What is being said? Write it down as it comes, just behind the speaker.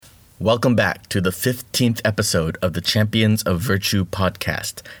Welcome back to the 15th episode of the Champions of Virtue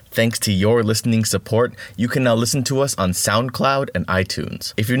podcast. Thanks to your listening support, you can now listen to us on SoundCloud and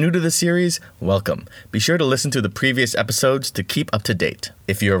iTunes. If you're new to the series, welcome. Be sure to listen to the previous episodes to keep up to date.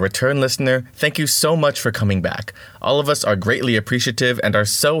 If you're a return listener, thank you so much for coming back. All of us are greatly appreciative and are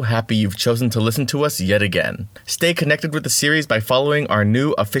so happy you've chosen to listen to us yet again. Stay connected with the series by following our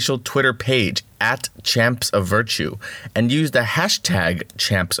new official Twitter page, @ChampsOfVirtue, and use the hashtag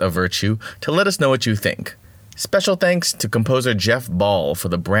 #ChampsOfVirtue to let us know what you think. Special thanks to composer Jeff Ball for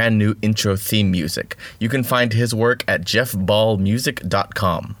the brand new intro theme music. You can find his work at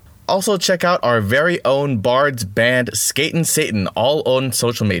jeffballmusic.com. Also check out our very own Bard's band Skatin' Satan all on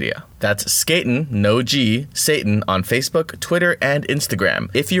social media. That's Skatin', no G, Satan on Facebook, Twitter, and Instagram.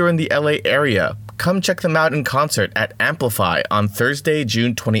 If you're in the LA area, come check them out in concert at Amplify on Thursday,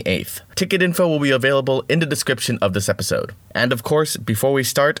 June 28th. Ticket info will be available in the description of this episode. And of course, before we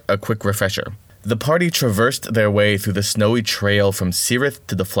start, a quick refresher. The party traversed their way through the snowy trail from Sirith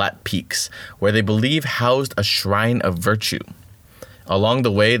to the Flat Peaks, where they believe housed a shrine of virtue. Along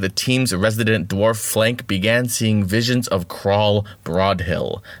the way, the team's resident dwarf flank began seeing visions of Crawl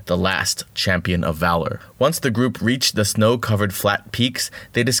Broadhill, the last champion of valor. Once the group reached the snow-covered flat peaks,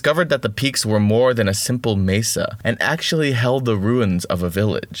 they discovered that the peaks were more than a simple mesa, and actually held the ruins of a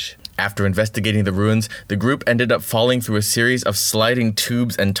village. After investigating the ruins, the group ended up falling through a series of sliding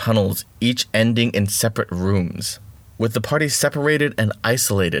tubes and tunnels, each ending in separate rooms. With the party separated and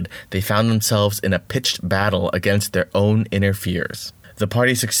isolated, they found themselves in a pitched battle against their own inner fears. The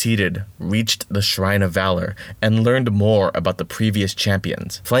party succeeded, reached the Shrine of Valor, and learned more about the previous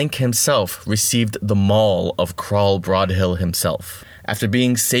champions. Flank himself received the maul of Crawl Broadhill himself. After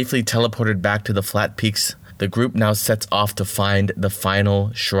being safely teleported back to the Flat Peaks, the group now sets off to find the final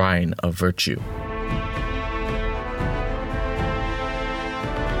Shrine of Virtue.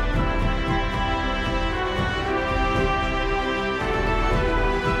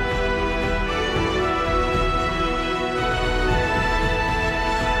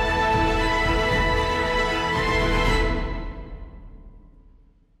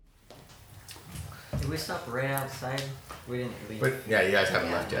 Did we stop right outside? We didn't leave. But yeah, you guys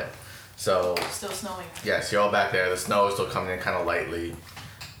haven't left yet. So Still snowing. yes, you're all back there. The snow is still coming in kind of lightly.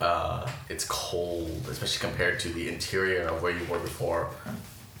 It's cold, especially compared to the interior of where you were before.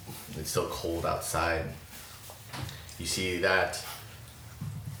 It's still cold outside. You see that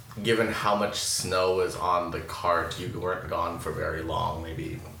given how much snow is on the cart, you weren't gone for very long,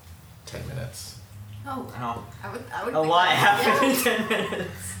 maybe 10 minutes. Oh, Oh. I would A think lot that- happened in 10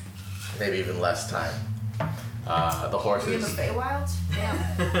 minutes. Maybe even less time. The Are we in the horses Feywilds?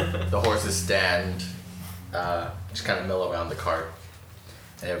 Damn. the horses stand, just kind of mill around the cart,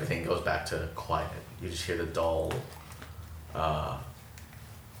 and everything goes back to quiet. You just hear the dull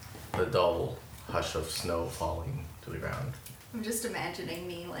hush of snow falling to the ground. I'm just imagining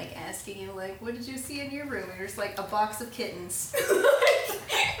me like asking you like, what did you see in your room? And you're just like a box of kittens.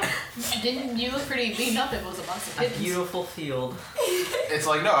 Didn't you look pretty beaten up if it was a box of A kittens? beautiful field. It's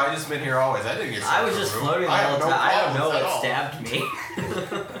like, no, I just been here always. I didn't get I was sent just to a room. floating the I whole have no time. I don't know problems at what all. stabbed me.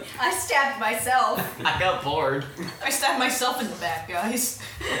 I stabbed myself. I got bored. I stabbed myself in the back, guys.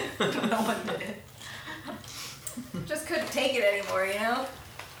 No one did it. Just couldn't take it anymore, you know?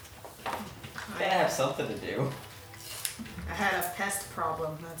 Gotta have something to do. I had a pest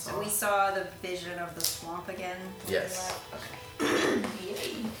problem, that's So all. we saw the vision of the swamp again. when we Yes. left?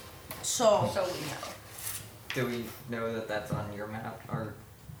 Yay. So, So we know. Do we know that that's on your map? Or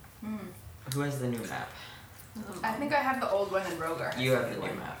who has the new map? I think I have the old one and Rogar. has You have the new new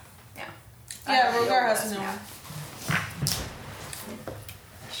one. map. Yeah. Yeah, I have the Rogar old has the new map.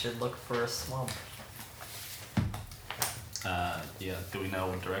 I should look for a swamp. Yeah, do we know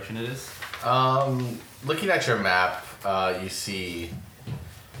what direction it is? Looking at your map, you see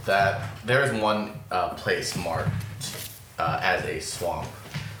that there is one place marked as a swamp,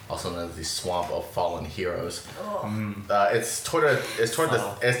 also known as the Swamp of Fallen Heroes. It's toward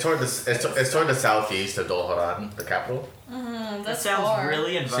the southeast of Dolhoran, the capital. That that's sounds far.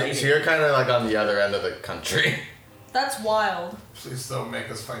 really So, inviting. so you're kind of like on the other end of the country. That's wild. Please don't make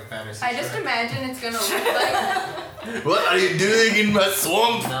us fight fantasy. I just imagine it's gonna look like. What are you doing in my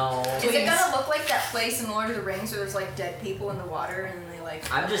swamp? No. Is it gonna look like that place in Lord of the Rings where there's like dead people in the water and they like.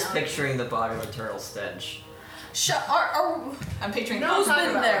 I'm just come out? picturing the bottom of Turtle Stench. I'm picturing You know who's what I'm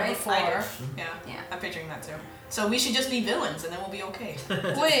been talking there about, right? before. I Yeah. Yeah. I'm picturing that too. So we should just be villains and then we'll be okay.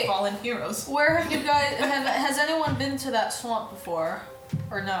 Wait. Fallen heroes. Where have you guys has anyone been to that swamp before?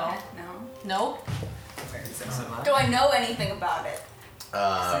 Or no? No. Nope. Do I know anything about it?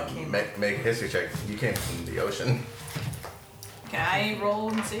 Make a history check. You came from the ocean. Can I roll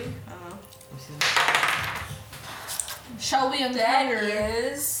and see? I don't know. Shall we That encounter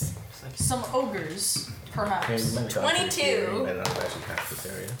is some ogres, perhaps? 22. And I've actually passed this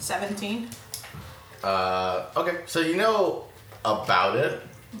area. 17. Okay, so you know about it.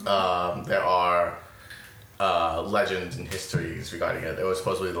 There are legends and histories regarding it. It was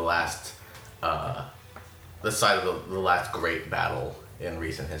supposedly the last, the site of the last great battle in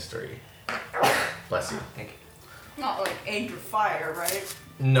recent history. Bless you. Thank you. Not like Age of Fire, right?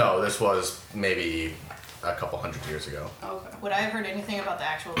 No, this was maybe a couple hundred years ago. Okay. Would I have heard anything about the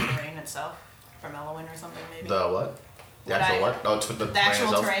actual terrain itself? From Elwyn or something, maybe? The what? The Would actual I- what? Oh, the The actual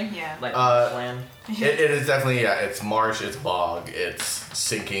itself? terrain, yeah. Like land. It is definitely, yeah, it's marsh, it's bog, it's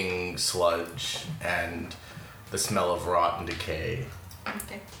sinking sludge, and the smell of rot and decay.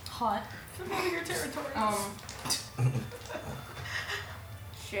 Okay. Hot. Familiar territory.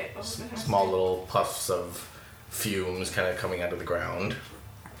 Shit. What was I gonna Small say? little puffs of fumes kind of coming out of the ground.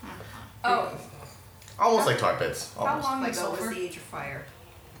 Oh, Almost like tar pits. how Almost. long Like ago was sulfur? the Age of Fire?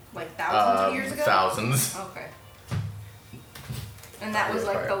 Like thousands of years ago? Thousands. Okay. And that was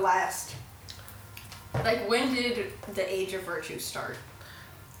like Fire. the last. Like, when did the Age of Virtue start?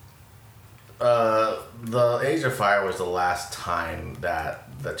 The Age of Fire was the last time that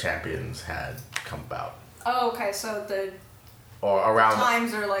the champions had come about. Oh, okay, so the Or around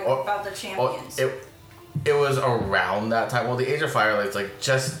times are like or- about the or champions. it was around that time. Well, the Age of Fire was like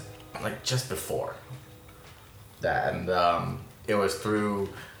just before that, and it was through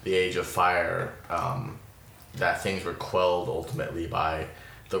the Age of Fire that things were quelled ultimately by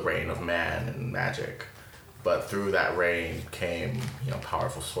the reign of man and magic. But through that reign came,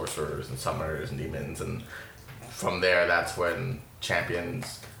 powerful sorcerers and summoners and demons, and from there, that's when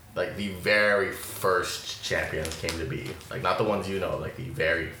champions, like the very first champions, came to be. Like not the ones you know, like the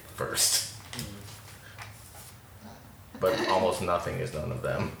very first. But almost nothing is known of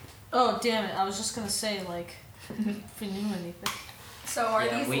them. Oh, damn it. I was just gonna say, like, if we knew anything. So are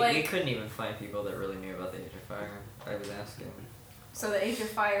Yeah, these we like. couldn't even find people that really knew about the Age of Fire. I was asking. So the Age of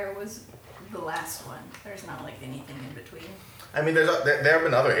Fire was the last one. There's not like anything in between. I mean, there have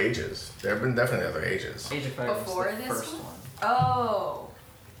been other ages. There have been definitely other ages. Age of Fire Before was the this first one? one. Oh.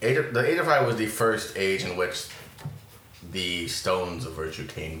 The Age of Fire was the first age in which the Stones of Virtue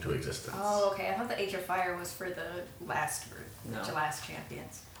came to existence. Oh, okay. I thought the Age of Fire was for the last group, No. the last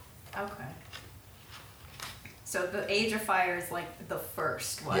champions. Okay. So the Age of Fire is like the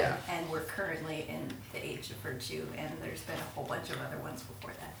first one, Yeah. and we're currently in the Age of Virtue, and there's been a whole bunch of other ones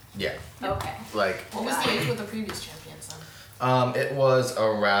before that. Yeah, Okay. like What was the age with the previous champions then? it was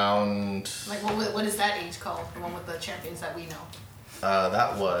around. Like, what is that age called? The one with the champions that we know?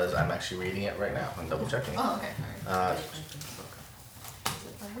 That was. I'm actually reading it right now. I'm double checking. Oh, okay. Alright.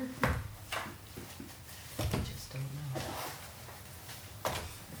 I just don't know.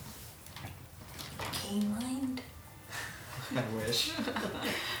 Keen mind? I wish.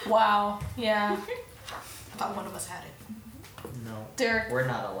 Wow. Yeah. I thought one of us had it. No. Derek. We're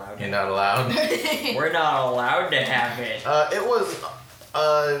not allowed. You're not allowed. We're not allowed to have it. It was.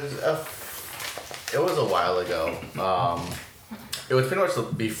 It was a while ago. It was pretty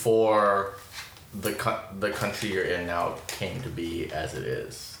much before the country you're in now came to be as it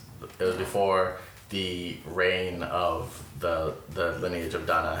is. It was before the reign of the lineage of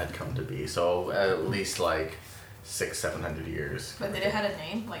Dana had come to be. So at least like 600-700 years. But did it had a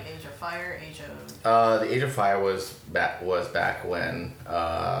name? Like Age of Fire, Age of... The Age of Fire was back when. No,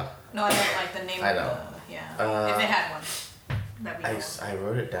 I meant like the name I of know. the... Yeah. If it had one. That we know of. I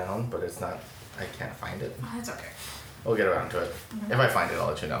wrote it down, but it's not. I can't find it. Oh, it's okay. We'll get around to it. If I find it, I'll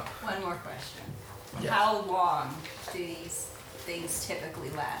let you know. One more question. Yes. How long do these things typically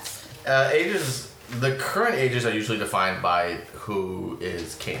last? Ages. The current ages are usually defined by who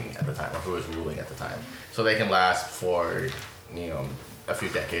is king at the time or who is ruling at the time. So they can last for, a few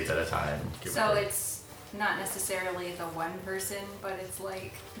decades at a time. give or So take. it's not necessarily the one person, but it's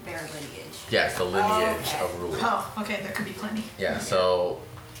like their lineage. Yeah, it's the lineage Okay. of rule. Oh, okay. There could be plenty. Yeah. So.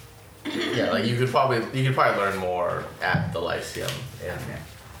 Yeah, like you could probably learn more at the Lyceum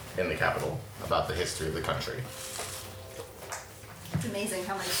in the capital about the history of the country. It's amazing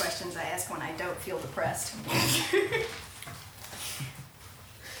how many questions I ask when I don't feel depressed.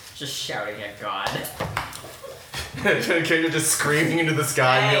 Just shouting at God. You're just screaming into the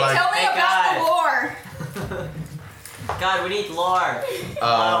sky and you're Hey, like, Tell me Hey, about the God. lore! God, we need lore.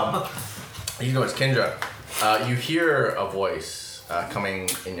 It's Kendra. You hear a voice coming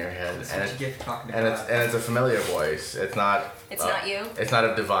in your head, That's and what you get for talking to and God. it's a familiar voice. It's not. It's not you? It's not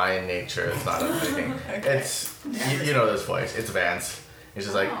of divine nature. It's not of anything. Okay. It's you know this voice. It's Vance. He's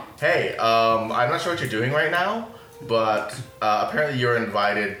just like, Oh. hey, I'm not sure what you're doing right now, but apparently you're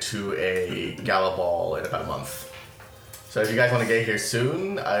invited to a gala ball in about a month. So if you guys want to get here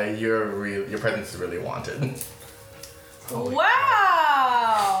soon, your presence is really wanted.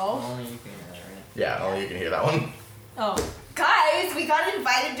 Wow! Only you can hear that, right? Yeah, only you can hear that one. Oh. Guys, we got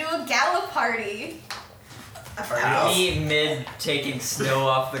invited to a gala party. Me mid taking snow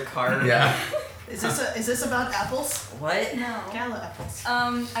off the cart. Yeah. Is this about apples? What? No. Gala apples.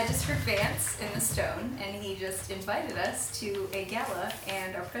 I just heard Vance in the stone, and he just invited us to a gala,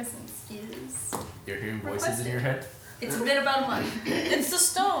 and our presence is. You're hearing voices in your head? It's been about a month, It's the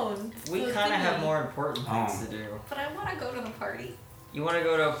stone. We The kind of have thingy. more important things to do. but I want to go to the party. You want to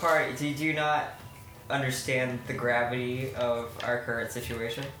go to a party? Did you not understand the gravity of our current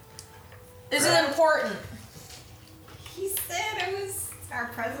situation? Is it important? He said it was our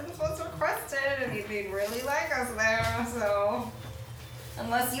presence was requested, and he'd really like us there. So,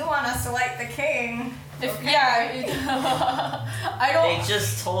 unless you want us to like the king, I don't. They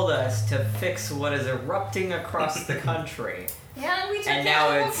just told us to fix what is erupting across the country. yeah, we took And care now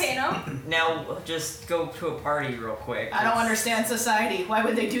of the it's volcano. now just go to a party real quick. I don't understand society. Why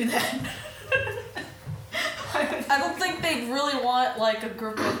would they do that? I don't think they really want like a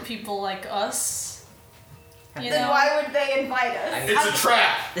group of people like us. You Then know? why would they invite us? It's a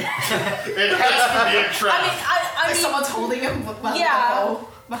trap. It has to be a trap. I mean, Someone's holding him with a Yeah. bow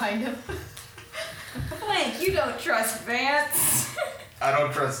behind him. Like, you don't trust Vance. I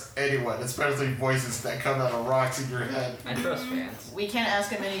don't trust anyone, especially voices that come out of rocks in your head. I trust fans. We can't ask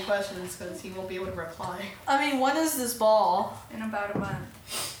him any questions because he won't be able to reply. I mean, when is this ball? In about a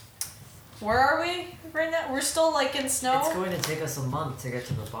month. Where are we right now? We're still like in snow. It's going to take us a month to get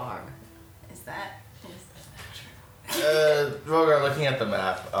to the bog. Is that true? Rogar, looking at the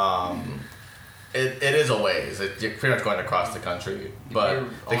map, it is a ways. You're pretty much going across the country, but You're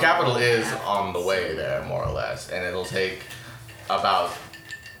the on capital the is map. on the way there, more or less, and it'll take about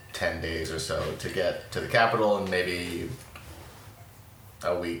 10 days or so to get to the capital, and maybe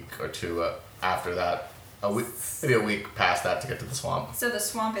a week or two after that. Maybe a week past that to get to the swamp. So the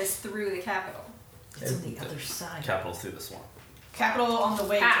swamp is through the capital. It's on the other side. Capital's through the swamp. Capital on the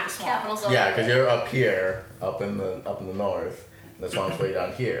way to the swamp. capital's over Yeah, because there. you're up here, up in the north. And the swamp's way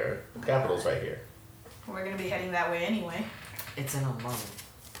down here. The capital's right here. We're gonna be heading that way anyway. It's in a month.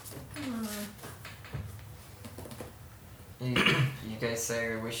 You guys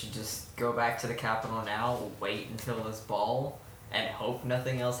say we should just go back to the capital now, wait until this ball, and hope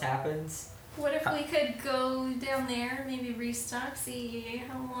nothing else happens? What if we could go down there, maybe restock, see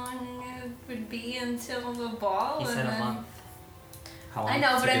how long it would be until the ball? He and said a then- month. How I long know,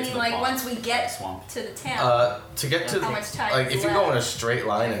 to but get I to mean, the like, bog? once we get Swamp. to the town. To get to How much time like is if you go in a left? straight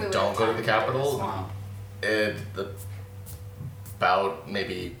line If we and were don't go to the talking about capital, Wow. about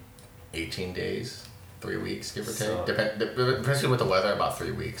maybe 18 days, 3 weeks, give or So- take. Especially with the weather, about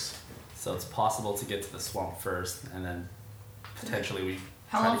 3 weeks. So it's possible to get to the swamp first, and then potentially we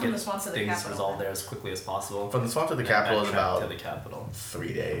How try long to from get the swamp to the things capital? resolved there as quickly as possible. From the swamp to the and capital is backtrack about to the capital.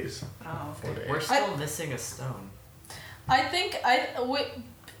 3 days, Oh, 4 days. We're still missing a stone. I think wait.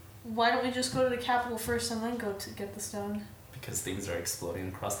 Why don't we just go to the capital first and then go to get the stone? Because things are exploding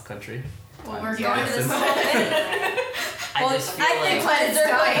across the country. Well, Time we're is going of to the this essence. whole anyway. I Well, just feel I like think planets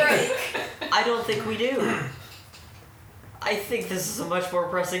dying. I don't think we do. I think this is a much more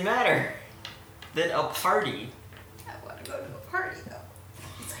pressing matter than a party. I want to go to a party though.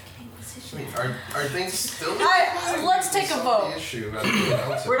 It's like an I Inquisition. mean, are things still? Let's take a vote. The issue about the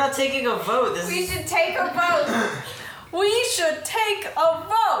announcement. We're not taking a vote. This We is should take a vote. We should take a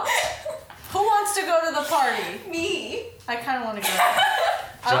vote. Who wants to go to the party? Me. I kind of want to go.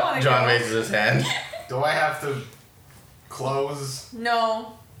 I want to John go. raises his hand. Do I have to close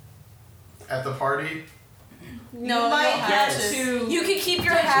No. at the party? No, You might don't have have to. You can keep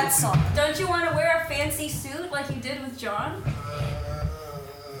your hats on. Don't you want to wear a fancy suit like you did with John?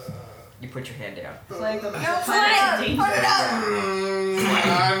 you put your hand down. Flag the No, planet's Flank! in Put danger. it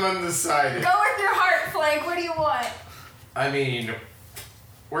up! I'm undecided. Go with your heart, Flank. What do you want? I mean,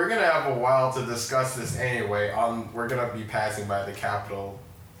 we're gonna have a while to discuss this anyway. We're gonna be passing by the capital,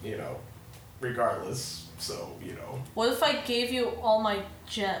 regardless. So, What if I gave you all my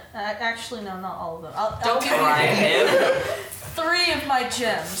actually, no, not all of them. I'll Don't give you try him. 3 of my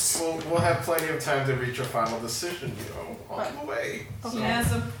gems. we'll have plenty of time to reach a final decision, on the way. Okay. He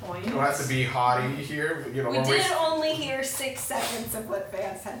has a point. You don't have to be haughty here, We when did only hear 6 seconds of what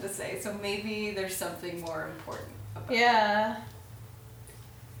Vance had to say, so maybe there's something more important about it. Yeah.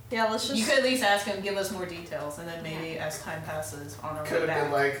 Yeah, let's just. You could at least ask him, give us more details, and then maybe as time passes on our way Could've back,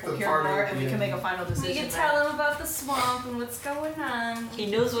 been like we'll the hear party more at and the we can end. make a final decision. We can then. tell him about the swamp and what's going on. He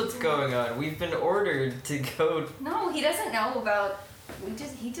knows what's going on. We've been ordered to go. No, he doesn't know about.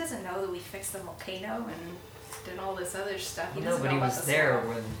 He doesn't know that we fixed the volcano and did all this other stuff. He No, doesn't but know he about was the there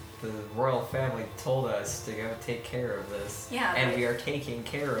swamp. when the royal family told us to go take care of this. Yeah, And but- we are taking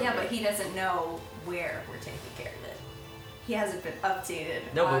care of Yeah, it. but he doesn't know where we're taking care of it. He hasn't been updated.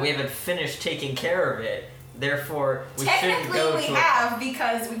 No, but on- we haven't finished taking care of it. Therefore, we shouldn't Technically, go we to. have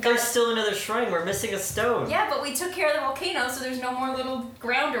because we got. There's still another shrine. We're missing a stone. Yeah, but we took care of the volcano, so there's no more little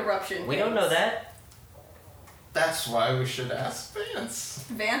ground eruption. We don't know that. That's why we should ask Vance.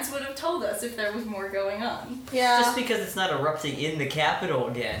 Vance would have told us if there was more going on. Yeah. Just because it's not erupting in the capital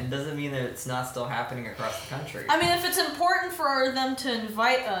again doesn't mean that it's not still happening across the country. I mean, if it's important for them to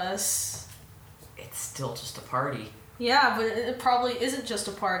invite us, It's still just a party. yeah, but it probably isn't just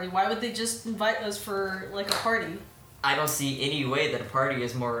a party. Why would they just invite us for like a party? I don't see any way that a party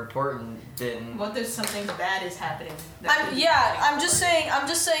is more important than. What if something bad is happening? that could be Yeah, happening? I'm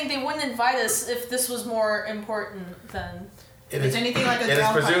just saying they wouldn't invite us if this was more important than. If it's anything like a It is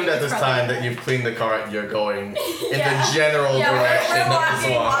drum presumed party, at it's this probably- time that you've cleaned the car and you're going in Yeah. the general Yeah, direction we're of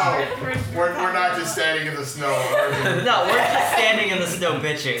the walking swamp. We're not just standing in the snow arguing. No, we're just standing in the snow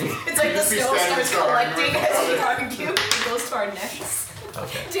bitching. It's like the Just be snow standing starts still, collecting arguing as we with argue. It goes to our necks.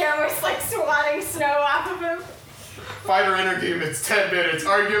 Okay. Jammer's like swatting snow off of him. Fighter intergame, 10 minutes.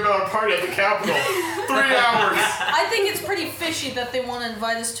 Argue about a party at the Capitol. 3 hours. I think it's pretty fishy that they want to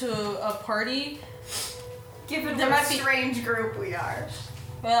invite us to a party. Given There what a might be- strange group we are.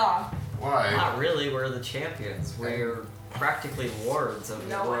 Yeah. Why? Not really, we're the champions. We're practically wards of the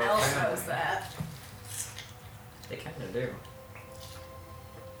No one royal else family. knows that. They kind of do.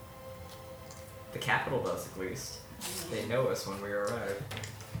 The capital does, at least. They know us when we arrive.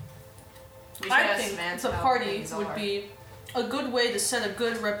 We should I ask think Vance the how party things would are. be a good way to set a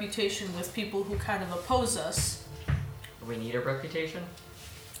good reputation with people who kind of oppose us. We need a reputation?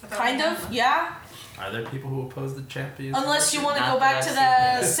 Kind of, yeah. Are there people who oppose the champions? Unless you want to Not go that back to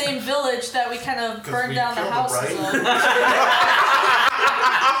I've the same village that we kind of 'Cause burned we down the killed them, houses right?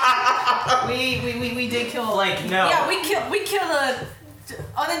 of. We did kill Like, no. Yeah, we killed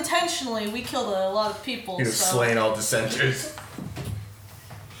unintentionally. We killed a lot of people. You've so. slain all dissenters.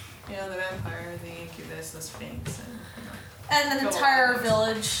 you know, the vampire, the incubus, the sphinx, And an Go entire on.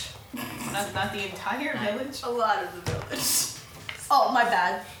 village. and not the entire village. A lot of the village. Oh, my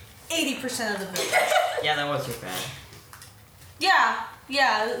bad. 80% of the village. Yeah, that was your bad.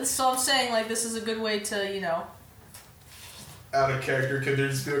 Yeah. So I'm saying like this is a good way to, you know. Out of character, could there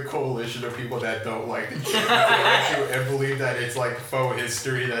just be a coalition of people that don't like the champion and believe that it's like faux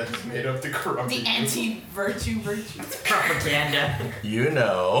history that is made up to corrupt The people? anti-virtue. Propaganda. You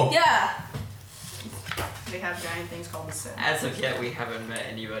know. Yeah. They have giant things called the Sith. As of yet, we haven't met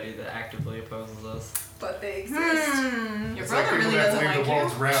anybody that actively opposes us. But they exist. Hmm. Your It's brother like people really that doesn't believe like the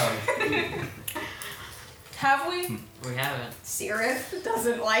world's you. round. Have we? We haven't. Sirith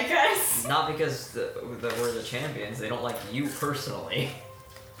doesn't like us. Not because we're the champions. They don't like you personally.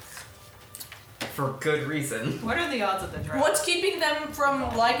 For good reason. What are the odds of the draft? What's keeping them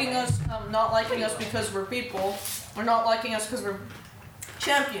from liking us, not liking us because we're people, or not liking us because we're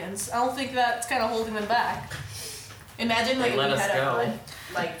champions? I don't think that's kind of holding them back. Imagine like They let if we us had go.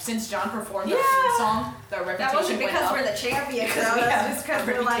 like since John performed our Yeah. theme song, the reputation That wasn't went because up. we're the champions. because though. we That's have just because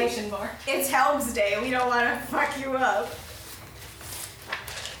a we're like, reputation bar. it's Helm's Day. We don't want to fuck you up.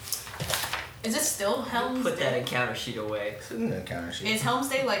 Is it still Helm's Put that Day? encounter sheet away. It's in the encounter sheet. Is Helm's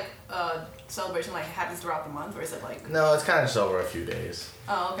Day like a celebration like happens throughout the month, or is it like? No, it's kind of just over a few days.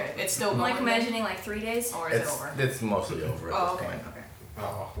 Oh, okay. It's still I'm going. like imagining like 3 days. Or is it It's over? it's mostly over at Oh, this okay. point. Okay.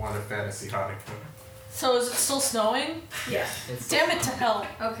 Oh, one of fantasy Hanukkah. So is it still snowing? Yeah. It's Damn it to hell.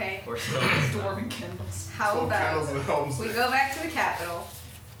 Okay. We're still Dwarven candles. How So about candles and homes. we go back to the capital,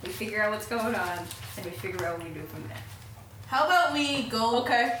 we figure out what's going on, and we figure out what we do from there. How about we go?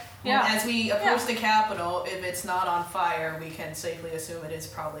 Okay. Yeah. As we approach the capital, if it's not on fire, we can safely assume it is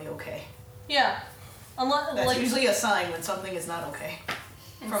probably okay. Yeah. Unless, That's like, usually a sign when something is not okay.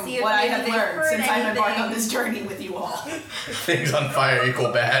 And From see if what I maybe have they've learned heard since I've embarked on anything. this journey with you all. Things on fire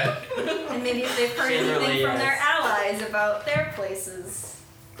equal bad. And maybe if they've heard Generally, anything from their yes. allies about their places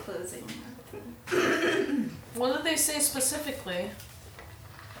closing. what did they say specifically?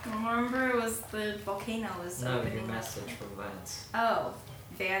 Remember, it was the volcano was No, your opening up. message from Vance. Oh,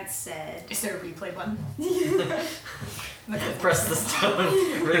 Vance said. Is there a replay button? Press the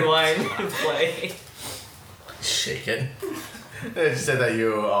stone, rewind, play. Shake it. It said that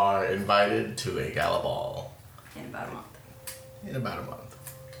you are invited to a gala ball In about a month. in about a month.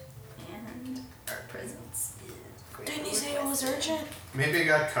 our presence is greatly Didn't he say it was requested. urgent? Maybe it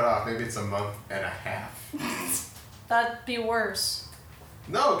got cut off. Maybe it's a month and a half. That'd be worse.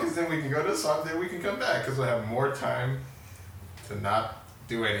 No, because then we can go to the swamp, then we can come back, because we'll have more time to not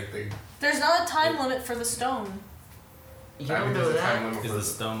do anything. There's not a time limit for the stone. You I don't mean, know there's a time that? limit Is for the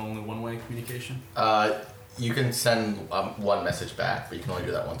stone only one-way communication? You can send one message back, but you can only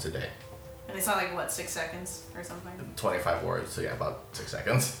do that once a day. And it's not like, what, 6 seconds or something? 25 words, so yeah, about 6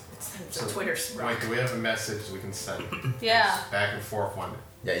 seconds. So Twitter's Wait, do we have a message we can send? Yeah. Back and forth one.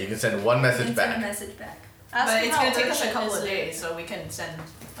 Yeah, you can send one You message can send a back. message back. Ask But him it's how gonna take us a urgent couple is of it. days, so we can send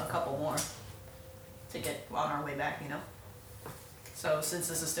a couple more to get on our way back, you know? So since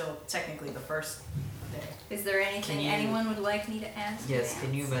this is still technically the first day. Is there anything Can you- anyone would like me to ask? Yes,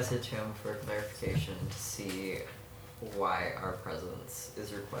 can you Vance? message him for clarification to see why our presence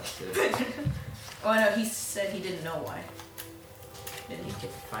is requested? Oh no, he said he didn't know why. Didn't You he? can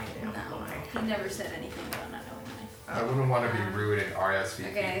find out No, why. he never said anything about not knowing why. I wouldn't want to be rude and RSVP.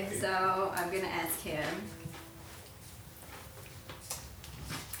 Okay, so I'm gonna ask him.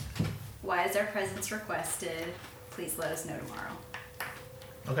 Why is our presence requested? Please let us know tomorrow.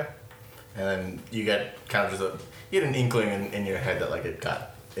 Okay. And then you get kind of just you get an inkling in your head that like it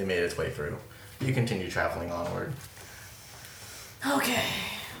made its way through. You continue traveling onward. Okay.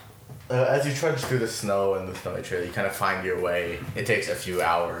 As you trudge through the snow and the snowy trail, you kind of find your way. It takes a few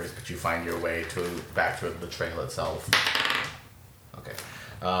hours, but you find your way back to the trail itself. Okay.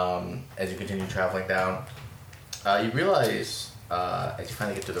 As you continue traveling down, you realize as you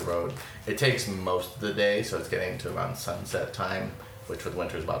finally get to the road, it takes most of the day, so it's getting to around sunset time, which with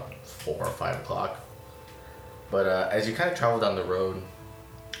winter is about 4 or 5 o'clock. But as you kind of travel down the road,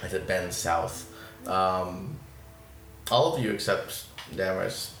 as it bends south, all of you except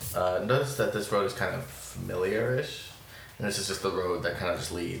Damaris notice that this road is kind of familiar-ish, and this is just the road that kind of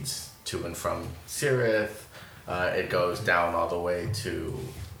just leads to and from Sirith. It goes down all the way to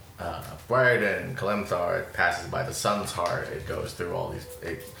Briarden, Kalimthar. It passes by the Sun's Heart. It goes through all these.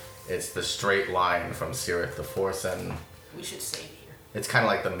 It's the straight line from Sirith to Forsen. We should save here. It's kind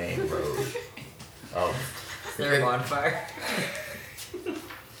of like the main road. Of Is there a bonfire?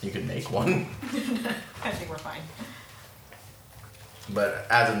 you could make one, I think we're fine. but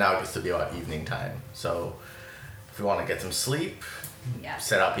as of now, it gets to be about evening time. So if you want to get some sleep, Yeah.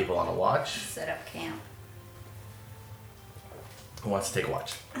 set out people on a watch. Set up camp. Who wants to take a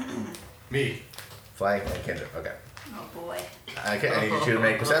watch? Me. Flying and Kendra. Okay. Oh boy. Okay, I need you to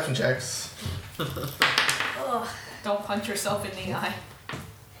make perception checks. Ugh. Don't punch yourself in the eye.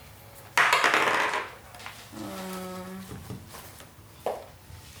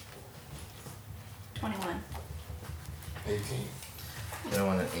 21. 18. You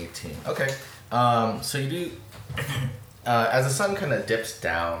want an 18. Okay. So you do. As the sun kind of dips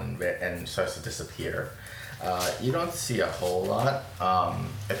down and starts to disappear, you don't see a whole lot,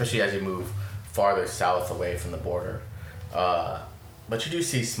 especially as you move farther south away from the border. But you do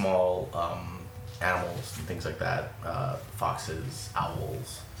see small animals and things like that. Foxes,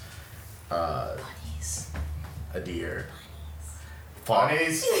 owls, Bunnies. a deer.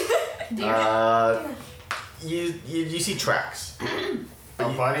 Bunnies? You see tracks.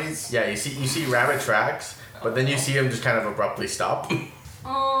 Oh, bunnies? Yeah, you see rabbit tracks, but then you see them just kind of abruptly stop,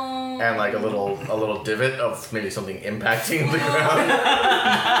 Oh. and like a little divot of maybe something impacting the ground.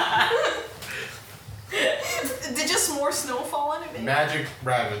 Did just more snow fall on it, maybe? Magic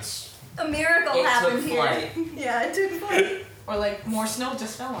rabbits. A miracle It happened took here. flight. Yeah, it took flight. Or like more snow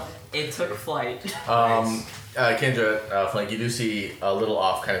just fell on it. It took flight. Kendra, Flank, you do see a little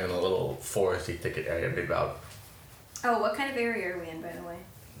off, kind of in a little foresty thicket area, maybe about Oh, what kind of area are we in, by the way?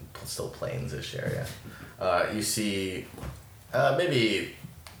 still plains-ish area. You see maybe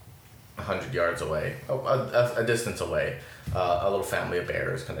 100 yards away, a distance away, a little family of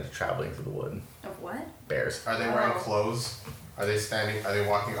bears kind of traveling through the wood. Of what? Bears. Are they wearing Oh. clothes? Are they standing? Are they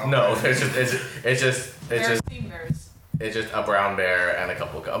walking up? No, it's just Fingers. It's just a brown bear and a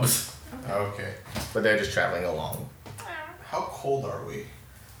couple of cubs. Okay. But they're just traveling along. How cold are we?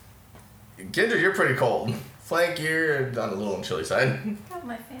 Kendra, you're pretty cold. Flank, you're on a little on the chilly side. Got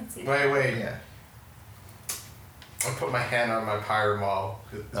my fancy. Wait. Yeah. I'll put my hand on my pyramol.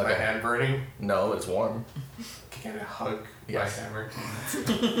 Is my Okay. hand burning? No, it's warm. Can I hug Yes. my hammer?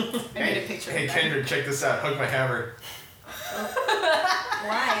 I made a picture Hey, of that. Kendra, check this out. Hug my hammer.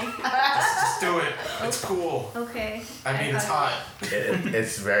 Why? Just do it. It's cool. Okay. I mean, it's hot.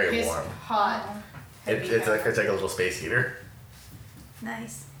 It's very It's warm. hot. It's like a little space heater.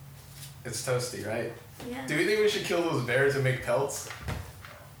 Nice. It's toasty, right? Yeah. Do you think we should kill those bears and make pelts?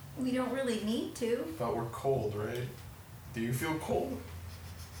 We don't really need to. But we're cold, right? Do you feel cold?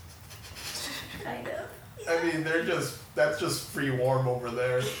 Kind of. I mean, that's just free warm over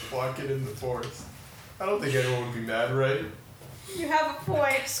there, walking in the forest. I don't think anyone would be mad, right? You have a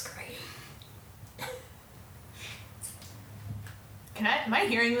point. Am I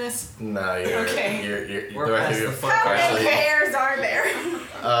hearing this? No, you're. Okay. You're We're past the fun How part. many bears are there?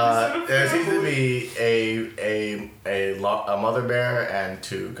 There seems to be a mother bear and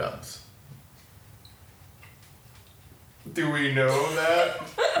 2 cubs. Do we know that?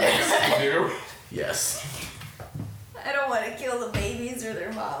 Yes, we do. Yes. I don't want to kill the babies or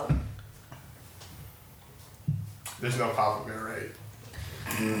their mom. There's no Papa Bear, right?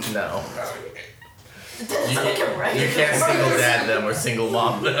 No. Okay. You can't single dad them or single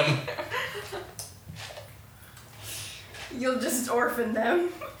mom them. You'll just orphan them.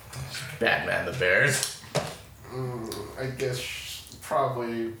 Batman the bears. I guess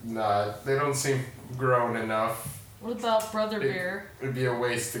probably not. They don't seem grown enough. What about Brother Bear? It'd be a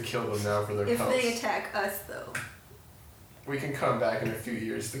waste to kill them now for their If cubs. they attack us, though. We can come back in a few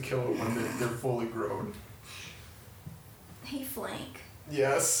years to kill them when they're fully grown. Hey, Flank.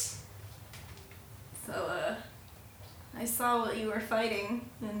 Yes. So, I saw what you were fighting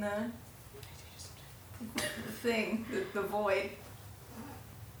in the thing, the void.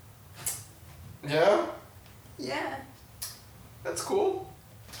 Yeah? Yeah. That's cool.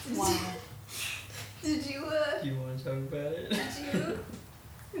 Wow. Did you, Do you want to talk about it? did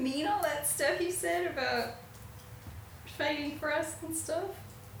you mean all that stuff you said about fighting for us and stuff?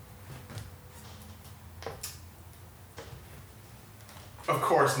 Of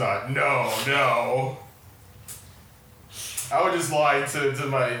course not. No. I would just lie to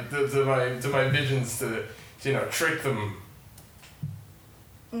my visions to trick them.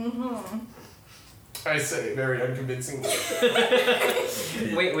 Mm-hmm. I say very unconvincingly.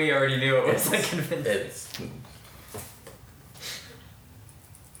 We already knew it was convincing. It's.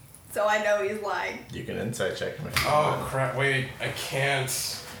 So I know he's lying. You can insight check me. Oh crap! Wait, I can't.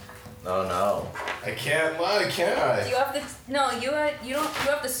 Oh no. I can't lie, can I? You have the you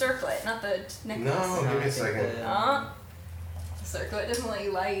have the circlet, not the necklace. No, give me a second. The circlet doesn't let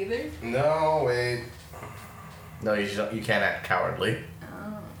you lie either. No, wait. No, you can't act cowardly.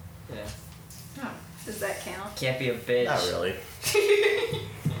 Oh. Yeah. Does that count? Can't be a bitch. Not really.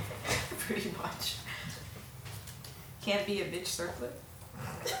 Pretty much. Can't be a bitch circlet.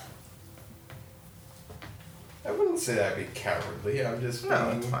 I wouldn't say I'd be cowardly. I'm just No,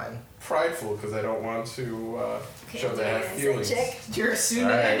 being it's fine. prideful because I don't want to show that I have feelings. Check. You're assuming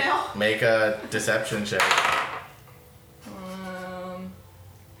All it right. now? Make a deception check.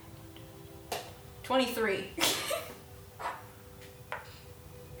 23.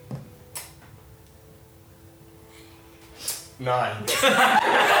 Nine.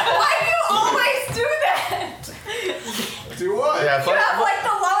 Why do you always do that? Do what? Yeah, You have like the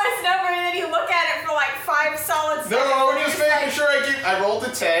lowest number and then you look at it for like 5 solid seconds. No, I'm and just you're making sure I rolled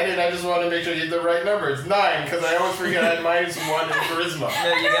a 10 and I just want to make sure you get the right number. It's 9 because I always forget I had -1 in charisma.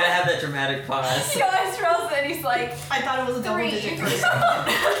 No, you gotta have that dramatic pause. He always rolls it and he's like, I thought it was a double 3. digit three.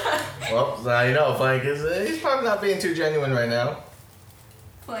 Well, now you know. Flank is he's probably not being too genuine right now.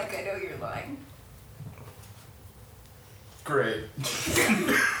 Like, I know you're lying. Great.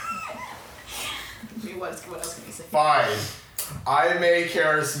 What else can you say? Fine. I may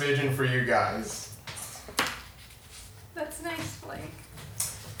care a smidgen for you guys. That's nice, Blake.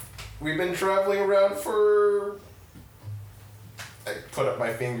 We've been traveling around for... I put up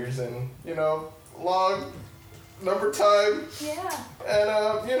my fingers in, long number time. Yeah.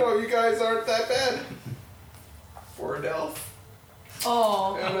 And, you guys aren't that bad. For an elf.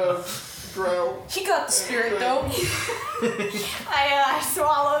 Oh. And a drow. He got the spirit though. I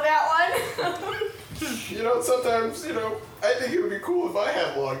swallowed that one. Sometimes, I think it would be cool if I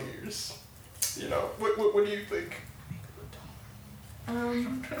had long ears. What do you think?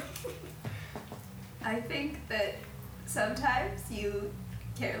 I think that sometimes you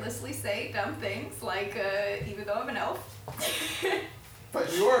carelessly say dumb things, like, even though I'm an elf.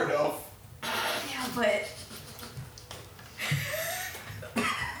 But you are an elf. Yeah, but...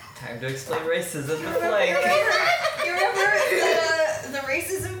 Time to explain racism to You Flake. remember the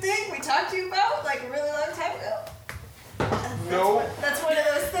racism thing we talked to you about, like, a really long time ago? No. That's one of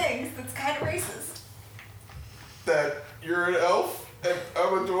those things that's kind of racist. That you're an elf and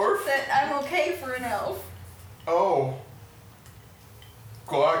I'm a dwarf? That I'm okay for an elf. Oh.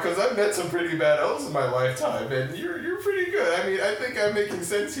 Well, because I've met some pretty bad elves in my lifetime, and you're pretty good. I mean, I think I'm making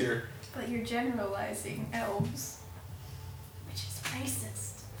sense here. But you're generalizing elves, which is racist.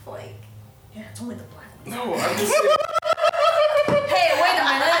 Like, Yeah, it's only the black ones. No, I'm just saying. Hey, wait a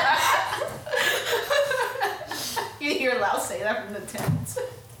minute. You hear Lau say that from the tent.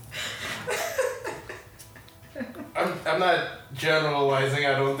 I'm not generalizing.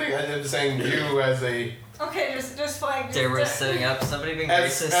 I don't think. I'm saying you as a Okay, just fine. They were setting up somebody being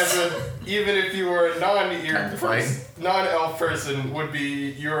as racist. a even if you were a Time to fight. non-elf person would be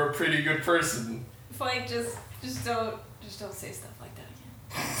you're a pretty good person. Like, just don't say stuff like that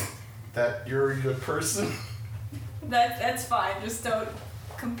again. That you're a good person. That's fine. Just don't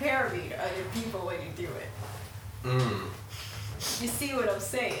compare me to other people when you do it. Mm. You see what I'm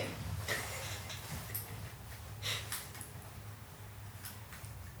saying?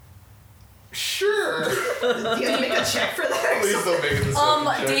 Sure. Do you have to make a check for that? Or Please don't make it this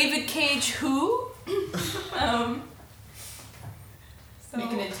check. David Cage who? So,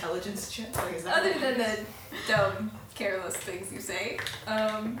 Make an intelligence check. Like, is that other than the dumb, careless things you say,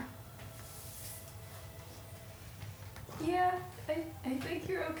 yeah, I think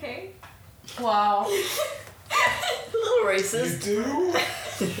you're okay. Wow. A little You racist. do?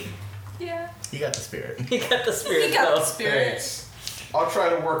 Yeah. You got the spirit. He got the spirit He got though. the spirit. Thanks. I'll try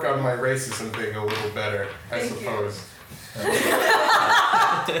to work on my racism thing a little better, I Thank you. suppose.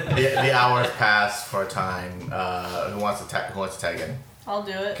 The hours pass for a time. Who wants to tag in? I'll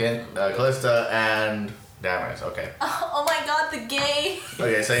do it. Callista and Damaris. Okay. Oh my god, the gay.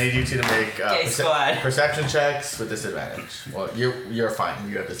 Okay, so I need you two to make Gay squad. perception checks with disadvantage. Well, you're fine.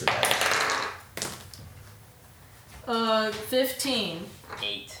 You have disadvantage. 15.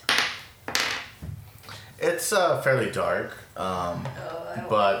 8. It's fairly dark,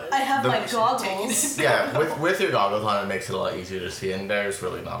 but I have the- my goggles. yeah, with your goggles on, it makes it a lot easier to see, and there's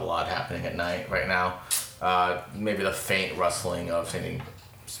really not a lot happening at night right now. Maybe the faint rustling of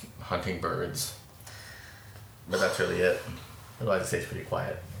hunting birds, but that's really it. Otherwise, it stays pretty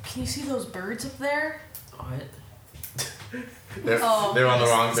quiet. Can you see those birds up there? What? They're, Oh. they're on the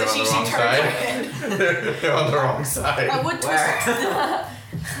wrong. They're on the wrong side. They're on the wrong I side. would Where?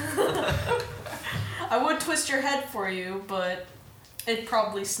 I would twist your head for you, but it'd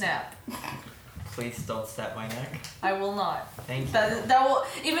probably snap. Please don't snap my neck. I will not. Thank you. That will,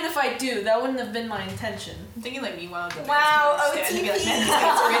 even if I do, that wouldn't have been my intention. I'm thinking like meanwhile. the Wow, man's gonna stand and be like, OTP. "Man, these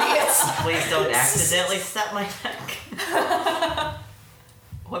guys are idiots." Please don't accidentally snap my neck.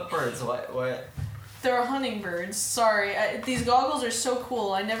 What birds? What? They're hummingbirds. Sorry, these goggles are so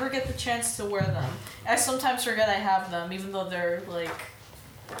cool. I never get the chance to wear them. I sometimes forget I have them, even though they're like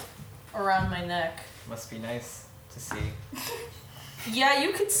around my neck. Must be nice to see. Yeah,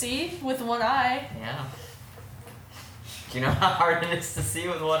 you could see with one eye. Yeah. Do you know how hard it is to see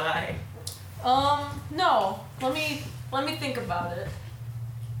with one eye? No. Let me think about it.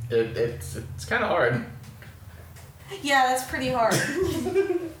 It's kind of hard. Yeah, that's pretty hard.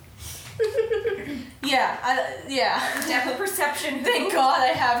 Yeah. Depth of perception. Thank God I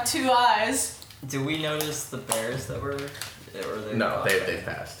have two eyes. Do we notice the bears that were? Or they No, they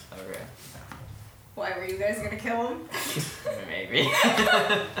passed. Okay. Why were you guys gonna kill him? Maybe.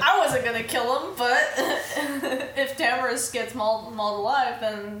 I wasn't gonna kill him, but if Damaris gets mauled alive,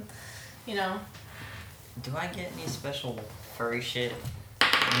 then, you know. Do I get any special furry shit?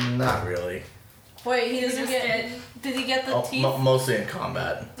 Not really. Wait, he You doesn't just get. Did he get the teeth? Mostly in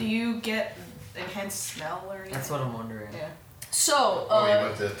combat. Do you get enhanced smell or anything? That's what I'm wondering. Yeah. So, Oh, you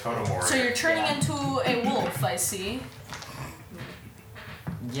went to Totem Warrior. so you're turning Yeah. into a wolf, I see.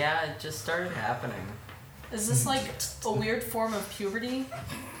 Yeah, it just started happening. Is this like a weird form of puberty?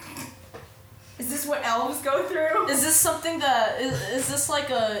 Is this what elves go through? Is this something that is this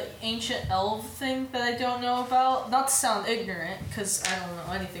like a ancient elf thing that I don't know about? Not to sound ignorant, because I don't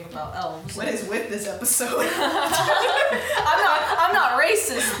know anything about elves. What is with this episode? I'm not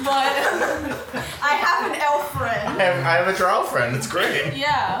racist, but I have an elf friend. I have a drow friend. It's great.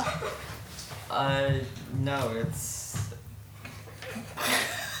 yeah. No, it's.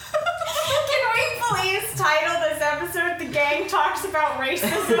 Can we please title this episode "The Gang Talks About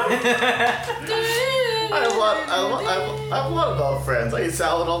Racism"? I have a lot of elf friends. I eat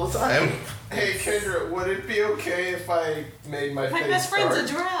salad all the time. Hey Kendra, would it be okay if I made my My face best friend's a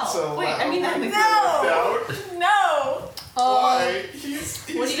dark? drow. So Wait, I mean, that makes No! No! Why? He's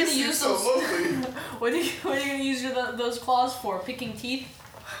What are you gonna just use so those- lovely. What are you gonna use those claws for? Picking teeth?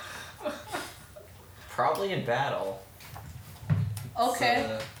 Probably in battle. Okay.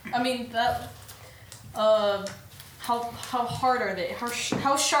 So, I mean that. How hard are they?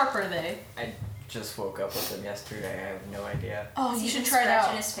 How sharp are they? I just woke up with them yesterday. I have no idea. Oh, Is you he should been try it scratching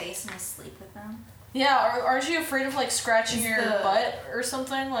out. his face in his sleep with them? Yeah, aren't you afraid of like scratching Is your the- butt or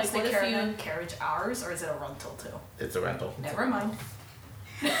something? Like, Is the what if caravan you? carriage ours or is it a rental too? It's a rental. Never mind.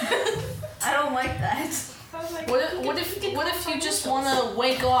 I don't like that. I was like, What if you just want to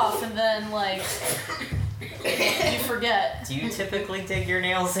wake off and then like you forget? Do you typically dig your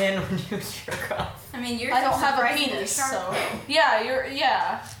nails in when you jerk off? I mean, you're I don't have a surprisingly penis, sharp, so though.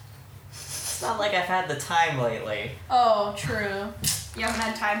 yeah. It's not like I've had the time lately. Oh, true. You haven't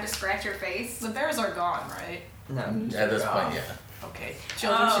had time to scratch your face. The bears are gone, right? No. At this point, yeah. Okay.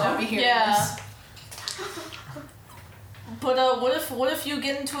 Children should not be hearing Yeah. this. But what if you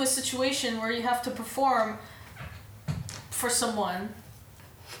get into a situation where you have to perform for someone?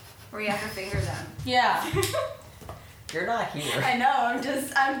 Where you have to finger them. Yeah. You're not here. I know,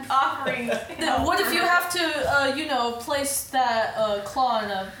 I'm offering. Then what if you have to, place that claw in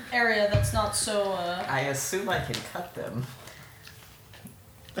an area that's not so. I assume I can cut them.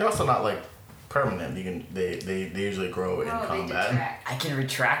 They're also not like permanent. You can they usually grow in Oh, they combat. detract. I can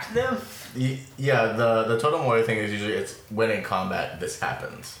retract them? Yeah, the totem warrior thing is usually it's when in combat this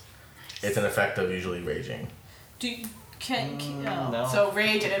happens. It's an effect of usually raging. No. So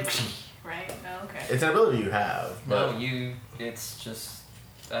rage and then right? No, okay. It's an ability you have, but No, it's just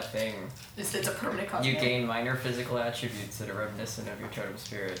a thing. It's a permanent cosmetic. You gain minor physical attributes that are reminiscent of your totem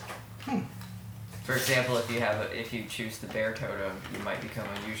spirit. For example, if you choose the bear totem, you might become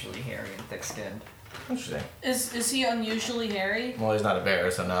unusually hairy and thick-skinned. interesting. Is he unusually hairy? Well, he's not a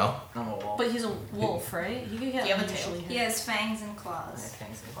bear, so no. I'm a wolf. But he's a wolf, right? He could get Do you have a unusually He hairy. has fangs and I have claws.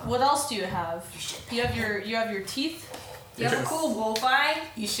 fangs and claws. What else do you have? You have your teeth. You have a cool wolf eye.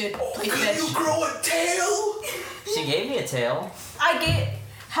 You should place that. grow a tail? She gave me a tail.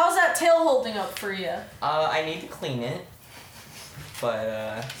 How's that tail holding up for you? I need to clean it,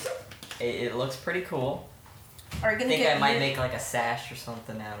 but it looks pretty cool. Are you I gonna think get I might make like a sash or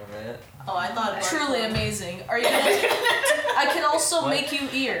something out of it. Oh, I thought. truly amazing? Are you gonna? I can also What? make you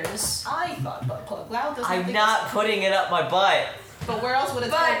ears. I thought butt plug. Wow, does I'm not putting it up my butt. But where else would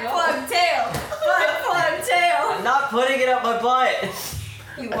it Butt go? plug tail. Butt plug tail. I'm not putting it up my butt.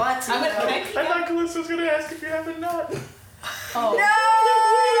 You want to? I'm gonna though. make. I thought Callisto's gonna ask if you have a nut. Oh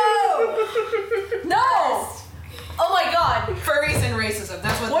No! no! Oh my God! Furries and racism.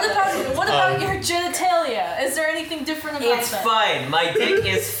 That's what. What about your genitalia? Is there anything different about It's that? fine. My dick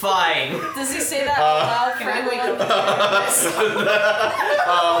is fine. Does he say that out loud for Can I wake everyone?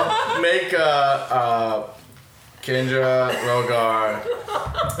 up? Make Kendra, Rogar,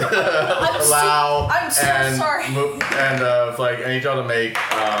 Lau, I'm so and sorry. I need y'all to make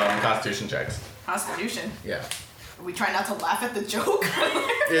Constitution checks. Constitution. Yeah, We try not to laugh at the joke.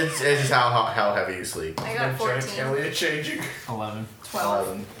 it's just how heavy you sleep. I got 14. Genitalia changing. 11. 12.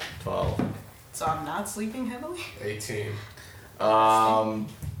 11, 12. So I'm not sleeping heavily. 18. No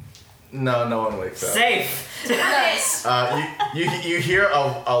one wakes up. Safe. Nice. You hear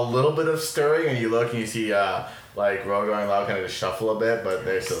a little bit of stirring, and you look and you see Rogar and Lau kind of just shuffle a bit, but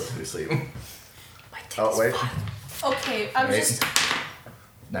they're still asleep. Oh wait, Okay, I'm Wait. just.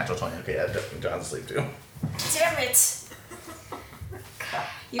 natural 20. Okay, yeah, John's asleep too. Damn it!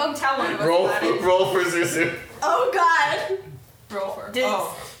 You can tell one of us Roll about it. roll for Zuzu. Oh God. Roll for. Did,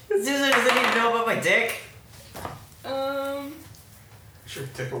 Susan doesn't even know about my dick. Sure,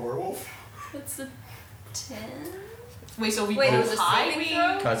 take a werewolf. What's the 10? Wait, so we Wait, it roll was a high? saving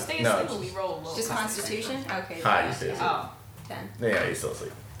We throw? stay No, asleep or we roll low? Just Constitution? Okay. Hi, you stay asleep. Oh, 10. Yeah, you're still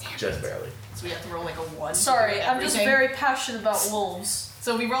asleep. Just barely. so we have to roll like a 1. Sorry, I'm just Everything. very passionate about wolves.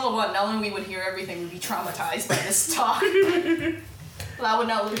 So we roll a 1, not only we would hear everything, we'd be traumatized by this talk. Lau would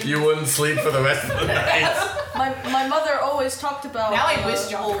not lose. You wouldn't sleep for the rest of the night. My mother always talked about Now I wish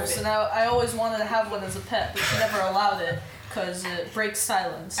John wolves, heard it. and I always wanted to have one as a pet, but she never allowed it because it breaks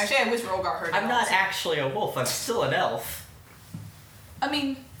silence. Actually, I wish Rogar heard it. I'm not also. actually a wolf. I'm still an elf. I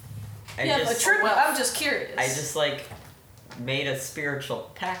mean, I yeah, just, but true. well, I'm just curious. I just made a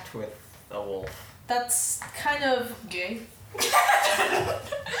spiritual pact with a wolf. That's kind of Gay.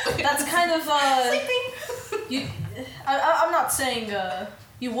 that's kind of you. I'm not saying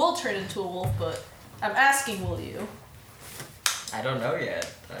you will turn into a wolf, but I'm asking, will you? I don't know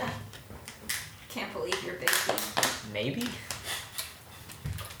yet. Can't believe you're baby. Maybe.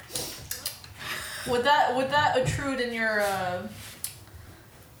 Would that intrude in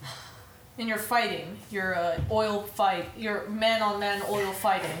your fighting, your oil fight, your man-on-man oil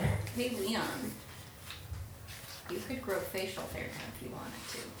fighting? Hey, Leon. You could grow facial hair now if you wanted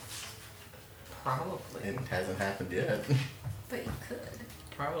to. Probably. It hasn't happened yet. But you could.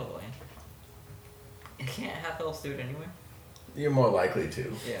 Probably. Can't half elves do it anyway? You're more likely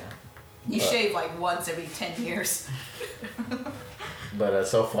to. Yeah. You shave like once every 10 years. But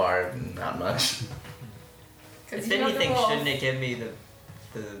so far, not much. If anything, shouldn't it give me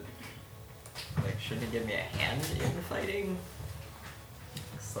shouldn't it give me a hand in fighting?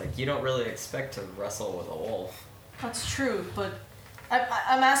 It's you don't really expect to wrestle with a wolf. That's true, but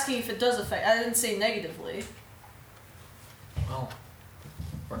I'm asking if it does affect. I didn't say negatively. Well,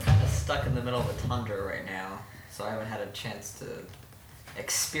 we're kind of stuck stuck in the middle of a tundra right now, so I haven't had a chance to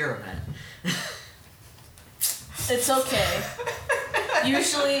experiment. It's okay.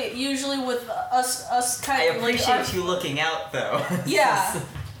 Usually with us I kind of like appreciate you looking out, though. Yeah.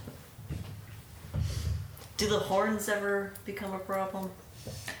 Do the horns ever become a problem?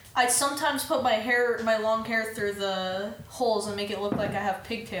 I sometimes put my long hair through the holes and make it look like I have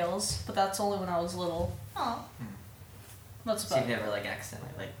pigtails, but that's only when I was little. Oh. That's So about you've it. never like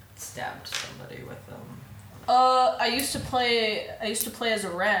accidentally like stabbed somebody with them? I used to play as a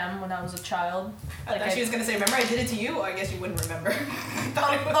ram when I was a child. I thought she was gonna say, remember I did it to you? I guess you wouldn't remember.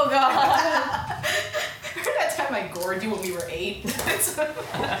 Oh god. Remember that time I gored you when we were 8? There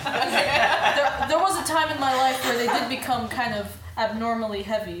was a time in my life where they did become kind of abnormally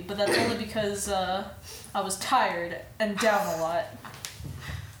heavy, but that's only because I was tired and down a lot.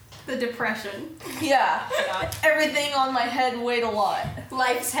 The depression. Yeah. Everything on my head weighed a lot.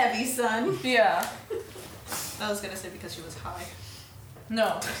 Life's heavy, son. Yeah. I was gonna say because she was high.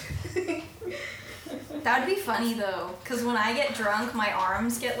 No. That would be funny though, because when I get drunk, my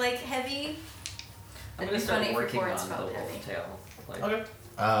arms get like heavy. I'm It'd gonna be start funny if working your on horns the felt wolf heavy. tail. Like, Okay.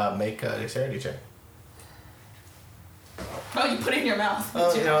 Make a dexterity check. Oh, you put it in your mouth.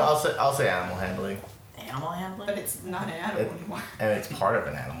 Oh, you know, I'll say animal handling, animal handling? But it's not an animal It- anymore. and it's part of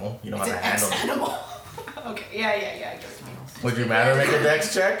an animal. You know It's how an to handle. ex-animal. Okay, yeah, I get what you mean. Would you rather make a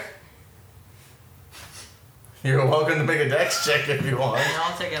dex check? You're welcome to make a dex check if you want. No,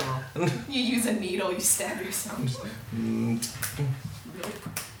 I'll take animal. You use a needle, you stab yourself. Mm,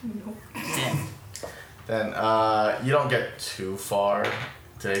 Nope. 10. Then you don't get too far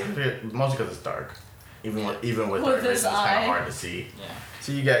today, mostly because it's dark. Even with With dark vision, his it's kind eye. of hard to see. Yeah.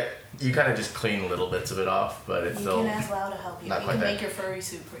 So you kind of just clean little bits of it off, but it's You still can ask Lau to help you. not He quite can that. make your furry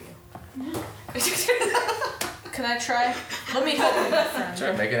suit for you. Can I try? Let me help you, my friend.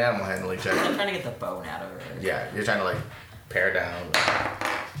 Sure, make an animal handling check. I'm trying to get the bone out of her. Yeah, you're trying to like pare down.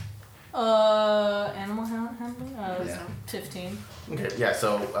 Animal handling? Yeah. 15. Okay, yeah.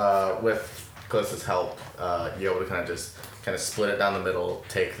 So with Callista's help, you're able to kind of split it down the middle,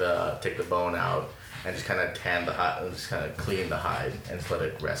 take the bone out, and just kind of tan the hide, and just kind of clean the hide, and just let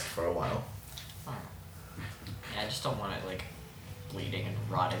it rest for a while. Oh. Yeah, I just don't want it like bleeding and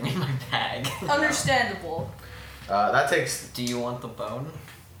rotting in my bag. Understandable. That takes Do you want the bone?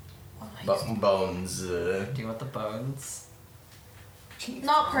 bones. Do you want the bones?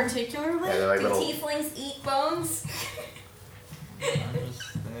 Not particularly. Yeah, they're like Do little. tieflings eat bones?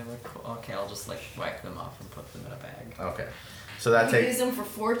 They look cool. Okay, I'll just like wipe them off and put them in a bag. Okay, so that You use takes them for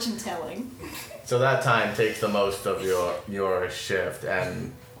fortune telling. so that time takes the most of your shift,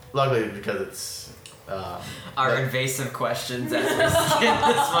 and luckily because it's Our invasive questions as we skin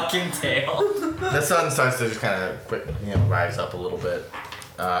this fucking tail. the sun starts to just kind of rise up a little bit.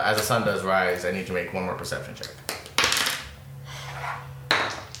 As the sun does rise, I need to make one more perception check.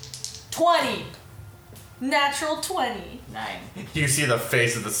 20. Natural 20. 9. You see the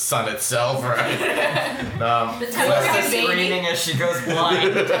face of the sun itself, right? The Lester Teletubby baby. screaming as she goes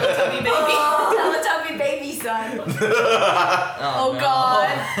blind. Teletubby baby. Teletubby baby son. Oh, no. God.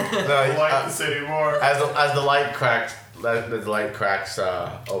 No, Like this anymore. as the light cracks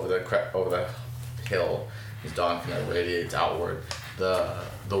over the hill, as dawn kind of radiates outward, the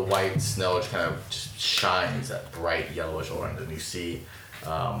white snow just kind of just shines that bright yellowish orange, and you see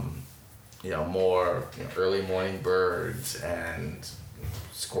more early morning birds and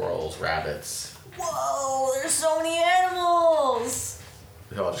squirrels, rabbits. Whoa, there's so many animals.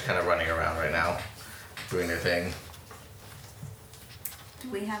 They're all just kind of running around right now, doing their thing. Do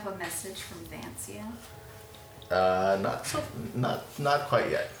we have a message from Vance yet? Not quite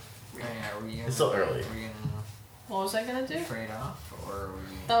yet. Yeah, are we, It's still early. Are we gonna What was I gonna do? trade off, or are we...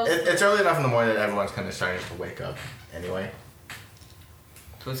 That was It's early enough in the morning that everyone's kind of starting to wake up. Anyway,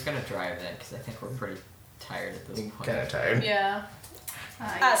 Who's gonna drive then? Because I think we're pretty tired at this point. kind of tired. yeah.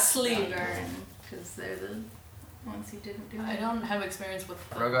 Asleep. Because they're the ones who didn't do it. I don't have experience with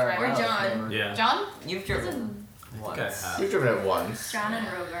the Rogar, Or wow, John. never- Yeah. John? You've driven I once. think I have. You've driven it once. John and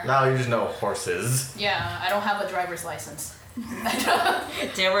Rogar. Now you just know horses. Yeah, I don't have a driver's license.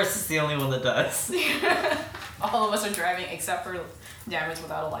 Damaris is the only one that does. All of us are driving except for Dammers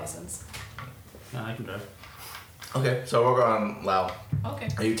without a license. No, I can drive. Okay, so we're going Lau. Okay.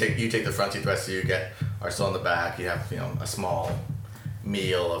 You take the front seat. The rest of you are still in the back. You have a small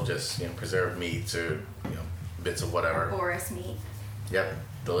meal of just preserved meats or bits of whatever. Boris meat. Yep,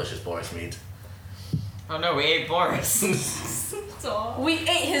 delicious Boris meat. Oh no, we ate Boris. We ate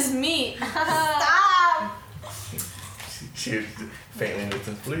his meat. Stop! She faintly moved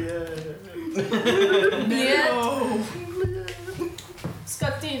Yeah.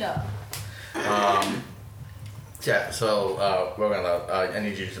 Scatina. Yeah, so we're gonna. I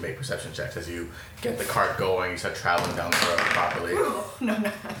need you to make perception checks as you get the cart going. You start traveling down the road properly. No.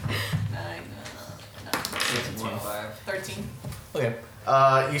 9, 5. 13. Okay.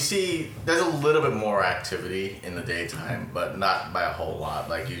 You see, there's a little bit more activity in the daytime, but not by a whole lot.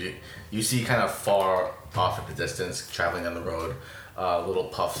 Like you see, kind of far off at the distance, traveling down the road, little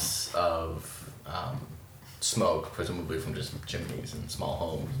puffs of smoke, presumably from just chimneys and small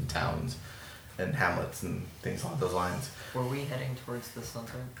homes and towns and hamlets and things along those lines. Were we heading towards the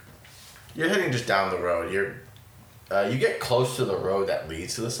sunset? You're heading just down the road. You get close to the road that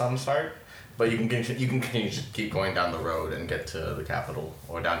leads to the Sunstart, but you can continue to keep going down the road and get to the capital,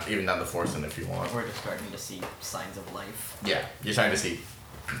 or even down the Forsen if you want. We're just starting to see signs of life. Yeah, you're starting to see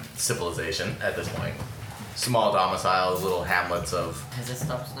civilization at this point. Small domiciles, little hamlets of Has it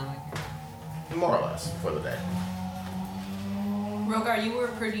stopped snowing? more or less for the day. Rogar, you were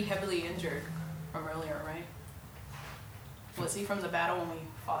pretty heavily injured from earlier, right? Was he from the battle when we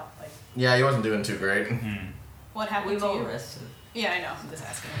fought? Like, Yeah, he wasn't doing too great. what happened We've to all you? rested. Yeah, I know. I'm just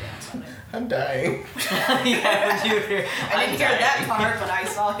asking again. About it. I'm dying. Yeah, when you hear, I didn't hear that part, but I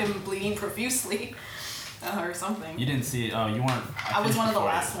saw him bleeding profusely, or something. You didn't see. Oh, you weren't. I was one of the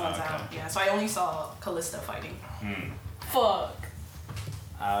before last you. ones Oh, okay. out. Yeah, so I only saw Callista fighting. Fuck.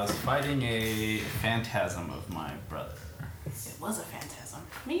 I was fighting a phantasm of my brother. It was a phantasm.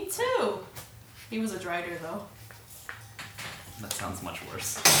 Me too. He was a Drider though. That sounds much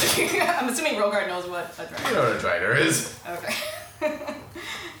worse. I'm assuming Rogar knows what a You Drider know what a Drider is. is. Okay.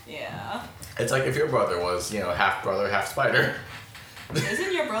 Yeah. It's like if your brother was, half brother, half spider.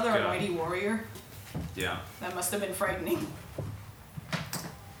 Isn't your brother a Yeah. mighty warrior? Yeah. That must have been frightening.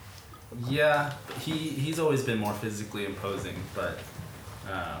 Yeah, but he's always been more physically imposing, but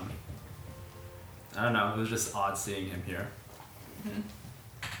I don't know. It was just odd seeing him here,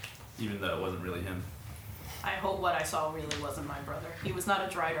 even though it wasn't really him. I hope what I saw really wasn't my brother. He was not a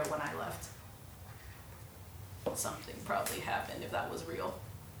Drider when I left. Something probably happened if that was real.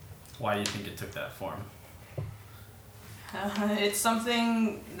 Why do you think it took that form? It's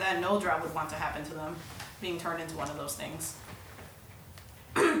something that no Drow would want to happen to them, being turned into one of those things.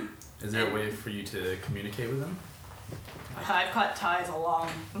 Is there a way for you to communicate with him? I've cut ties a long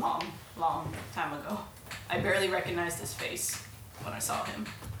time ago. I barely recognized his face when I saw him.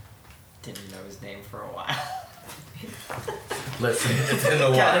 Didn't know his name for a while. Listen, it's been a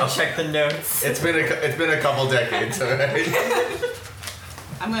while. Gotta check the notes. It's been a couple decades, alright?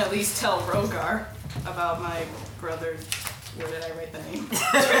 I'm gonna at least tell Rogar about my brother. Where did I write the name?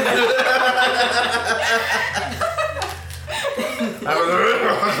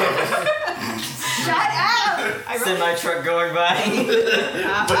 Shut up! I wrote Semi truck going by.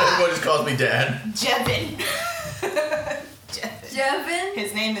 But everyone just calls me Dad. Jevin. Jevin?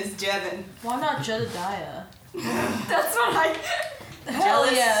 His name is Jevin. Why not Jedediah? That's what I. Hell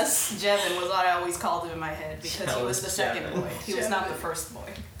Jealous yes. Jevin was what I always called him in my head because he was Jealous the second Jevin. boy. He was not the first boy.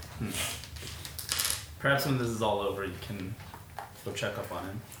 Perhaps when this is all over, you can go check up on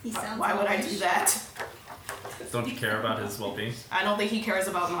him. He sounds Why would I like do that? Don't you care about his well-being? I don't think he cares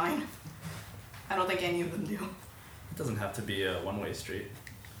about mine. I don't think any of them do. It doesn't have to be a one-way street.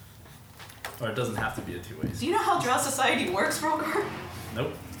 Or it doesn't have to be a two-way Do street. you know how Drow society works, Rogar?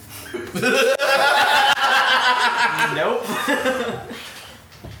 Nope. Nope.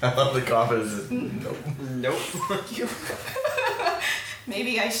 I love the confidence. Nope. Nope.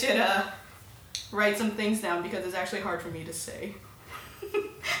 Maybe I should write some things down because it's actually hard for me to say.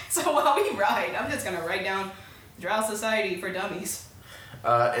 So while we ride, I'm just gonna write down Drow Society for Dummies.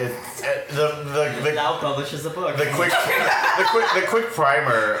 The Now publishes a book. quick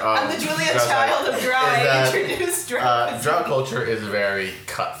primer. I'm the Julia Drow Child of Drow. I is that, introduced Drow. Drow culture is very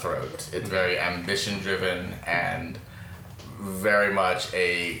cutthroat. It's very ambition-driven and very much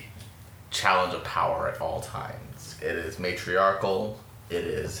a challenge of power at all times. It is matriarchal. It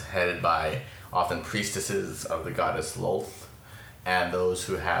is headed by often priestesses of the goddess Lolth, and those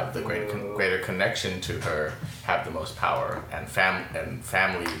who have the greater connection to her have the most power. And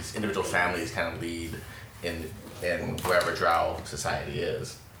families, individual families, kind of lead in wherever Drow society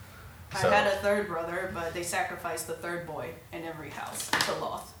is. I had a third brother, but they sacrificed the third boy in every house to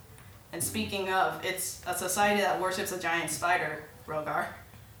Loth. And speaking of, it's a society that worships a giant spider, Rogar.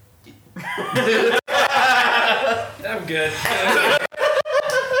 I'm good.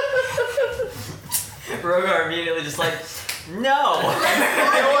 Rogar immediately just like, no.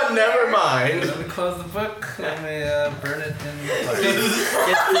 You know what? Never mind. Let me close the book. Let me burn it in the fire.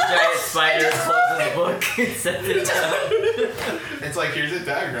 Gets the giant spider, closes the book, sets it down. It's like, here's a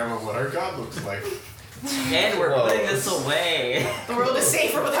diagram of what our god looks like. And we're Whoa. putting this away. The world is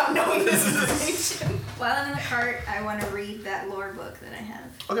safer without knowing this information. While I'm in the cart, I want to read that lore book that I have.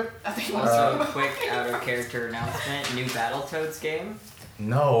 Okay. I think Also, quick out-of-character announcement. New Battletoads game.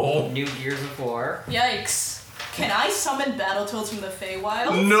 No. New Gears of War. Yikes. Can I summon Battletoads from the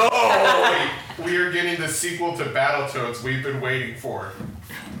Feywild? No! We are getting the sequel to Battletoads we've been waiting for.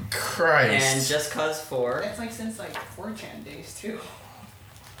 Christ. And Just Cause 4. That's like since like 4chan days too.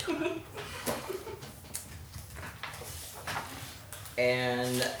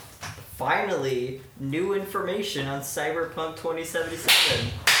 And finally, new information on Cyberpunk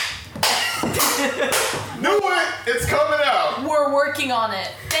 2077. Knew it! It's coming out! We're working on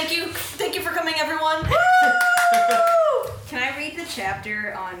it. Thank you for coming, everyone. Can I read the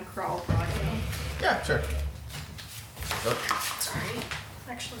chapter on Crawl Project? Yeah, sure. Sorry.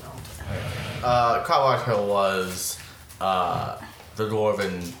 Actually, no. Carlock Hill was the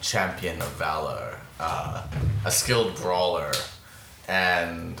Dwarven champion of valor, a skilled brawler,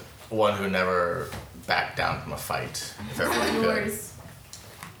 and one who never backed down from a fight. If ever he could. Yours.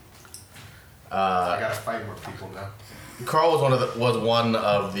 I gotta fight more people now. Carl was one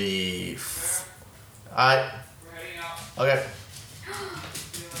of the. Alright. Okay.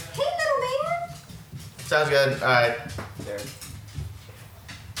 Hey, little man. Sounds good. Alright. There.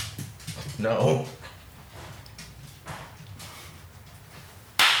 No.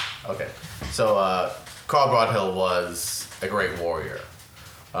 Okay. So, Carl Broadhill was a great warrior,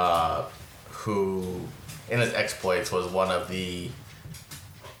 who, in his exploits, was one of the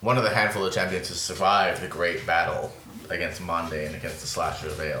handful of champions to survive the great battle against Monday and against the Slasher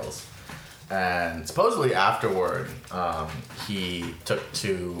of Vales. And supposedly afterward, he took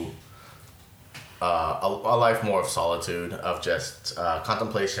to a life more of solitude, of just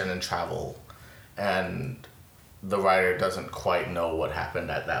contemplation and travel. And the writer doesn't quite know what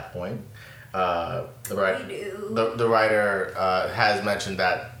happened at that point. The writer has mentioned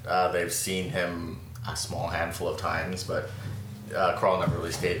that they've seen him a small handful of times, but Carl never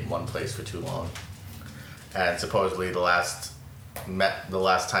really stayed in one place for too long. And supposedly the last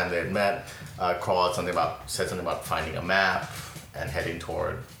time they had met, Carl had said something about finding a map and heading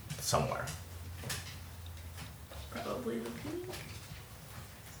toward somewhere. Probably the peak.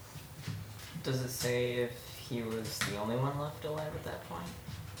 Does it say if he was the only one left alive at that point?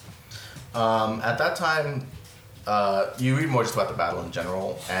 At that time, you read more just about the battle in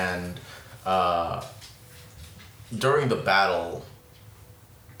general, and during the battle,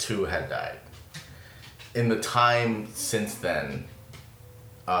 2 had died. In the time since then,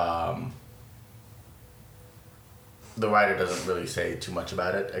 the writer doesn't really say too much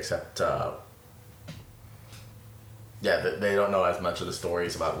about it, except, they don't know as much of the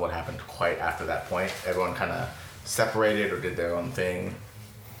stories about what happened quite after that point. Everyone kind of separated or did their own thing.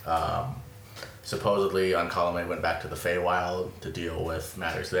 Supposedly, Ankalame went back to the Feywild to deal with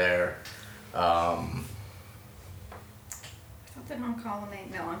matters there. I thought that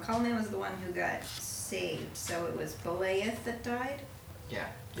Ankalame was the one who got saved, so it was Balaeth that died? Yeah.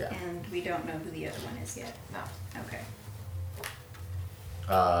 Yeah. And we don't know who the other one is yet. No. Okay.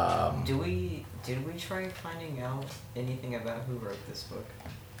 Did we try finding out anything about who wrote this book?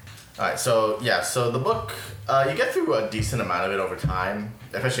 Alright, so the book, you get through a decent amount of it over time,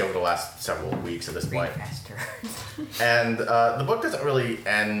 especially over the last several weeks at this Read point. faster. And the book doesn't really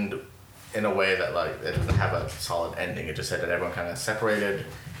end in a way that, like, it doesn't have a solid ending. It just said that everyone kind of separated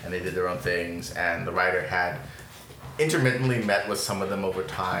and they did their own things, and the writer had intermittently met with some of them over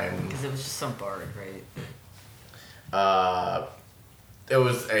time. Because it was just some bard, right? It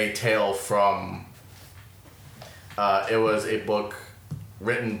was a tale from. It was a book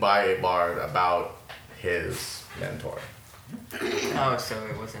written by a bard about his mentor. Oh, so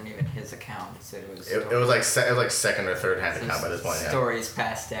it wasn't even his account. So it was. It was like second or third hand account by this point. Yeah. Stories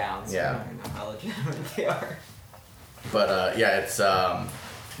passed down. So Yeah. I don't know how legitimate they are. But it's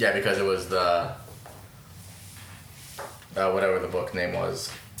because it was the whatever the book name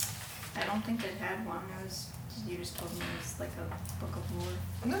was. I don't think it had one. You just told me it was like a book of lore.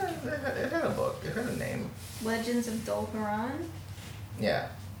 No, it had a book. It had a name. Legends of Dol Gulran? Yeah.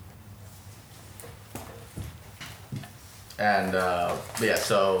 And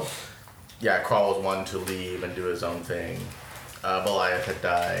Carl was one to leave and do his own thing. Beliath had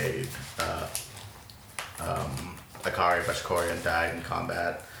died. Akari Bashkorian died in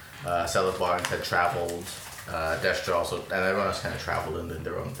combat. Celes Barnes had traveled. Destra also, and everyone else kind of traveled and did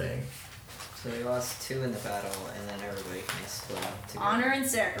their own thing. So we lost 2 in the battle, and then everybody kind of split up together. Honor and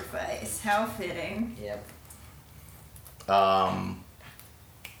sacrifice. How fitting. Yep. Hold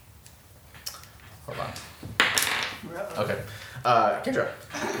on. Okay. Kendra,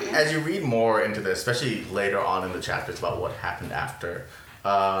 as you read more into this, especially later on in the chapters about what happened after,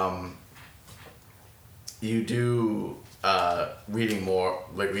 you do reading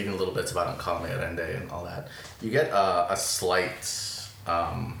little bits about Ankama Arende and all that. You get a slight,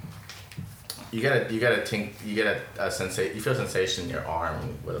 you get a sensation. You feel a sensation in your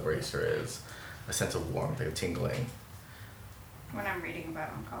arm where the bracer is, a sense of warmth, like a tingling. When I'm reading about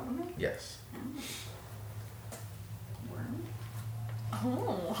Oncology? Yes. Worm?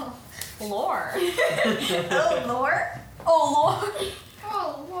 Oh, lore. Oh, lore? Oh, lore.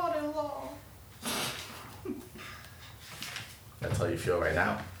 Oh, water law. That's how you feel right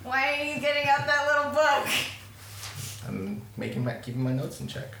now. Why are you getting out that little book? I'm keeping my notes in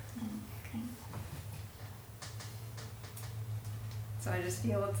check. Okay. So I just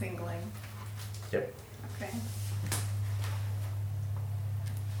feel a tingling. Yep. Okay.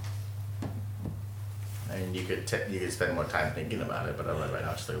 And you could spend more time thinking about it, but right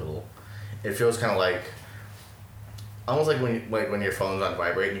now it's just like a little. It feels kind of like, almost like when your phone's on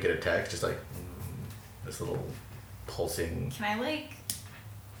vibrate and you get a text, just like this little pulsing. Can I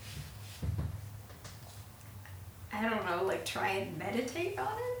I don't know, try and meditate on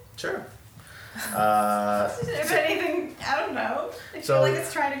it? Sure. If anything, I don't know. I feel like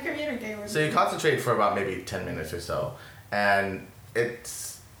it's trying to communicate with me. So you concentrate for about maybe 10 minutes or so, and it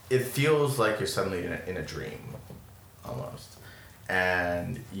feels like you're suddenly in a dream, almost.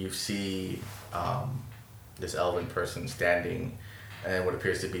 And you see this elven person standing in what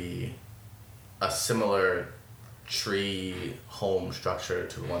appears to be a similar tree home structure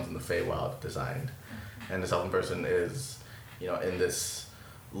to the ones in the Feywild designed. And this elven person is, in this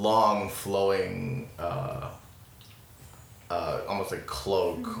long flowing, almost like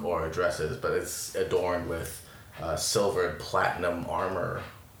cloak or dresses, but it's adorned with silver and platinum armor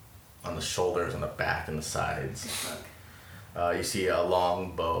on the shoulders, on the back, and the sides. You see a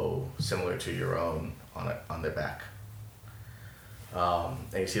long bow similar to your own on their back.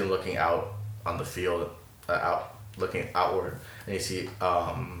 And you see them looking out on the field, looking outward, and you see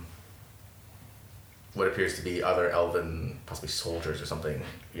what appears to be other elven, possibly soldiers or something,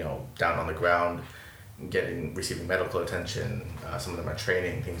 down on the ground, receiving medical attention. Some of them are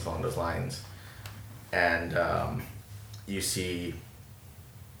training, things along those lines. And you see,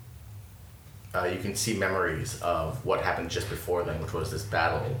 you can see memories of what happened just before them, which was this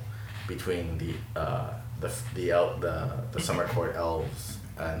battle between the Summer Court elves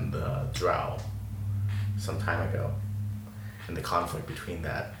and the Drow some time ago, and the conflict between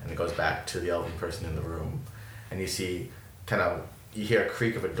that. And it goes back to the elven person in the room, and you see you hear a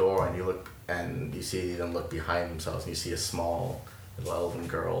creak of a door, and you look, and you see them look behind themselves, and you see a small little elven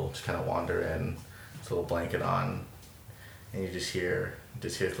girl just kind of wander in, with a little blanket on, and you just hear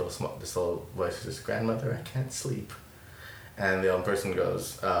this little voice says, "Grandmother, I can't sleep." And the elven person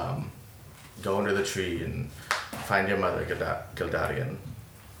goes, "Go under the tree and find your mother, Gildarian."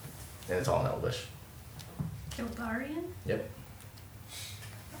 And it's all in Elvish. Gildarian? Yep.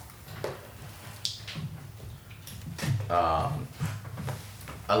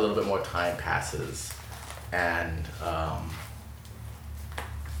 A little bit more time passes, and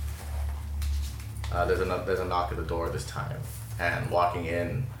there's a knock at the door this time, and walking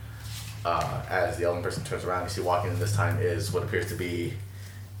in, as the elven person turns around, you see walking in this time is what appears to be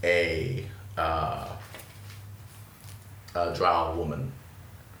a drow woman,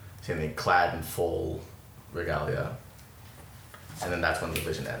 seemingly clad in full regalia, and then that's when the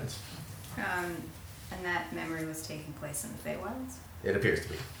vision ends. And that memory was taking place in the Feywilds? It appears to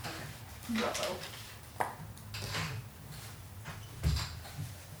be. Okay. Uh-oh.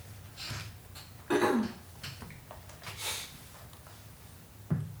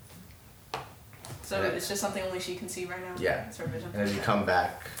 So it's just something only she can see right now? Yeah. It's her vision. And as you come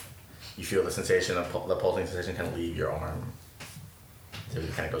back, you feel the sensation of the pulsing sensation kind of leave your arm. So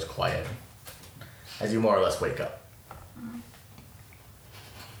it kind of goes quiet as you more or less wake up.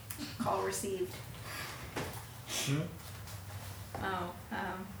 Call received. Oh,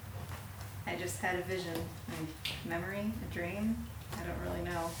 I just had a vision. A memory? A dream? I don't really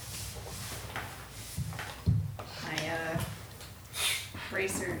know. My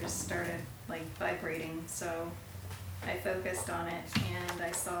bracer just started vibrating, so I focused on it and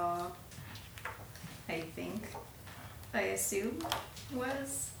I saw, I assume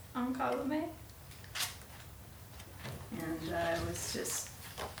was Oncology. And it was just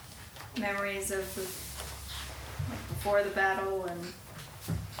memories of before the battle and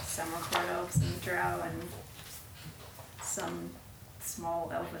Summer Court elves and Drow and some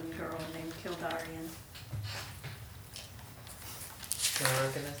small elven girl named Gildarian. Can I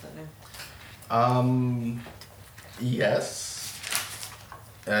recognize that name? Yes.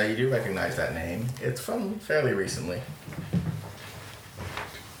 You do recognize that name. It's from fairly recently.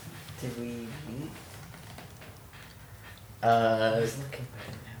 Did we meet? Uh, I was looking, but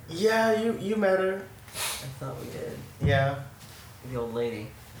I didn't have yeah, you met her. I thought we did. Yeah. The old lady.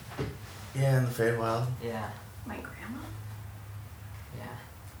 Yeah, in the Feywild. Yeah. My grandma? Yeah.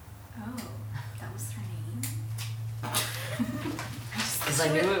 Oh, that was her name? Because I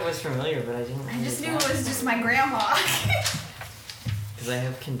knew it was familiar, but I didn't. I just knew it was just my grandma. Because I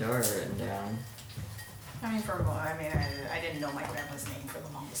have Kindara written down. I mean, I didn't know my grandma's name for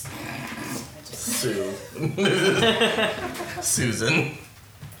the longest time. I just... Sue. Susan.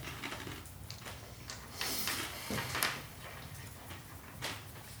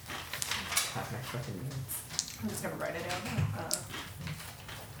 Got my fucking notes. I'm just gonna write it down.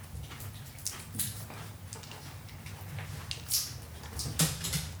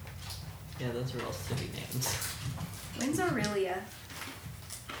 Yeah, those are all city names. When's Aurelia?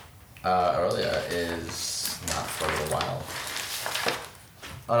 Aurelia is not for a little while.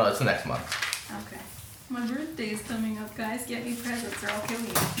 Oh no, it's the next month. Okay. My birthday's coming up, guys. Get me presents or I'll kill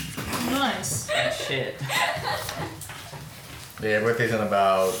you. Nice. Shit. Yeah, birthday's in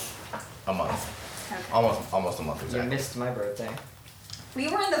about a month. Okay. Almost a month You exactly. missed my birthday. We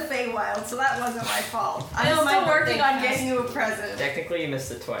were in the Feywild, so that wasn't my fault. I I'm know, my still working birthday on getting you a present. Technically, you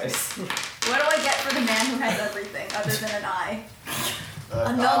missed it twice. What do I get for the man who has everything other than an eye?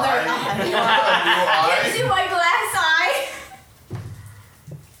 Another eye. Gives you my glass eye.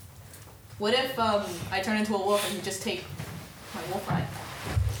 What if I turn into a wolf and you just take my wolf eye?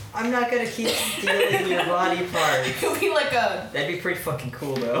 I'm not gonna keep stealing your body parts. It'll be like a... That'd be pretty fucking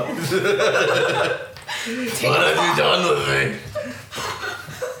cool, though. What have you done with me?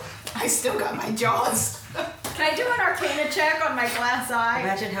 I still got my jaws. Can I do an Arcana check on my glass eye?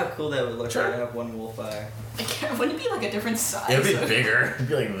 Imagine how cool that would look Sure. to have one wolf eye. Wouldn't it be like a different size? It'd be bigger. It'd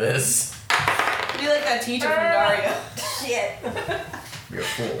be like this. It'd be like that teacher from Daria. Shit. You're a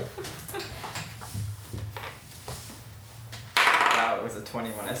fool. Wow, it was a 20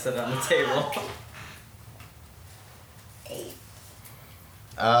 when I set it on the table. 8.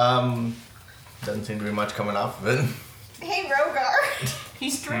 Doesn't seem to be much coming off of it. Hey, Rogar.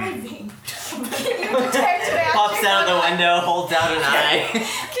 He's driving. Can you detect magic? Pops out the window, holds out an eye.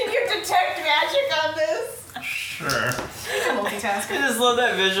 Can you detect magic on this? Sure. He's a I multitasker. just love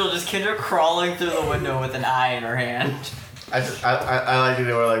that visual, just Kendra crawling through the window with an eye in her hand. I like it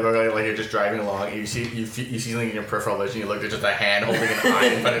where like you're just driving along and you see something in your peripheral vision. You look at just a hand holding an eye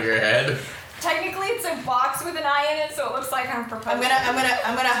in front of your head. Technically, it's a box with an eye in it, so it looks like I'm proposing. I'm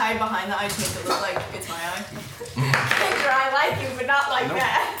gonna hide behind the eye to make it look like it's my eye. Kendra, I like you, but not like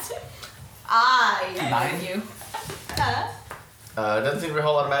that. I Like you. Doesn't seem to be a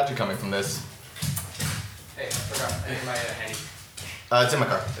whole lot of magic coming from this. Hey, I forgot. I need my handy. It's in my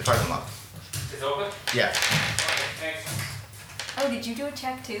car. The car's unlocked. It's open? Yeah. Okay, thanks. Oh, did you do a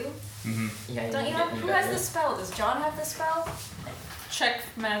check too? Yeah, Don't you have? Who has the spell? Does John have the spell? Check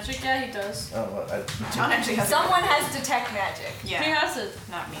magic. Yeah, he does. Oh, well, John actually has. Someone has detect magic. Yeah. He has it.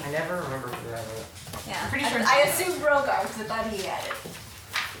 Not me. I never remember who had it. Yeah. I'm pretty sure I assumed Rogar because I thought he had it.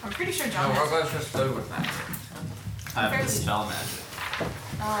 I'm pretty sure No, John has. Rogar's just good with magic. I have the spell magic.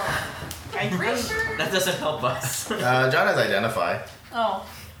 Oh. I'm pretty sure. That doesn't help us. John has identify. Oh.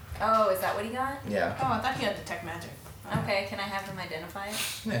 Oh, is that what he got? Yeah. Oh, I thought he had detect magic. Okay, can I have him identify?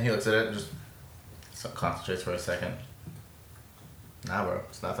 Yeah. He looks at it and just concentrates for a second. Nah, bro.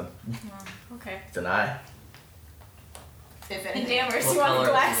 It's nothing. Oh, okay. It's an eye. If And anything. Dammers, What you want color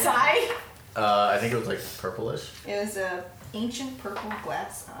the glass is it? eye? I think it was like purplish. It was a ancient purple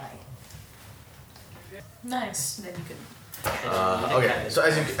glass eye. Nice. Then you could. Okay, so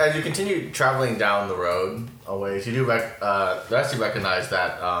as you continue traveling down the road a ways, you do recognize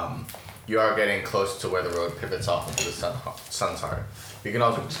that you are getting close to where the road pivots off into the Sun's Heart. You can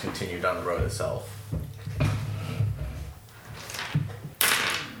also just continue down the road itself.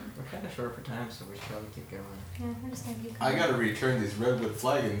 We're kind of short for time, so we should probably keep going. Yeah, we're just gonna keep I gotta return these redwood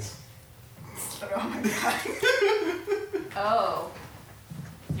flagons. Oh my god. Oh,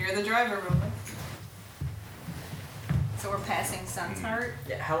 You're the driver, remember? so we're passing Sun's Heart?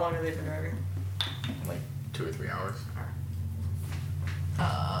 Yeah, how long have they been driving? Like 2 or 3 hours.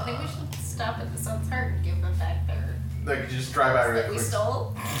 I think we should stop at the Sun's Heart and give them back their Like, just drive by really that we quick.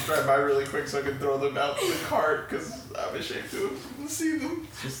 stole. Just drive by really quick so I can throw them out the cart because I'm ashamed to see them.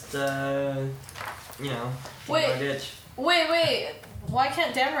 Just, you know, Wait. my ditch. Wait. Why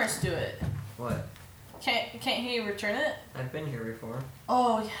can't Damaris do it? What? Can't he return it? I've been here before.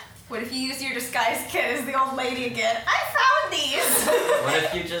 Oh yeah. What if you use your disguise kit as the old lady again? I found these! What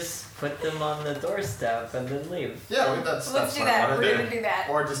if you just put them on the doorstep and then leave. Yeah, that's Let's do what I that. wanna We're gonna do that.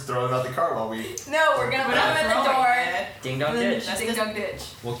 Or just throw them out the car while we. No, we're gonna put them at the door. Ding dong ditch. Ding dong ditch.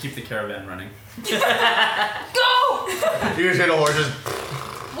 We'll keep the caravan running. Go! You just hit the horses.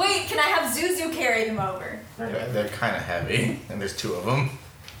 Wait, can I have Zuzu carry them over? Yeah, they're kind of heavy, and there's 2 of them.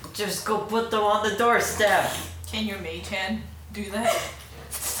 Just go put them on the doorstep. Can your mage hand do that?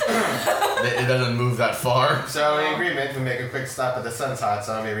 It doesn't move that far. So in agreement, we make a quick stop at the sun's hot,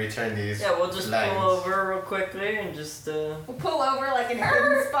 so let me return these. Yeah, we'll just lines. pull over real quickly and just We'll pull over like in a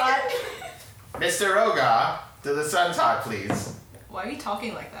hidden spot. Mr. Rogar, to the sun's hot, please. Why are you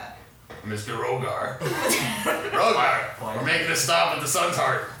talking like that? Mr. Rogar. Rogar, we're making a stop at the sun's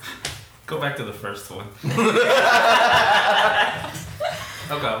heart. Go back to the first one.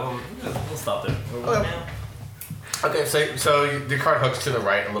 Okay, we'll stop there. Okay. Okay, so the cart hooks to the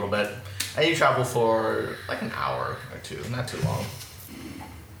right a little bit, and you travel for like an hour or 2, not too long.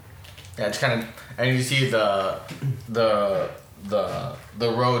 Yeah, it's kind of, and you see the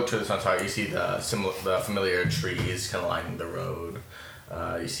road to the sun's heart. You see the familiar trees kind of lining the road.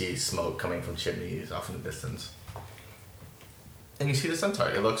 You see smoke coming from chimneys off in the distance, and you see the sun's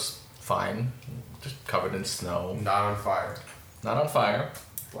heart. It looks fine, just covered in snow, Not on fire. not on fire.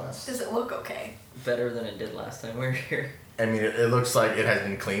 Bless. Does it look okay? better than it did last time we were here. I mean, it looks like it has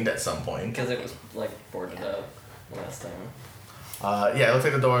been cleaned at some point. Because it was like boarded up last time. Yeah, it looks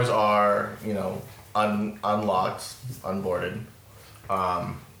like the doors are, unlocked, unboarded.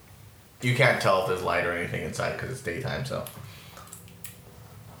 You can't tell if there's light or anything inside because it's daytime, so.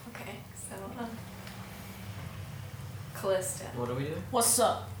 Okay, so, Callista, What do we do? What's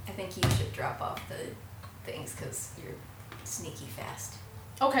up? I think you should drop off the things because you're sneaky fast.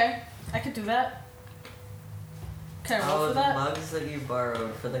 Okay, I could do that. Can I roll Oh, for the that? mugs that you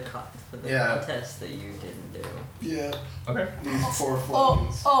borrowed for the Yeah. contest that you didn't do. Yeah. Okay. These 4 Oh,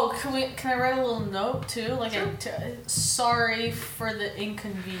 floppies. can I write a little note too? Like, sorry for the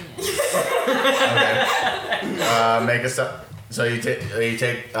inconvenience. Okay. Make a stealth. So you take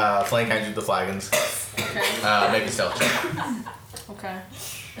flank hands with the flagons. Okay. Make a stealth check. Okay.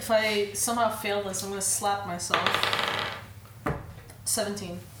 If I somehow fail this, I'm gonna slap myself.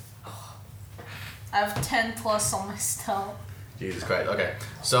 17. I have 10 plus on my stealth. Jesus Christ. Okay.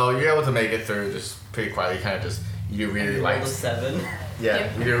 So you're able to make it through just pretty quietly. Kind of just you do really Rolled light. a 7. Yeah,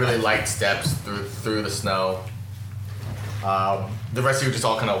 you do really light steps through the snow. The rest of you just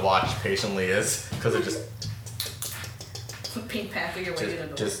all kind of watch patiently as because it Pink Panther, your way to the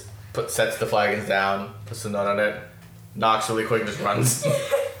door. just sets the flagons down, puts the note on it, knocks really quick, and just runs.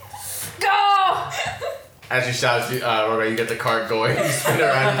 Go! As you shout, Rogar, you get the cart going. You spin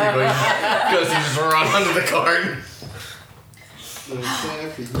around, and you just run onto the cart.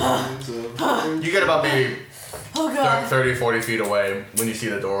 You get about maybe Oh god. 30, 40 feet away when you see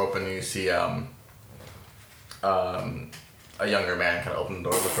the door open. And you see a younger man kind of open the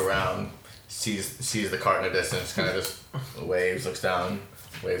door, look around, sees the cart in the distance, kind of just waves, looks down,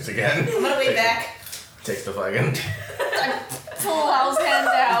 waves again. I'm gonna wave back. Takes the flagon. Full house hand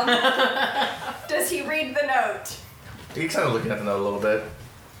down. Does he read the note? He's kind of looking at the note a little bit.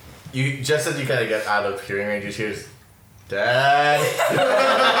 You just as you kind of get out of hearing range, you hear, "Dad."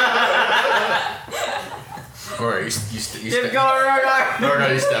 Or you step. Keep going, Rogar! No,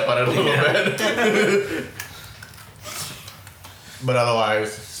 you step on it a little bit. But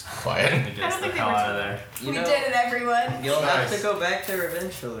otherwise, it's quiet. It gets the hell out of there. You We know, did it, everyone. You'll have Nice. to go back there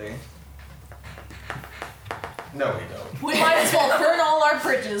eventually. No, we don't. We might as well burn all our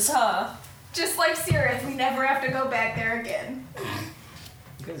bridges, huh? Just like Sirith, we never have to go back there again.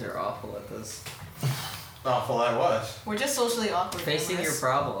 You guys are awful at this. Awful I was. We're just socially awkward. Facing your Thomas.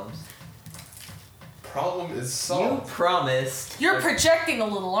 problems. Problem is You solved. promised. You're projecting a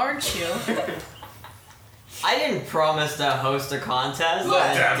little, aren't you? I didn't promise to host a contest Look,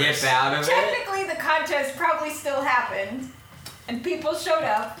 and damn dip it. out of it. Technically, the contest probably still happened. And people showed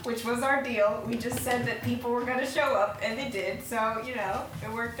up, which was our deal. We just said that people were going to show up, and they did. So,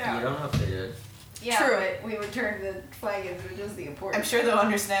 it worked out. You don't know if they did. Yeah, True. but we returned the flagons, which is the important. I'm sure they'll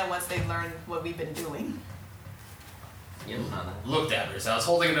understand once they learn what we've been doing. You don't know that. Look, Dabbers, I was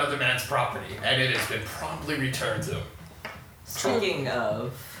holding another man's property, and it has been promptly returned to him. Speaking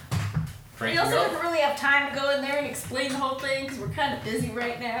of, We Franking also up. didn't really have time to go in there and explain the whole thing because we're kind of busy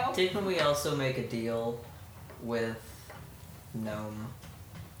right now. didn't we also make a deal with Gnome?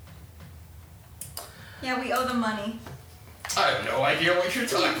 Yeah, we owe them money. I have no idea what you're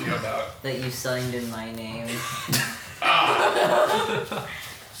talking about. That you signed in my name.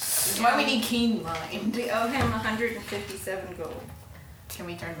 That's why we need keen mind. We owe him 157 gold. Can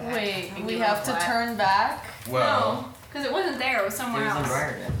we turn back? Wait, and we give have him to flat? turn back? Well, Because it wasn't there, it was It somewhere was in else.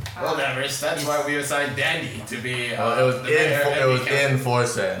 Briarden. Well, that's why we assigned Dandy to be. Well, it was the mayor and it was the in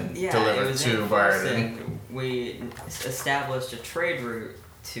Forsen, Yeah, it delivered was to in Briarden. Forsen. We established a trade route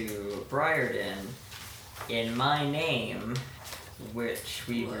to Briarden in my name, which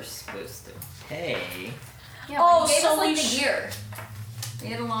we were supposed to pay. Yeah, Oh, but he gave so us like we the sh- year. We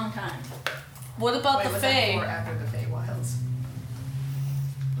had a long time. What about Wait, the was that before or Fae? after the Feywilds?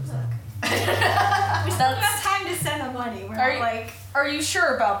 We still got time to send the money. We're Are not you- like. Are you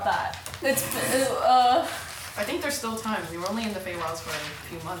sure about that? It's I think there's still time. We were only in the Feywilds for a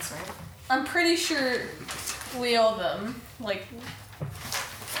few months, right? I'm pretty sure we owe them. Like,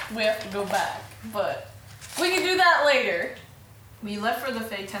 we have to go back, but we can do that later. We left for the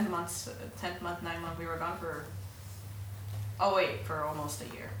Fey 10th month, 9 month. We were gone for. Oh wait, for almost a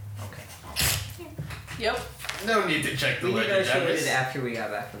year. Okay. Yep. No need to check the We legend. negotiated after we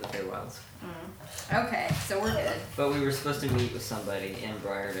got back from the Feywilds. Okay, so we're good. But we were supposed to meet with somebody in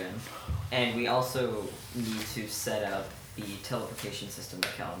Briarden. And we also need to set up the teleportation system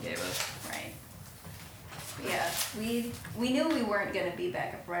that Callum gave us. Right. Yeah, we knew we weren't gonna be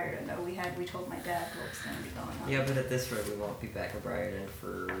back at Briarden though. We told my dad what was gonna be going on. Yeah, but at this rate, we won't be back at Briarden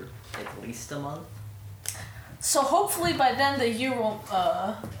for at least a month. So hopefully by then the year won't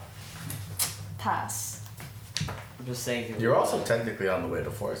pass. I'm just saying. that You're we- also technically on the way to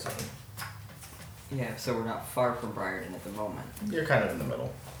Forsen. Yeah, so we're not far from Briarden at the moment. You're kind of in the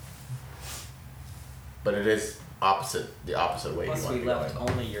middle. But it is the opposite way you Plus, want we to be left going.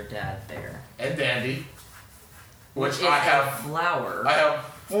 only your dad there. And Dandy, Which which is I a have flower. I have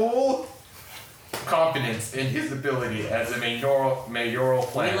full confidence in his ability as a mayoral We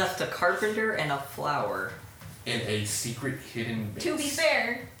plant left a carpenter and a flower. in a secret hidden base. To be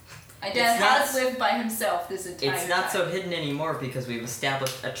fair, my It's dad not- has lived by himself this entire It's not time. so hidden anymore because we've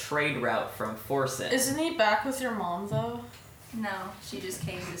established a trade route from Forsen. Isn't he back with your mom though? No, she just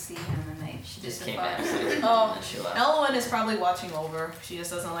came to see him and she Just just came thought. back. So Oh. and she left. Elwyn is probably watching over. She just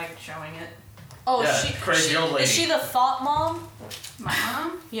doesn't like showing it. Oh, Yeah, she crazy old lady. Is she the thought mom? My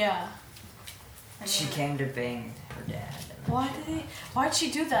mom? Yeah. I She mean, came to bang her dad. Why'd she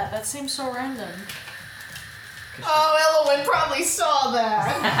do that? That seems so random. Oh, Elwyn probably saw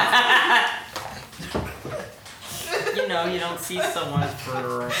that. You know, you don't see someone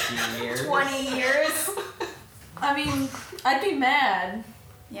for a few years. 20 years? I mean, I'd be mad.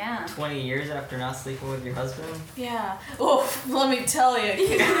 Yeah. 20 years after not sleeping with your husband? Yeah. Oh, let me tell you,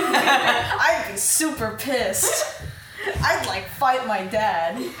 I'd be super pissed. I'd like fight my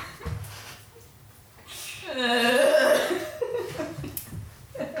dad.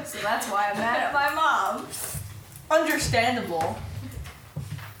 So that's why I'm mad at my mom. Understandable.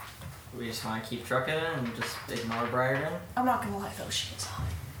 We just want to keep trucking and just ignore Briarden? I'm not gonna lie though, she is hot.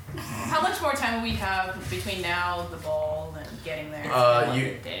 How much more time will we have between now, the ball, and getting there?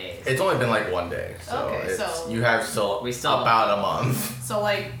 Days. It's only been like 1 day, so Okay, it's, so- you have still, We still about a month. So,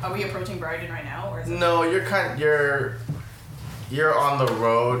 like, are we approaching Briarden right now, or is it? No, you're on the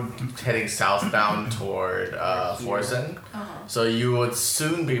road heading southbound toward Forsen. Uh-huh. So you would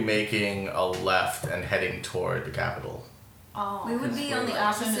soon be making a left and heading toward the capital. Oh. We would be on the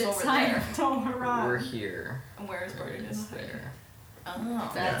Option is opposite over side there. of Tomaran. We're here. And where is Briarden? It's there.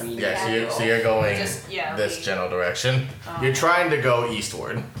 Oh. That's Yeah, the Yeah, capital. so you're going Just- yeah, this we- general direction. Oh. You're trying to go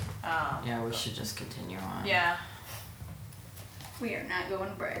eastward. Yeah, we should just continue on. Yeah. We are not going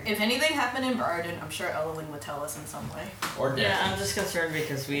to Briarden. If anything happened in Briarden, I'm sure Elwyn would tell us in some way. Or Dandy. Yeah, I'm just concerned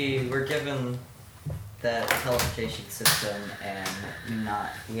because we were given that teleportation system and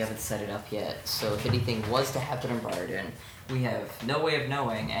we haven't set it up yet. So if anything was to happen in Briarden, we have no way of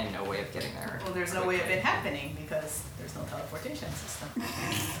knowing and no way of getting there. Well, there's no way of it happening because there's no teleportation system.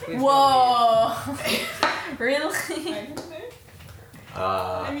 We have no Whoa. Really?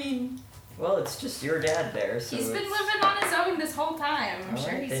 I mean, Well, it's just your dad there, so He's been it's- living on his own this whole time. I'm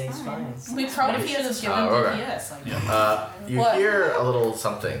sure Alright, then he's he's fine. fine. we probably should have given okay. DPS. Like, You What? hear a little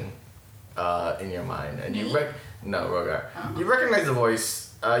something in your mind, and you Rogar. You recognize the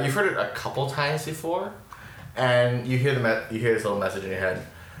voice. You've heard it a couple times before, and you hear you hear this little message in your head.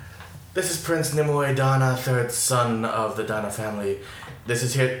 This is Prince Nimue Dana, third son of the Dana family. This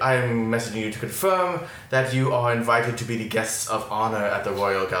is here. I am messaging you to confirm that you are invited to be the guests of honor at the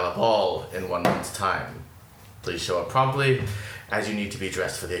Royal Gala Ball in 1 month's time. Please show up promptly, as you need to be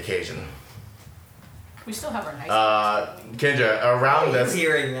dressed for the occasion. we still have our nice. Kendra, around this.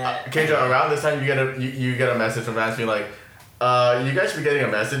 hearing that. Kendra, around this time, you get a message from Vance being like, you guys should be getting a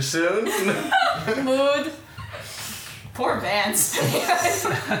message soon. Mood. Poor Vance.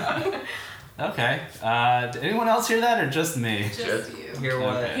 Okay. Did anyone else hear that or just me? Just you. Hear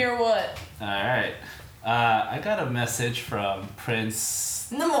what? Okay. Hear what? All right. I got a message from Prince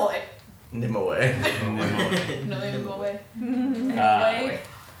Nimoy. Nimue. Nimoy.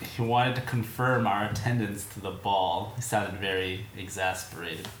 He wanted to confirm our attendance to the ball. He sounded very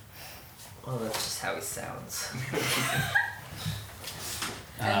exasperated. Well, that's just how he sounds.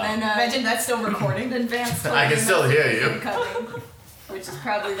 And then Imagine that's still recording. Then Vance told I can me still message hear you. incoming, which is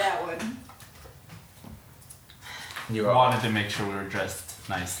probably that one. You I are. wanted to make sure we were dressed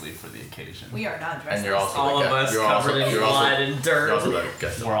nicely for the occasion. We are not dressed. And you're also All the of guest. us You're covered also, in you're also, blood and you're also dirt. the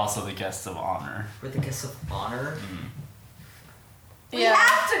guest. We're also the guests of honor. We're the guests of honor. We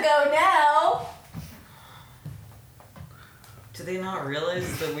have to go now. Do they not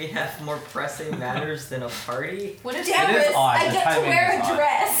realize that we have more pressing matters than a party? What if Damaris, odd. I The get to timing wear is a odd.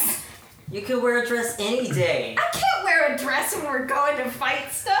 dress. You can wear a dress any day. I can't wear a dress when we're going to fight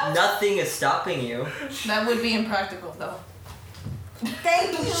stuff. Nothing is stopping you. that would be impractical though.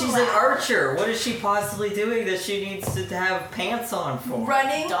 Thank you. She's an archer. What is she possibly doing that she needs to have pants on for?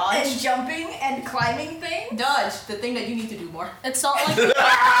 Running Dodge. and jumping and climbing things. Dodge, the thing that you need to do more. It's not like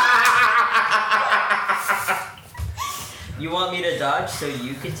You want me to dodge so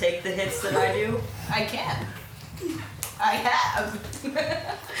you can take the hits that I do? I can. I have.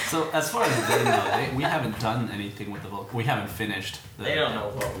 So as far as they know, we haven't done anything with the Vulcan. We haven't finished. They don't know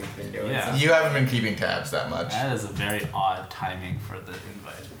what we've been doing. Yeah. You haven't been keeping tabs that much. That is a very odd timing for the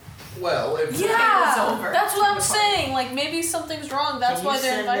invite. Well, if yeah, It's over. that's what I'm saying. Like maybe something's wrong. That's Can why you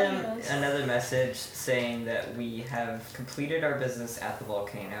they're send inviting them us. another message saying that we have completed our business at the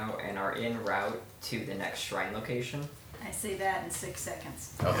volcano and are en route to the next shrine location? I say that in 6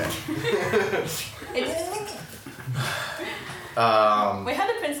 seconds. Okay. Wait, how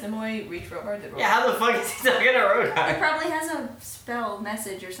did Prince Nimoy reach Robar? Yeah, how the fuck is he talking to It Rogar? probably has a spell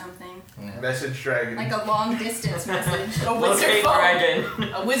message or something. message dragon. Like a long distance message. A wizard Locate phone.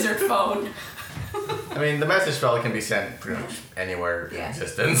 dragon. A wizard phone. I mean, the message spell can be sent pretty much anywhere in Yeah.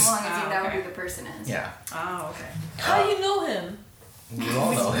 existence. As long as you know okay. who the person is. Yeah. Oh, okay. How do you know him? You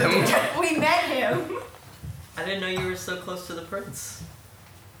all know him. We met him. I didn't know you were so close to the prince.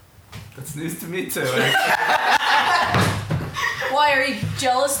 That's news to me too. Why are you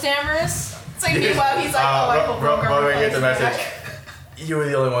jealous, Damaris? It's like meanwhile he's like, oh, I hope Rogar When we get the replies message, back. you were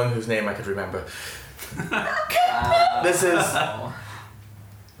the only one whose name I could remember. This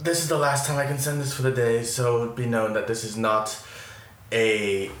is the last time I can send this for the day, so be known that this is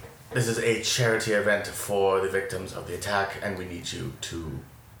a charity event for the victims of the attack, and we need you to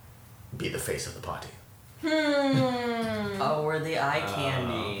be the face of the party. Oh, we're the eye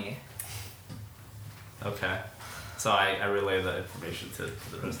candy. Okay. So I relay the information to the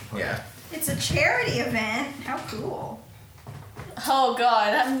rest of the party. Yeah. It's a charity event. How cool. Oh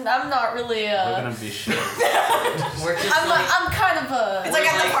God, I'm not really We're gonna be sure. We're just I'm kind of a. It's like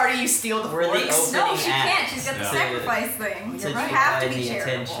at the party you steal the We're the forks. opening No, she act. can't. She's got the Yeah. sacrifice thing. to You have to drive be the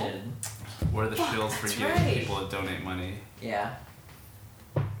charitable. attention. We're the shields for That's getting right. people to donate money. Yeah.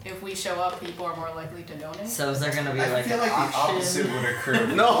 If we show up, people are more likely to donate. So is there gonna be I like feel an like the auction? opposite would occur.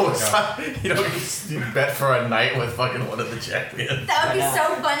 No, it's not. You don't you bet for a night with fucking one of the champions. That would be I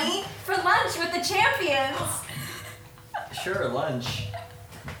know. so funny for lunch with the champions. Sure, lunch.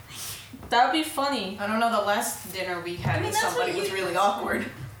 That would be funny. I don't know, the last dinner we had I mean, with that's somebody what was you- really awkward.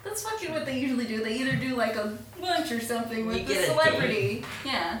 That's fucking what they usually do. They either do like a lunch or something with You the get a celebrity.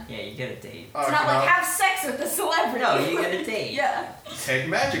 Yeah. Yeah, you get a date. It's not like have sex with the celebrity. No, you get a date. Yeah. Take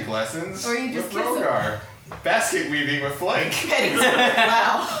magic lessons Or you just with kiss him. Rogar. Basket weaving with Flank.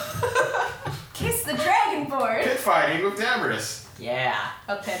 Wow. Kiss the dragonborn. Pit fighting with Damaris. Yeah.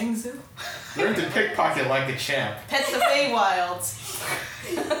 A petting zoo? Learn to pickpocket like a champ. Pets the Feywilds.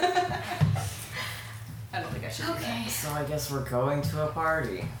 I don't think I should do Okay. So I guess we're going to a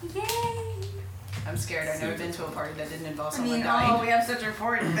party. Yay. that. I'm scared. I've never been to a party that didn't involve I someone mean, dying. we have such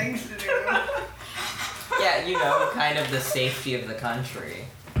important things to do. Yeah, you know, kind of the safety of the country.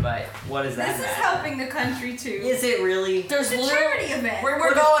 But what does that This is matter? helping the country too. Is it really? There's It's a literally. charity event. We're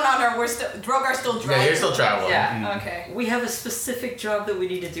going on our, Drogar's still driving. Yeah, you're still traveling. Yeah. Okay. We have a specific job that we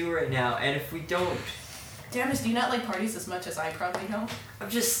need to do right now, and if we don't, Damaris, do you not like parties as much as I probably don't? I'm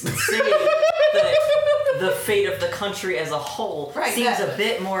just saying that the fate of the country as a whole Right, seems yeah. a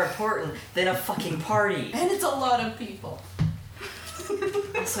bit more important than a fucking party. And it's a lot of people.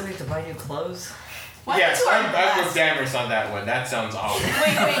 Also, we have to buy new clothes. Why Yes, don't you I'm wear with less? Damaris on that one. That sounds awful.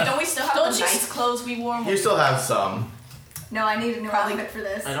 Wait, don't we still have Don't the you nice clothes we wore? when You we- still have some. No, I need a new Probably- outfit for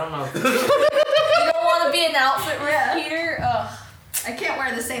this. I don't know. You don't want to be an outfit Yeah. repeater? Ugh. I can't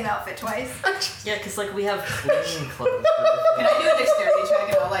wear the same outfit twice. Yeah, because like we have clean clothes. Can I do a dexterity check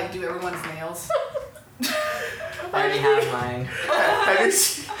and I'll like do everyone's nails? I already have mine. Have you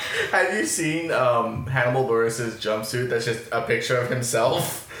seen, Have you seen Hannibal Buress's jumpsuit? That's just a picture of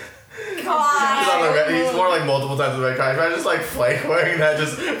himself. He's, on the he's more like multiple times the red card. If I just like Flank wearing that,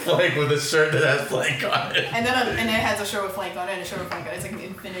 just Flank with a shirt that has Flank on it. And then and it has a shirt with Flank on it and a shirt with Flank on it. It's like an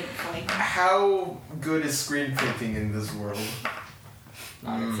infinite Flank. How good is screen printing in this world?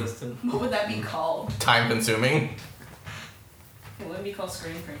 Non-existent. What would that be called? Time consuming. It wouldn't be called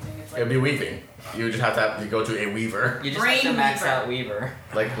screen printing. It's like It'd be weaving. You would just have to go to a weaver. You just have to Brain max Weaver. out Weaver,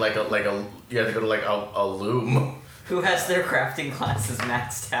 Like a you have to go to like a loom. who has their crafting classes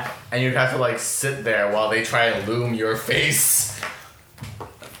maxed out. And you'd have to like sit there while they try and loom your face.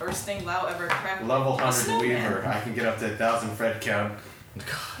 the first thing Lau ever crafted. Level 100 Snowman. Weaver. I can get up to 1,000 Fred count.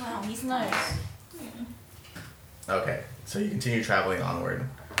 Wow, he's nice. Okay, so you continue traveling onward.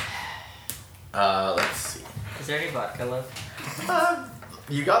 Let's see. Is there any vodka left?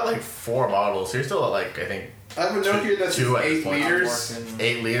 You got like 4 bottles, so you're still at like, I think, I have a note here that Two says at this 8 point. liters.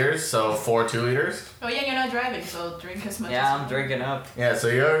 8 liters, so 4 2 liters. Oh yeah, you're not driving, so drink as much Yeah, as I'm drinking up. Yeah, so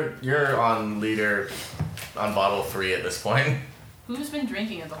you're on bottle 3 at this point. Who's been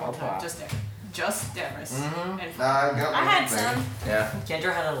drinking it the whole time? wow. Just Darius. Just Darius. Mhm. And I got I my had thing. some. Yeah.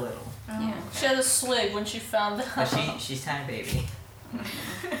 Kendra had a little, Yeah. She had a swig when she found but out. she's tiny baby.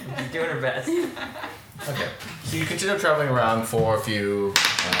 She's doing her best. Okay. So you continue traveling around for a few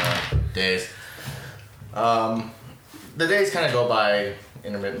days. The days kind of go by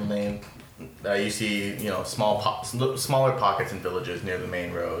intermittently. You see, smaller pockets and villages near the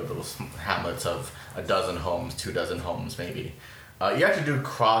main road, little hamlets of a dozen homes, 24 homes maybe. You actually do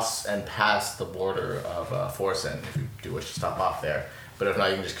cross and pass the border of Forsen if you do wish to stop off there. But if not,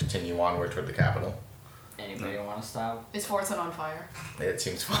 you can just continue onward toward the capital. Anybody want to stop? is Fortson on fire? It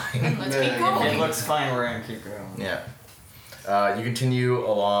seems fine. Let's Yeah, keep It going. looks fine. We're gonna keep going. Yeah. You continue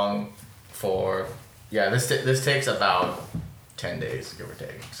along for this takes about 10 days, give or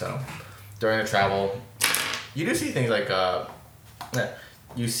take. So during the travel, you do see things like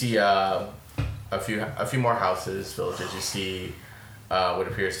you see a few more houses, villages. You see what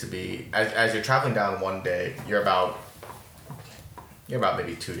appears to be as you're traveling down one day, you're about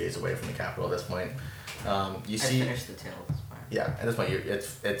maybe 2 days away from the capital at this point. You I see. finished the tail of this fire. Yeah, at this point,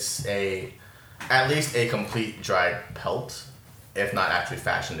 it's at least a complete dried pelt, if not actually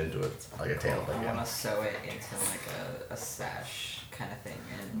fashioned into like a tail. I want to sew it into like a sash kind of thing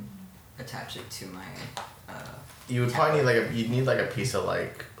and attach it to my. You would probably need like a piece of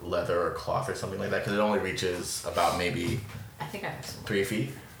like leather or cloth or something like that because it only reaches about maybe I think I have some. 3 feet.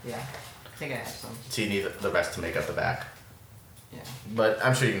 Yeah, I think I have some. So you need the rest to make up the back. Yeah. But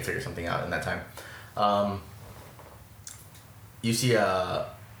I'm sure you can figure something out in that time. You see a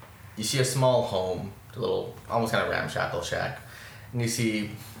small home, a little almost kind of ramshackle shack, and you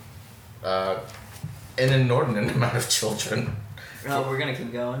see an inordinate amount of children. Oh, we're gonna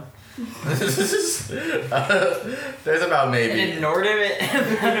keep going. There's about An maybe inordinate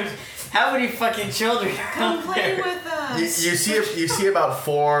amount of. How many fucking children Come come play there? with us. you see about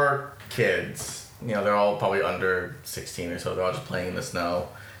 4 kids. They're all probably under 16 or so. They're all just playing in the snow.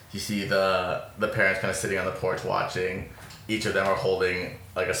 You see the parents kind of sitting on the porch watching. Each of them are holding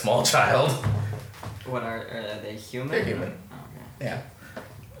like a small child. What are they human? They're human. Oh, okay. Yeah.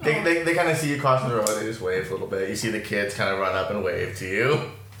 They kind of see you crossing the road. They just wave a little bit. You see the kids kind of run up and wave to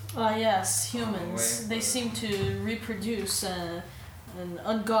you. Yes, humans. They seem to reproduce an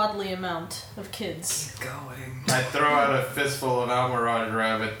ungodly amount of kids. Going. I throw out a fistful of Almirage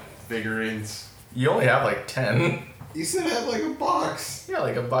Rabbit figurines. You only have like 10. You said I had like a box. Yeah,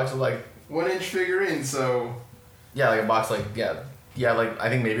 like a box of like 1-inch figurines, so. yeah, like a box like like I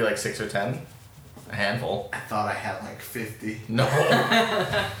think maybe like 6 or 10. A handful. I thought I had like 50. No. I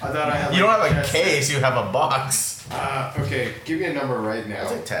thought I had like You don't have a chest. case. You have a box. Okay, give me a number right now.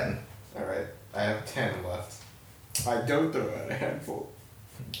 It's like 10. Alright, I have 10 left. I don't throw out a handful.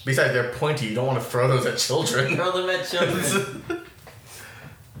 Besides, they're pointy. You don't want to throw those at children. Throw them at children.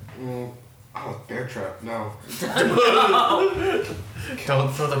 Oh, bear trap, no.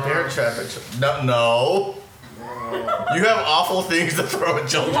 Don't throw the bear trap at children. No. You have awful things to throw at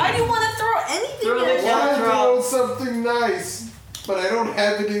children. Why do you want to throw anything Throw at the them? I cat throw drop. something nice, but I don't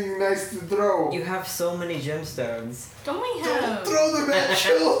have anything nice to throw. You have so many gemstones. Don't we Don't have? throw them at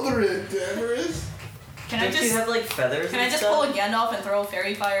children, Damaris. Can I Don't you just? have like feathers? Can I and just stuff? pull a Gandalf and throw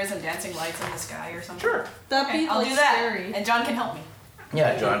fairy fires and dancing lights in the sky or something? Sure. That'd Okay, be I'll like do that. scary. And John can help me.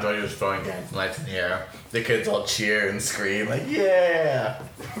 Yeah, John just throwing dancing lights in the air. The kids all cheer and scream like, yeah.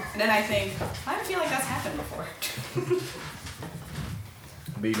 And then I think, I feel like that's happened before.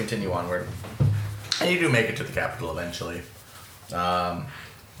 But you continue onward. And you do make it to the capital eventually. Yeah.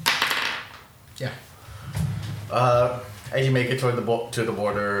 As you make it toward to the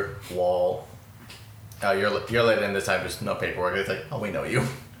border wall, you're let in this time. Just no paperwork. It's like, oh, we know you.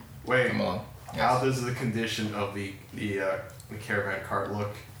 Wait, Come along. how does the condition of the caravan cart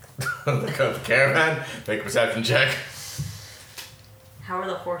look? The caravan. Make a perception check. How are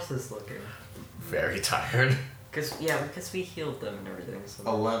the horses looking? Very tired. Because we healed them and everything. So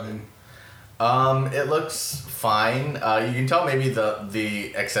 11. It looks fine. You can tell maybe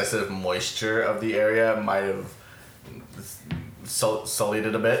the excessive moisture of the area might have sullied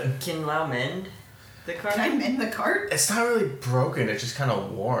it a bit. Can Lau mend the cart? Can I mend the cart? It's not really broken. It's just kind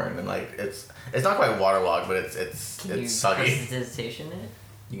of worn and like it's not quite waterlogged, but it's Can you soggy. prestidigitation it?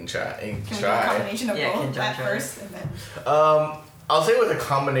 You can try. You can Can we do a try. combination of Yeah, can both John at try? first and then... I'll say with a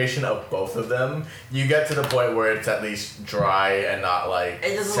combination of both of them, you get to the point where it's at least dry and not like.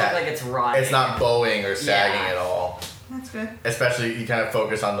 It doesn't look like it's rotting. It's not bowing or sagging Yeah. at all. That's good. Especially you kind of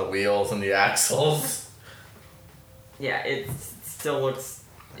focus on the wheels and the axles. Yeah, it still looks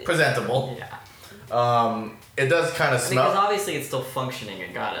Presentable. Yeah. It does kind of Because smell. obviously it's still functioning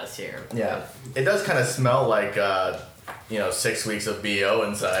and got us here. Yeah, it does kind of smell like 6 weeks of BO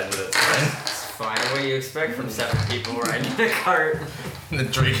inside, but it's fine. It's fine. What do you expect from 7 people riding the cart?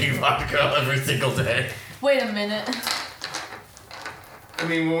 And drinking vodka every single day. Wait a minute. I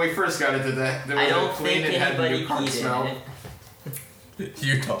mean, when we first got into that, there was I don't a clean think and had anybody new cart peed smell. in it.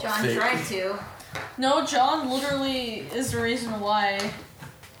 You don't John think. tried to. No, John literally is the reason why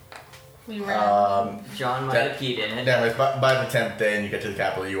we ran. John might have peed in it. Anyways, by the 10th day and you get to the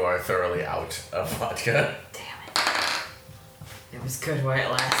capital, you are thoroughly out of vodka. Damn it. It was good while it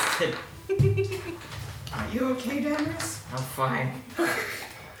lasted. Are you okay, Damaris? I'm fine.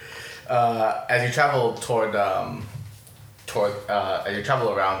 As you travel as you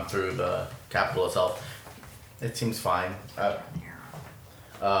travel around through the capital itself, it seems fine.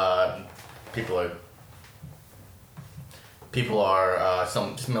 People are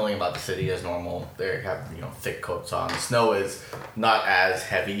some milling about the city as normal. They have thick coats on. The snow is not as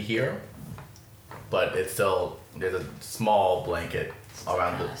heavy here, but it's still there's a small blanket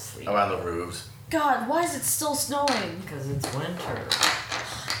around the roofs. God, why is it still snowing? Because it's winter.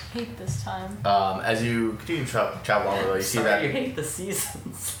 I hate this time. As you continue to travel onward, you see Sorry, that you hate the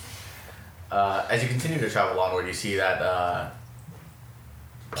seasons. as you continue to travel onward, you see that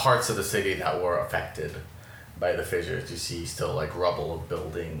parts of the city that were affected by the fissures, you see still like rubble of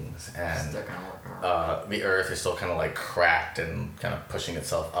buildings, and Still kinda working around. the earth is still kind of like cracked and kind of pushing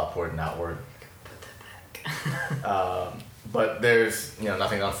itself upward and outward. Put that back. But there's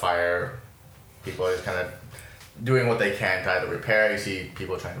nothing on fire. People are just kind of doing what they can to either repair. You see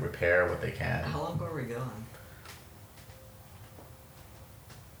people trying to repair what they can. How long were we gone?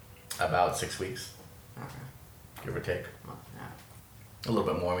 About 6 weeks, Okay. give or take. Well, yeah. A little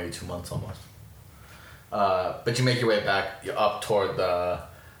bit more, maybe 2 months almost. But you make your way back up toward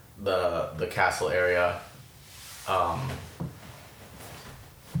the castle area.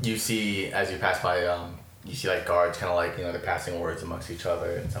 You see, as you pass by, you see like guards kind of like they're passing words amongst each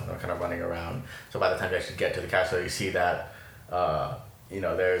other, and some of them are kind of running around. So by the time you actually get to the castle, you see that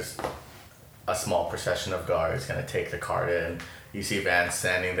there's a small procession of guards kind of take the cart in. You see Vance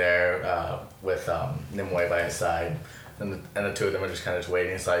standing there with Nimue by his side, and the two of them are just kind of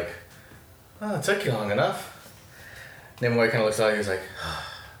waiting. It's like, oh, it took you long enough. Nimue kind of looks at you. He's like,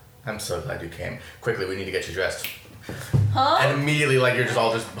 I'm so glad you came. Quickly, we need to get you dressed. Huh? And immediately, like, you're just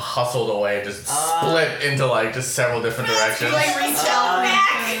all just hustled away, just split into like just several different directions. Like reach out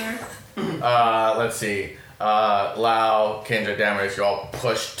back. Let's see. Lau, Kendra, Damaris, you're all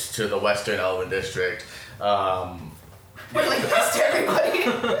pushed to the Western Elven District. We're like this to everybody.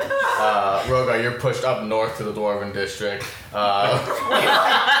 Rogar, you're pushed up north to the Dwarven District.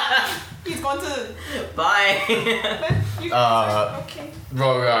 He's going to. Bye. Okay.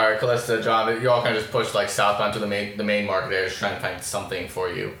 Rogar, Callista, John, you all kind of just pushed like southbound to the main market area, just trying to find something for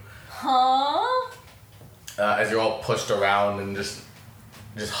you. Huh? As you're all pushed around and just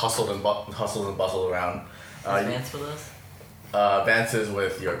hustled and bustled around. Is Vance with us? Vance is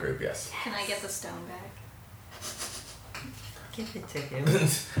with your group, yes. Can I get the stone back? Give it to him.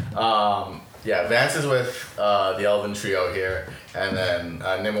 Yeah, Vance is with the Elven trio here, and then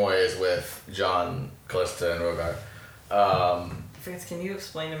Nimue is with John, Callista, and Rogar. Vance, can you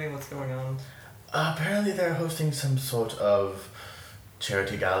explain to me what's going on? Apparently they're hosting some sort of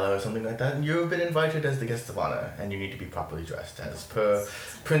charity gala or something like that, and you've been invited as the guest of honor, and you need to be properly dressed as per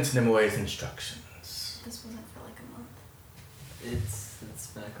Prince Nimue's instructions. This wasn't for like a month. It's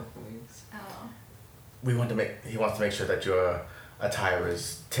been a couple weeks. Oh. He wants to make sure that your attire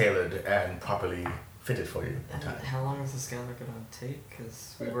is tailored and properly fitted for you. And how long is this gala gonna take?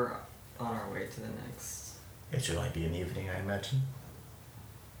 Because we were on our way to the next It should only be an evening, I imagine.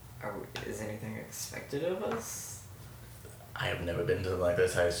 Is anything expected of us? I have never been to something like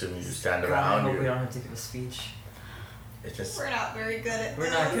this. I assume you stand God, I around. hope we don't have to give a speech. It's just. We're not very good at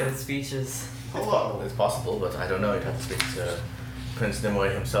We're not good at speeches. Hello. It's possible, but I don't know. You'd have to speak to Prince Nimue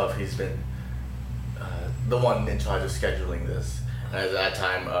himself. He's been the one in charge of scheduling this. And at that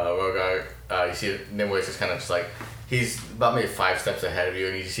time, Rogar, you see Nimue is just kind of just like, he's about maybe 5 steps ahead of you,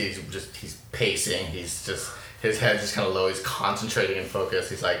 and you see he's pacing. He's just, his head's just kind of low. He's concentrating and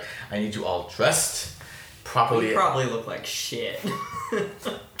focused. He's like, I need you all dressed properly. We probably look like shit.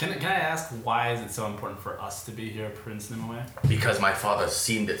 Can I ask, why is it so important for us to be here, Prince Nimue? Because my father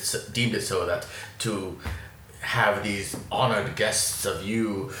deemed it so that to have these honored guests of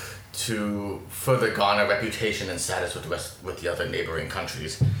you to further garner reputation and status with the other neighboring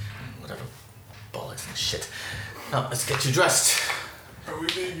countries. Whatever bollocks and shit. Now, let's get you dressed. Are we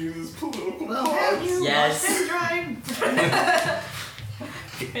making this political Yes.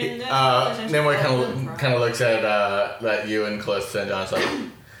 Nimue kind of looks at you and Callista, and John's like,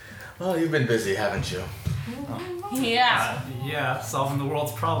 well, you've been busy, haven't you? Yeah. Yeah, solving the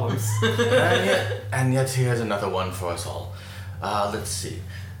world's problems. and yet here's another one for us all. Let's see.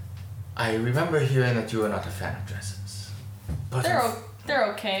 I remember hearing that you are not a fan of dresses. But They're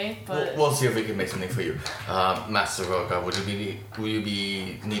okay, but we'll see if we can make something for you. Master Rogar, will you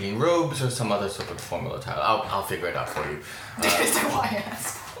be needing robes or some other sort of formal attire? I'll figure it out for you. Is that why I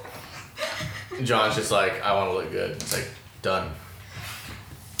asked? John's just like, I want to look good. It's like, done.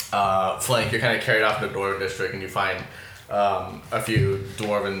 Flank, you're kind of carried off in the Dwarven district, and you find a few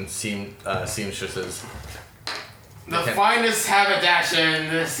Dwarven seamstresses. The finest haberdasher in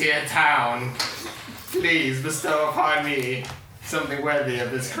this here town. Please bestow upon me something worthy of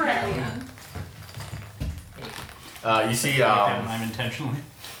this crown. You see, I'm intentionally.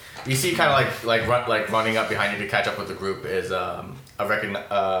 you see, kind of like running up behind you to catch up with the group is a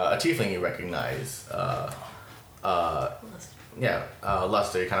tiefling you recognize. Luster.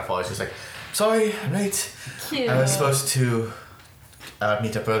 You kind of follows. She's like, sorry, I'm late. cute. I was supposed to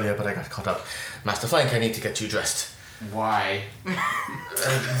meet up earlier, but I got caught up. Master Flank, I need to get you dressed. Why?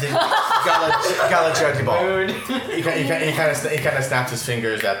 The gala charity ball. He kind of snaps his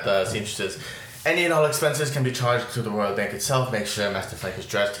fingers at the seamstresses. Any and all expenses can be charged to the Royal Bank itself. Make sure Master Flank is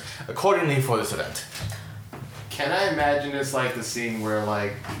dressed accordingly for this event. Can I imagine it's like the scene where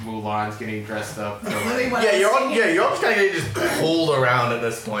like Mulan's getting dressed up? You're all just kind of getting just pulled around at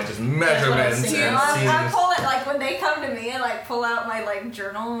this point, just measurements and I'm scenes. pulling, like, when they come to me, I, like, pull out my, like,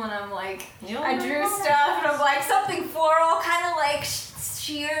 journal, and I'm like, I drew stuff, and I'm like, something floral, kind of, like,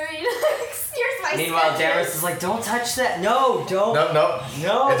 sheer, here's my Meanwhile, sketches. Darius is like, don't touch that. No, don't. No.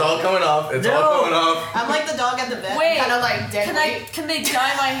 It's all coming off. It's all coming off. I'm like the dog at the vet, Wait, kind of like dead weight. Can they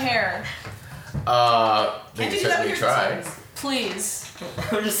dye my hair? They Can't can you do that certainly with your try. designs? Please.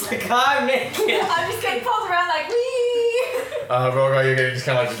 I'm just like, I'm naked. I'm just getting pulled around like, wee! Rogar, you're getting just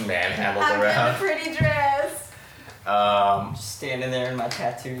kind of like just manhandled I'm in a around. pretty dress. Just standing there in my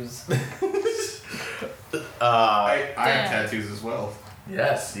tattoos. I have Damn. tattoos as well.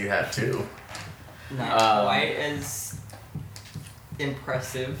 Yes, you have two. Not quite as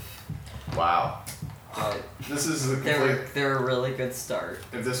impressive, Wow. but This is a complete. they're a really good start.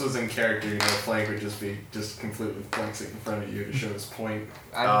 If this was in character, you know, Flank would just be completely flexing in front of you to show his point.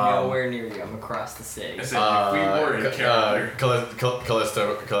 I'm nowhere near you. I'm across the city. I said if we were in character.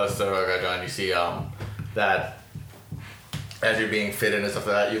 Callista, Rogar, John, you see that as you're being fitted and stuff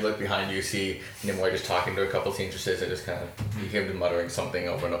like that, you look behind you, see Nimue just talking to a couple seamstresses and just kind of, you hear him muttering something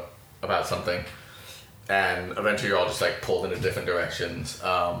over and about something. And eventually you're all just like pulled into different directions.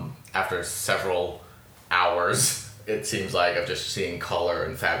 After several hours, it seems like, of just seeing color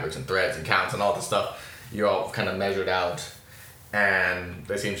and fabrics and threads and counts and all this stuff, you're all kind of measured out. And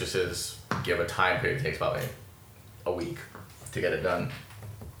the seamstresses give a time period. It takes about like a week to get it done.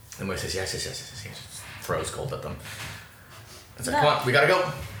 And Moe says, yes. Throws gold at them. It's like, come on, we gotta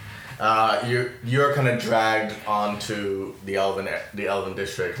go. You're kind of dragged onto the Elven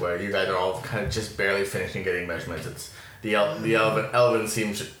district, where you guys are all kind of just barely finishing getting measurements. It's the Elven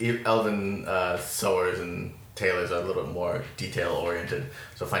sewers and tailors are a little bit more detail oriented.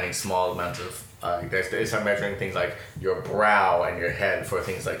 So finding small amounts of they start measuring things like your brow and your head for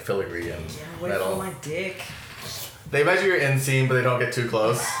things like filigree and metal. my dick. They measure your inseam, but they don't get too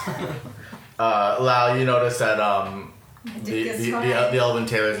close. Lau, you notice that the Elven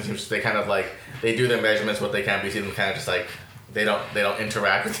tailors and seamstresses, they kind of like, they do their measurements what they can, but you see them kind of just like, they don't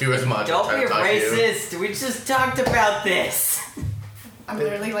interact with you as much. Don't try be to talk to you. racist. We just talked about this. I'm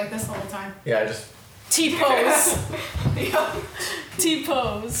literally like this the whole time. Yeah, just T-pose. Yeah.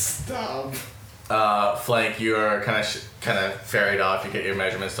 T-pose. Stop. flank, you're kind of ferried off. You get your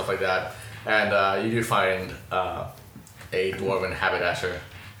measurements, stuff like that, and you do find a dwarven haberdasher.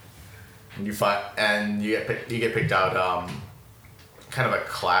 And you get picked out kind of a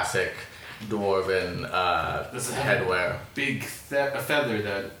classic dwarven Does it have headwear. Big a feather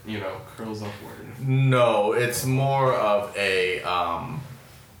that curls upward. No, it's more of a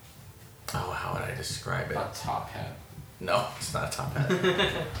how would I describe it? A top hat. No, it's not a top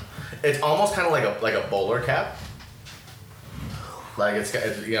hat. It's almost kind of like a bowler cap. Like it's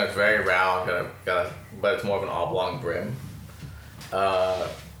very round, but it's more of an oblong brim.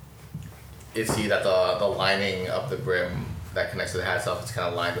 You see that the lining of the brim that connects to the hat itself is kind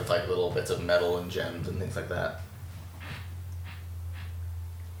of lined with like little bits of metal and gems and things like that.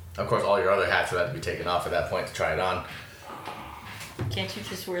 Of course, all your other hats would have to be taken off at that point to try it on. Can't you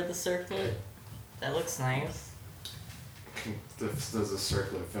just wear the circlet? That looks nice. Does a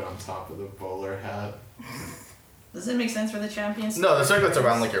circlet fit on top of the bowler hat? Does it make sense for the champions? No, the circlet's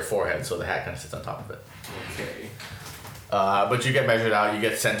around like your forehead, so the hat kind of sits on top of it. Okay. But you get measured out. You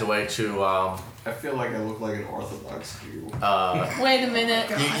get sent away to. I feel like I look like an Orthodox Jew. Wait a minute.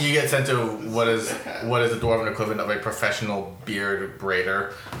 You get sent to what is the dwarven equivalent of a professional beard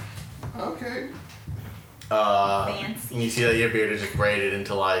braider. Okay. Fancy. You see that your beard is just braided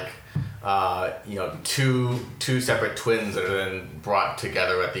into like, two separate twins that are then brought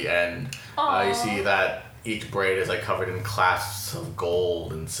together at the end. You see that each braid is like covered in clasps of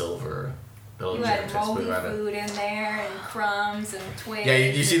gold and silver. You had moldy food in there and crumbs and twigs. Yeah,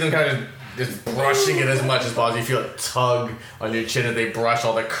 you see them kind of just brushing it as much as possible. You feel it tug on your chin as they brush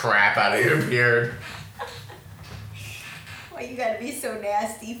all the crap out of your beard. Why you gotta be so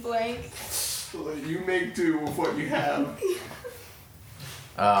nasty, Flank? You make do with what you have.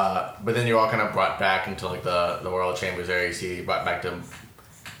 But then you're all kind of brought back into like the royal chambers area. You see brought back to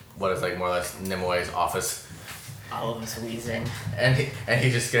what is like more or less Nimue office. All of us wheezing. And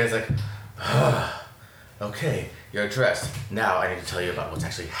he just gets like, okay, you're dressed. Now I need to tell you about what's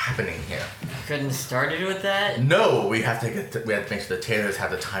actually happening here. Couldn't have started with that? No, we have to make sure the tailors have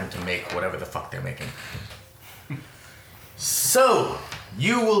the time to make whatever the fuck they're making. So,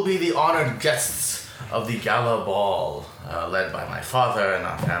 you will be the honored guests of the gala ball, led by my father and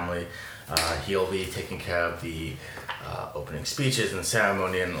our family. He'll be taking care of the opening speeches and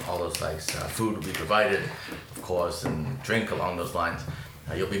ceremony and all those likes. Food will be provided, of course, and drink along those lines.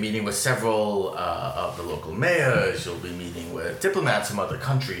 You'll be meeting with several of the local mayors. You'll be meeting with diplomats from other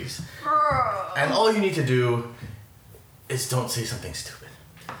countries. And all you need to do is don't say something stupid.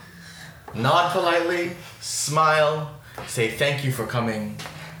 Nod politely, smile, say thank you for coming,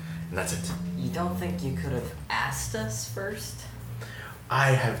 and that's it. You don't think you could have asked us first?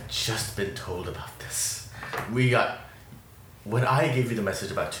 I have just been told about this. When I gave you the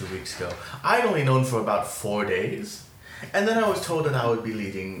message about 2 weeks ago, I'd only known for about 4 days. And then I was told that I would be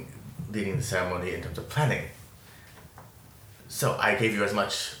leading the ceremony in terms of planning. So I gave you as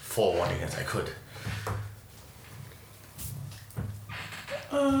much forewarning as I could.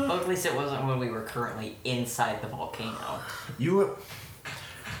 Well, at least it wasn't when we were currently inside the volcano. You were...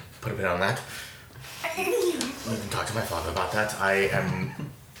 Put a pin on that. You can talk to my father about that. I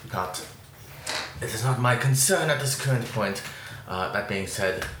am not... It is not my concern at this current point. That being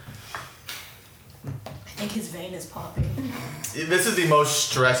said... I think his vein is popping. This is the most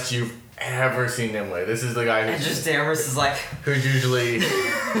stressed you've ever seen Nimue. This is the guy And just Damaris is like... who's usually...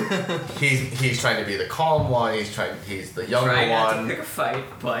 he's trying to be the calm one. He's the younger trying not to one. pick a fight,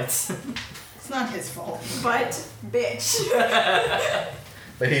 but... It's not his fault. But, bitch.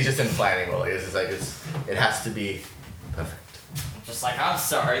 But he's just in planning mode. It's just like it has to be perfect. Just like, I'm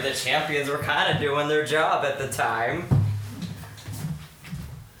sorry, the champions were kind of doing their job at the time.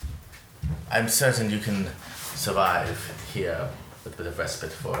 I'm certain you can survive here with a bit of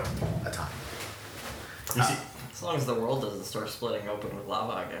respite for a time. You see, As long as the world doesn't start splitting open with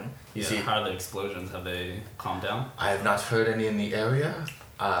lava again. you see, How are the explosions? Have they calmed down? I have not heard any in the area.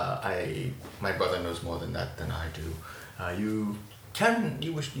 My brother knows more than that than I do. You can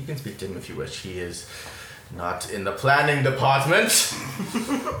speak to him if you wish. He is not in the planning department,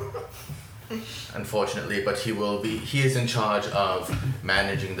 unfortunately, but he will be. He is in charge of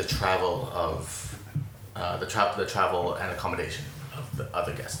managing the travel of the travel and accommodation of the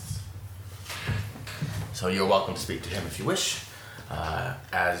other guests. So you're welcome to speak to him if you wish.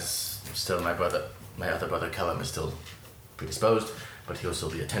 As still my other brother Kellum is still predisposed, but he'll still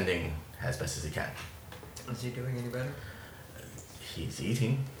be attending as best as he can. Is he doing any better? He's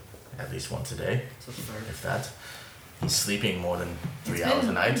eating at least once a day, So far. if that. He's sleeping more than 3 hours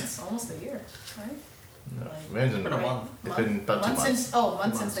a night. It's almost a year, right? No, Like, it's been been a month. It's been about 2 months.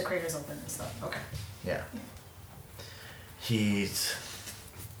 Months since the crater's open and stuff. Okay. Yeah. He's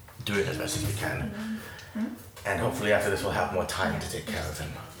doing as best as we can. And hopefully after this we'll have more time to take care of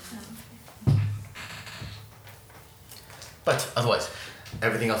him. But otherwise,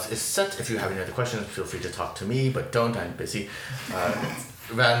 everything else is set. If you have any other questions, feel free to talk to me, but don't, I'm busy.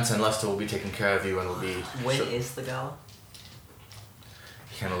 Vance and Lester will be taking care of you and will be... When is the gala?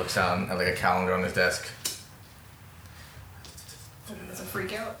 He kind of looks down at like a calendar on his desk. It's a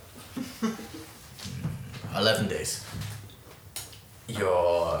freak out. 11 days.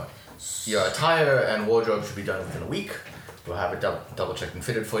 Your attire and wardrobe should be done within a week. We'll have it double checked and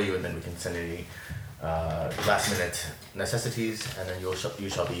fitted for you, and then we can send any last minute necessities, and then you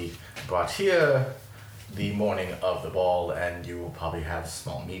shall be brought here the morning of the ball, and you will probably have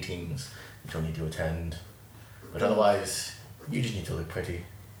small meetings that you'll need to attend. But otherwise, you just need to look pretty,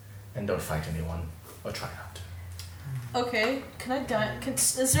 and don't fight anyone, or try not to. Okay, can I dye?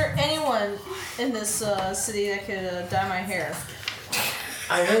 Is there anyone in this city that could dye my hair?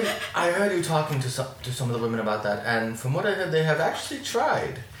 I heard you talking to some of the women about that, and from what I heard, they have actually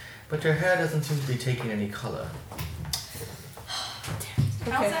tried, but their hair doesn't seem to be taking any color.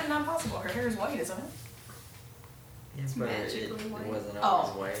 How's that not possible? Her hair is white, isn't it? Yes, but it white. wasn't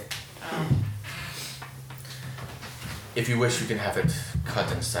Oh. always white. If you wish, you can have it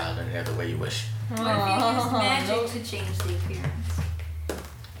cut and styled any other way you wish. What if you use magic to change the appearance?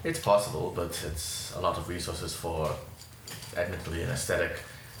 It's possible, but it's a lot of resources for, admittedly, an aesthetic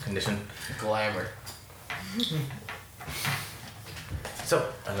condition. Glamour. So,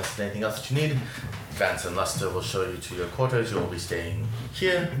 unless there's anything else that you need, Vance and Lester will show you to your quarters. You will be staying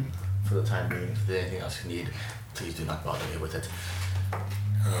here for the time being. If there's anything else you need, please do not bother me with it.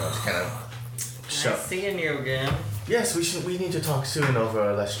 Just kind of show. Nice seeing you again. Yes, we need to talk soon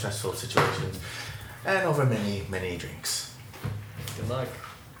over less stressful situations and over many, many drinks. Good luck.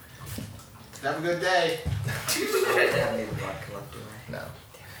 Have a good day. I don't need a luck left, do I?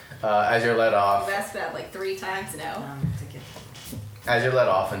 No. As you're let off, That's bad like 3 times now. as you're let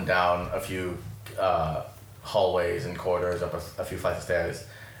off and down a few hallways and corridors, up a few flights of stairs,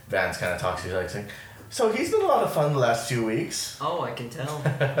 Vance kind of talks to you like saying, "So he's been a lot of fun the last few weeks." Oh, I can tell.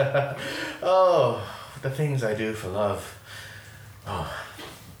 Oh, the things I do for love. Oh.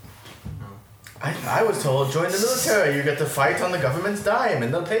 I was told, join the military, you get to fight on the government's dime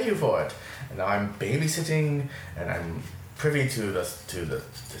and they'll pay you for it. And now I'm babysitting and I'm privy to this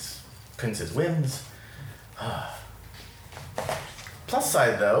prince's whims. Plus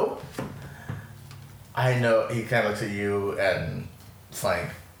side though, I know, he kind of looks at you and Flank,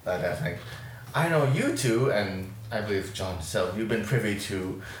 I know you two, and I believe John Self, you've been privy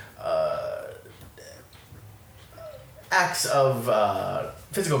to acts of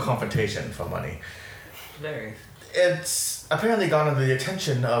physical confrontation for money. Very. It's apparently gone under the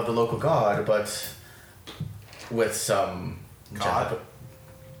attention of the local guard, but with some Guard?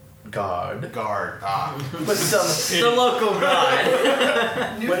 guard. Ah. With some The local god.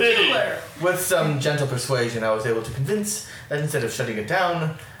 with some gentle persuasion, I was able to convince that instead of shutting it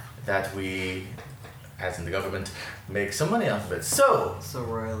down, that we, as in the government, make some money off of it. So So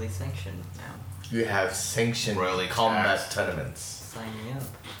royally sanctioned now. you have sanctioned Royally combat taxed. tournaments. Sign me up.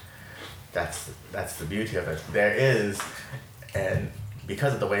 That's the beauty of it. There is, and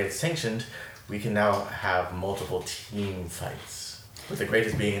because of the way it's sanctioned, we can now have multiple team fights, with the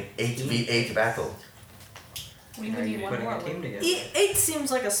greatest being an 8v8 battle. We How are need you one putting more. a team together? 8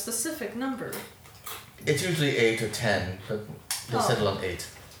 seems like a specific number. It's usually 8 or 10, but they'll Oh. settle on 8.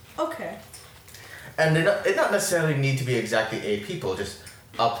 Okay. And it not necessarily need to be exactly 8 people, just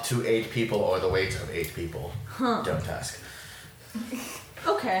up to 8 people or the weight of 8 people. Huh. Don't ask.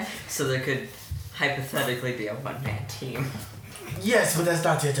 Okay. So there could hypothetically be a one-man team. Yes, but that's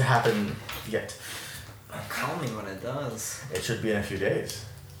not yet to happen yet. Call me when it does. It should be in a few days.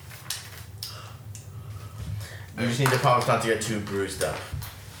 You just need to promise not to get too bruised up.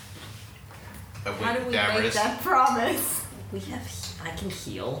 How do we make that promise? We have. I can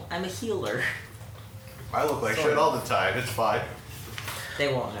heal. I'm a healer. I look like shit all the time. It's fine.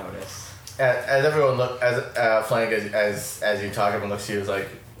 They won't notice. As everyone Flank, as you talk, everyone looks to you is like,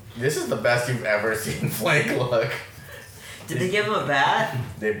 this is the best you've ever seen Flank look. Did they give him a bat?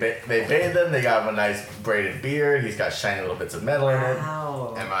 They bathed him. They got him a nice braided beard. He's got shiny little bits of metal in it.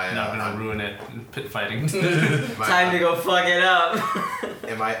 Wow. Am I? Not gonna ruin it in pit fighting. Time to go fuck it up.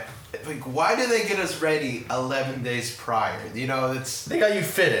 Am I? like, why do they get us ready 11 days prior? You know, it's... They got you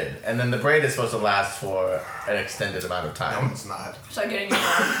fitted, and then the braid is supposed to last for an extended amount of No, time. it's not. Start getting your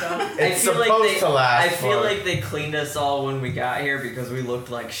arms done. It's supposed to last I feel for- like they cleaned us all when we got here because we looked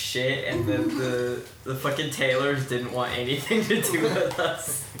like shit, and the fucking tailors didn't want anything to do with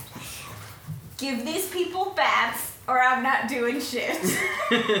us. Give these people baths, or I'm not doing shit.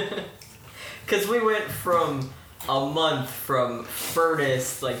 Because we went from a month from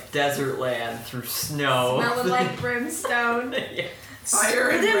furnace, like desert land, through snow. Smelling like brimstone. Yeah. Fire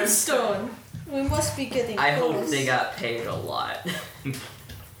and Brimstone. We must be getting I hope close. they got paid a lot.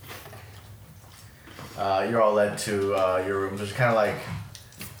 You're all led to your rooms, which is kind of like,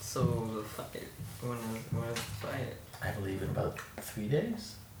 So the fight. When is the fight? I believe, in about 3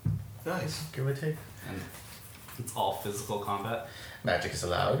 days, Nice. give or take. And it's all physical combat. Magic is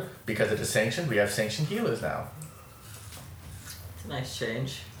allowed. Because it is sanctioned, we have sanctioned healers now. It's a nice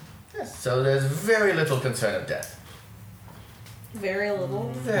change. Yes. So there's very little concern of death. Very little.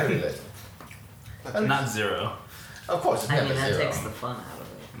 Very little. Not zero. Of course, it's I never mean, that zero. takes the fun out of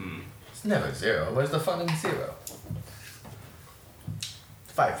it. Mm. It's never zero. Where's the fun in 0?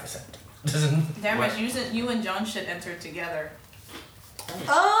 5%. Damn it, you and John should enter together.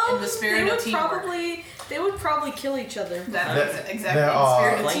 Oh, In the spirit they of would teamwork. They would probably kill each other. That There- is exactly there the are-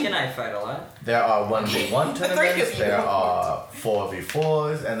 spirit of Blank and teamwork. I fight a lot. There are 1v1 The three of tournaments, you. there are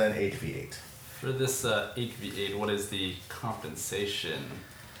 4v4s, and then 8v8. For this 8v8, what is the compensation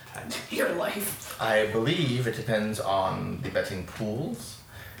package? Your life. I believe it depends on the betting pools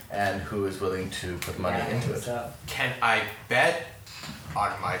and who is willing to put money into it. Can I bet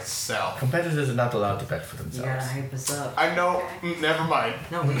on myself? Competitors are not allowed to bet for You gotta themselves. hype us up. I know. Never mind.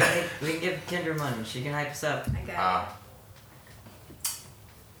 No, we can give Kendra money. She can hype us up. I got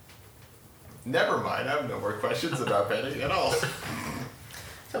Never mind. I have no more questions about betting at all.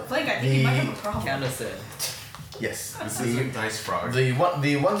 Blake, I think you might have a problem. Count us in. Yes. This is a nice frog. The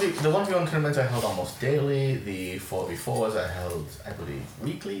 1v1 tournaments are held almost daily. The 4v4s are held, I believe,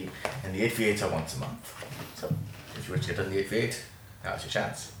 weekly, and the 8v8s are once a month. So, if you wish to get on the 8v8, now's your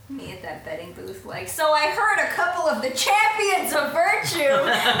chance. me at that betting booth, like, so I heard a couple of the champions of virtue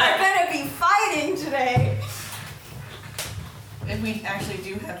are gonna be fighting today. If we actually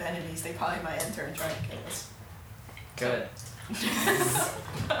do have enemies, they probably might enter and try to kill us. Good.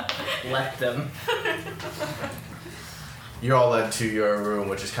 Let them. You're all led to your room,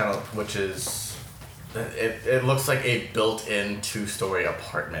 which is it looks like a built-in 2-story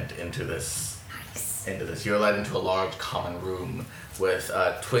apartment into this. You're led into a large common room with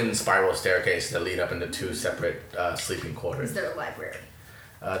twin spiral staircases that lead up into 2 separate sleeping quarters. Is there a library?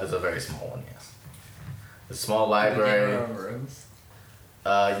 There's a very small one, yes. The small We get library. our own rooms.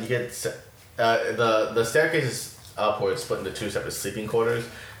 You get the staircase is upwards, split into 2 separate sleeping quarters,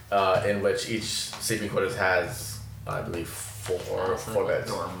 in which each sleeping quarters has, I believe, four beds.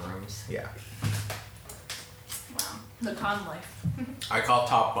 Dorm rooms. Yeah. Wow. The con life. I call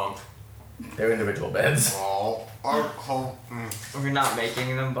top bunk. They're individual beds. We're not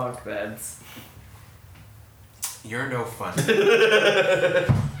making them bunk beds. You're no fun.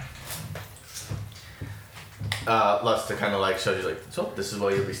 Lust to kind of like show you like, so this is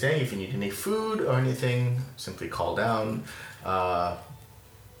where you'll be staying. If you need any food or anything, simply call down.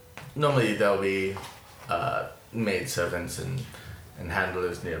 Normally there'll be maid servants and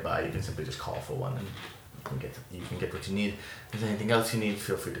handlers nearby. You can simply just call for one and you can get what you need. If there's anything else you need,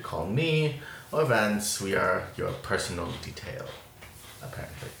 feel free to call me or Vance. We are your personal detail,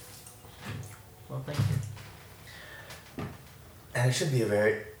 apparently. Well, thank you. And it should be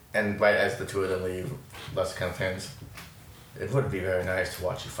and right as the 2 of them leave, Lust kind of turns. It would be very nice to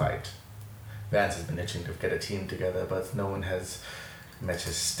watch you fight. Vance has been itching to get a team together, but no one has met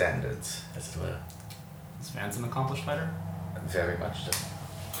his standards, as it were. Is Vance an accomplished fighter? Very much so.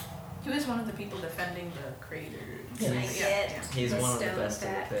 He was one of the people defending the creator. Can I get He's the one of the stone best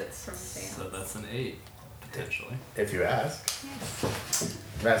back at pits. from Sam? So that's an 8, potentially. If you ask.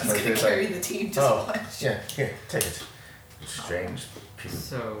 Vance He's might gonna be carry like, the team to oh, splash. yeah, here, take it. Strange people.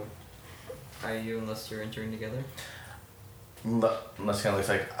 So, are you and Lester entering together? Lust kind of looks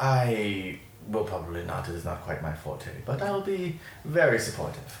like, I will probably not. It is not quite my forte, but I will be very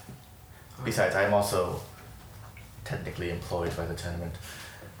supportive. Besides, I am also technically employed by the tournament,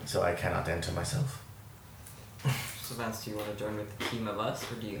 so I cannot enter myself. So Vance, do you want to join with a team of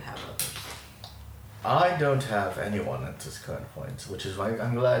us, or do you have others? I don't have anyone at this current point, which is why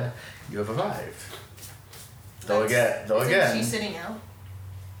I'm glad you have arrived. Though again, Is she sitting out?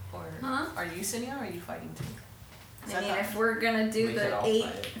 Or Huh? are you sitting out or are you fighting too? I mean, if we're gonna do We could the all 8,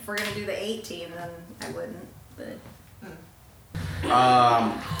 fight. if we're gonna do the 8 team, then I wouldn't. But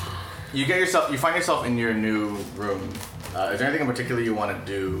You find yourself in your new room. Is there anything in particular you want to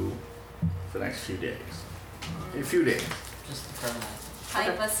do for the next few days? A few days. Just the permanent.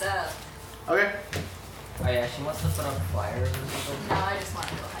 Hype us up. Okay. Oh yeah, she wants to put up flyers or something. No, I just want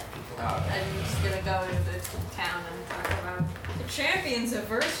to go hype people up. I'm just gonna go into the town and talk about the champions of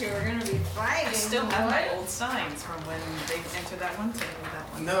Virtue are gonna be fighting. I still have my What? old signs from when they entered that one thing with that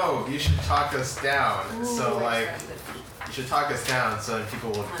one. No, you should talk us down. Ooh, So I like, tried defeat. you should talk us down so that people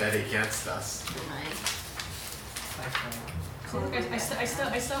will bet against us. Look, I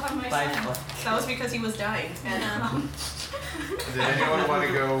still have my Bye. sign. That was because he was dying. And Did anyone want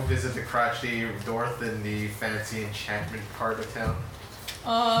to go visit the crotchety north in the fancy enchantment part of town?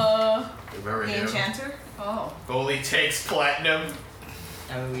 Remember the him? enchanter? Oh. Only takes platinum.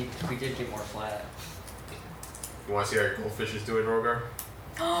 I mean, we did get more flat. You want to see how your goldfish is doing, Rogar?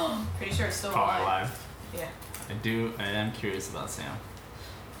 Pretty sure it's still Probably alive. alive. Yeah. I am curious about Sam.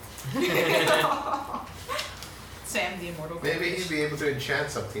 Sam, the immortal Maybe goldfish. he'd be able to enchant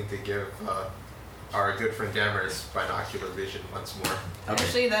something to give our good friend Dammers binocular vision once more. Okay.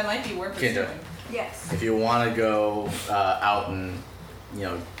 Actually, that might be worth Kinda. pursuing. Yes. If you want to go out and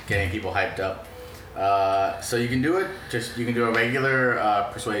getting people hyped up, so you can do it. You can do a regular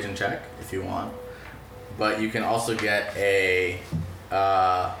persuasion check if you want, but you can also get a.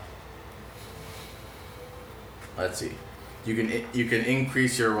 Let's see. You can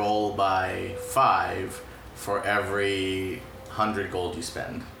increase your roll by 5 for every 100 gold you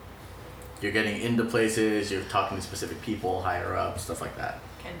spend. You're getting into places. You're talking to specific people higher up, stuff like that.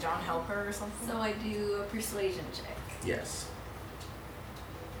 Can John help her or something? So I do a persuasion check. Yes.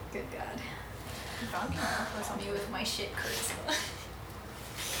 Good God. John can help her or Me something. with my shit charisma.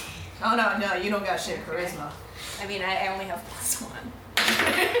 Oh no, you don't got shit charisma. I mean, I only have +1.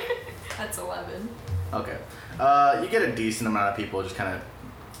 That's 11. Okay. You get a decent amount of people just kind of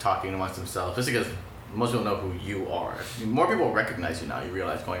talking amongst themselves, just because most people know who you are. More people recognize you now, you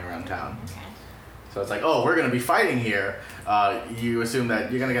realize, going around town. Okay. So it's like, oh, we're going to be fighting here. You assume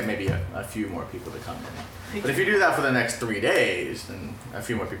that you're going to get maybe a few more people to come in. But if you do that for the next 3 days, then a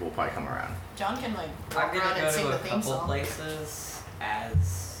few more people will probably come around. John can like I'm walk around gonna and go sing to the a theme couple song. places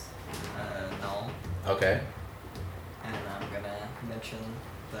as Null, Okay. and I'm gonna mention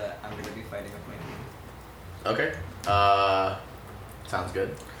that I'm gonna be fighting with my team. Okay. Sounds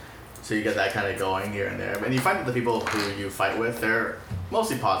good. So you get that kind of going here and there. And you find that the people who you fight with, they're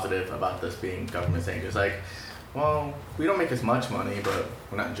mostly positive about this being government thing. It's like, well, we don't make as much money, but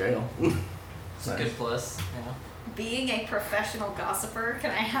we're not in jail. It's a good plus, you know. Being a professional gossiper,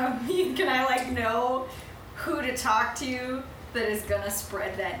 can I like know who to talk to that is gonna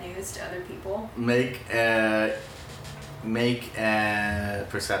spread that news to other people? Make a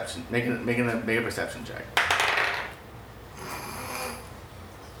perception. Make a perception check.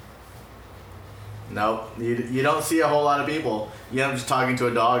 Nope. You don't see a whole lot of people. You end up just talking to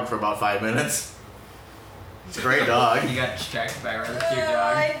a dog for about 5 minutes. It's a great dog. You got distracted by a rather cute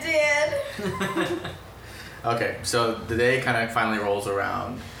I dog. did. Okay, so the day kind of finally rolls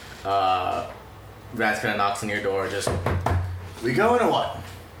around. Vance kind of knocks on your door. Just, we going or what?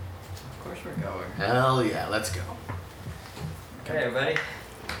 Of course we're going. Hell yeah, let's go. Okay, everybody,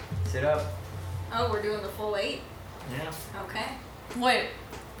 sit up. Oh, we're doing the full 8? Yeah. Okay. Wait,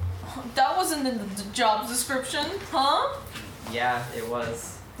 that wasn't in the job description, huh? Yeah, it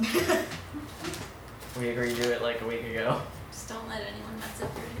was. We agreed to it like a week ago. Just don't let anyone mess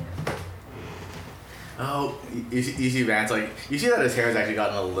up your hair. Oh, you see Vance, like, you see that his hair has actually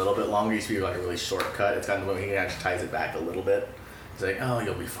gotten a little bit longer. It used to be like a really short cut. It's gotten to the point he actually ties it back a little bit. He's like, oh,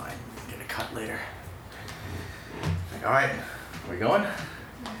 you'll be fine. Get a cut later. Like, all right, where you going?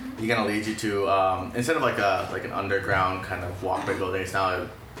 He kind of leads you to, instead of like an underground kind of walkway building, it's now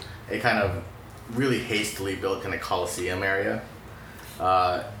a kind of really hastily built kind of Coliseum area.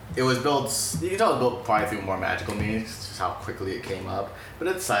 It was built, you can tell it was built probably through more magical means, just how quickly it came up. But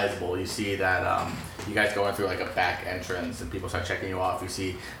it's sizable. You see that you guys going through like a back entrance and people start checking you off. You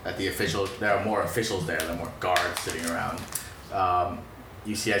see that there are more officials there, there are more guards sitting around.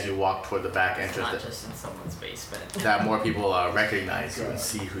 You see as you walk toward the back It's entrance not just in someone's basement. that more people recognize you and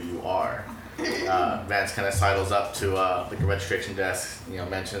see who you are. Vance kind of sidles up to like a registration desk,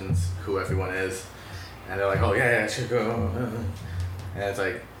 mentions who everyone is, and they're like, "Oh yeah, sure, go." And it's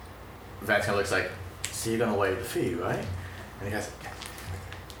like, Vance kind of looks like, "So you're gonna waive the fee, right?" And he goes,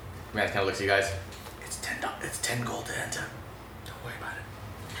 Vance kind of looks at you guys. It's $10 gold to enter. Don't worry about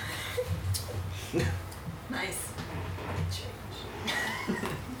it. Nice.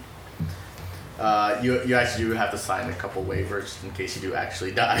 You actually do have to sign a couple waivers in case you do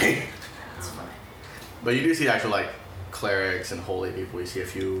actually die. That's fine. But you do see actual clerics and holy people. You see a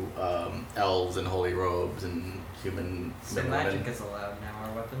few elves in holy robes and human So men and magic women. is allowed now.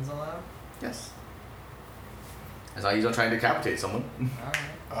 Are weapons allowed? Yes. As long as you don't try and decapitate someone.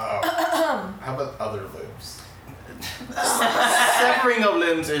 Alright. How about other limbs? Severing of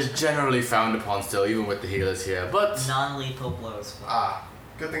limbs is generally frowned upon still, even with the healers here. But Non-lethal blows. Ah,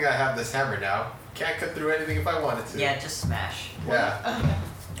 good thing I have this hammer now. Can't cut through anything if I wanted to. Yeah, just smash. Yeah.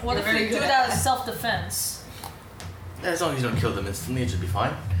 What You're if very you do good at that that. as self-defense? as long as you don't kill them instantly, it should be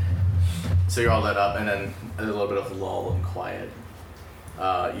fine. So you're all lit up, and then a little bit of lull and quiet.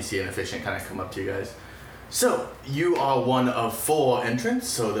 You see an efficient kind of come up to you guys. So you are one of 4 entrants.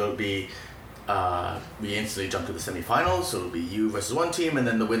 So there'll be we instantly jump to the semifinals. So it'll be you versus one team, and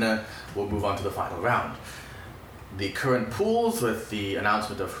then the winner will move on to the final round. The current pools with the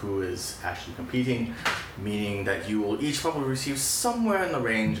announcement of who is actually competing, meaning that you will each probably receive somewhere in the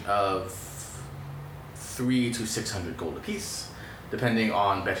range of 300 to 600 gold apiece, depending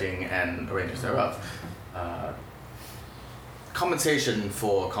on betting and arrangements thereof. Compensation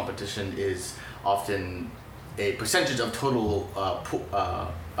for competition is often a percentage of total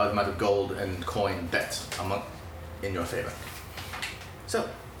amount of gold and coin bet in your favor. So,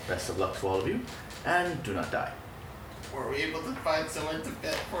 best of luck to all of you, and do not die. Were we able to find someone to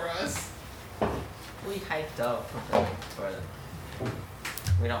bet for us? We hyped up a bit, but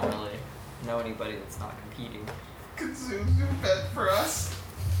we don't really know anybody that's not competing. Could Zuzu bet for us?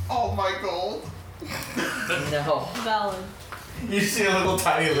 All my gold? No. Valid. You see a little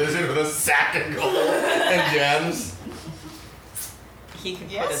tiny lizard with a sack of gold and gems. He can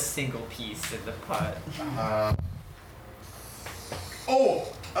put a Yes. single piece in the pot.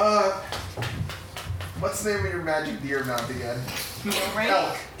 What's the name of your magic deer mount again? Right?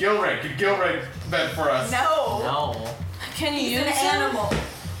 Elk. Gilray. Could Gilray bet for us? No. No. Can you He's use an him? animal.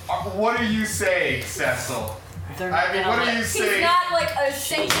 What are you saying, Cecil? They're I mean, gonna what are let- you He's saying? not like a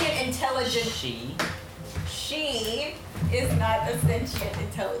sentient, intelligent. She. She is not a sentient,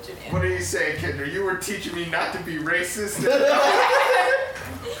 intelligent animal. What are you saying, Kendra? You were teaching me not to be racist.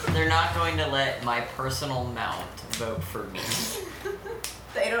 They're not going to let my personal mount vote for me.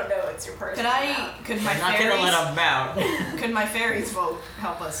 They don't know it's your person. Could my They're not going to let fairies, them mount. could my fairies vote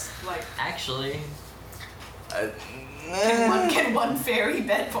help us? Like, Actually, can one fairy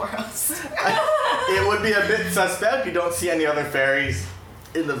bet for us? It would be a bit suspect. You don't see any other fairies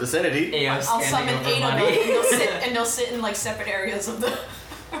in the vicinity. Ayo's I'll standing summon over 8 of them, money. and they'll sit in like separate areas of the.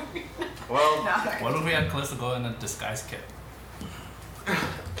 Well, No. What if we had Calista go in a disguise kit?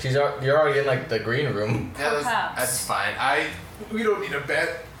 you're already in like the green room. Yeah, Perhaps. that's fine. We don't need a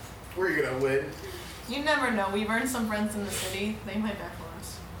bet. We're gonna win. You never know. We've earned some friends in the city. They might bet for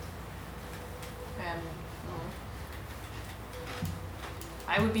us. And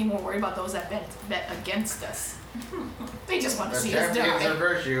I would be more worried about those that bet against us. They just want to The see us champions of die.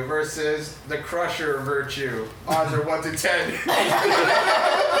 virtue versus the crusher of virtue. Odds are 1 to 10.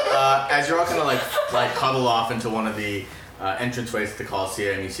 As you're all kind of like huddle off into one of the entranceways to the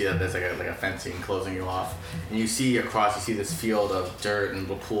Coliseum, you see that there's like a fencing closing you off, and you see across. You see this field of dirt and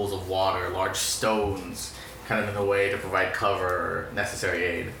little pools of water, large stones, kind of in the way to provide cover or necessary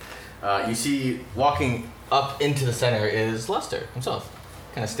aid. You see walking up into the center is Lester himself,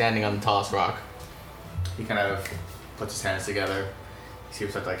 kind of standing on the tallest rock. He kind of puts his hands together. He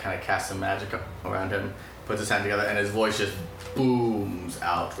seems to kind of cast some magic around him. Puts his hand together, and his voice just booms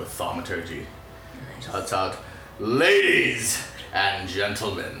out with thaumaturgy. Shouts out, "Ladies and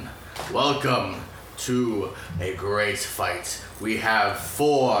gentlemen, welcome to a great fight. We have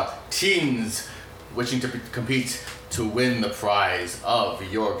 4 teams wishing to compete to win the prize of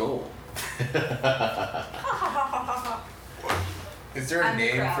your gold." Is there a I'm the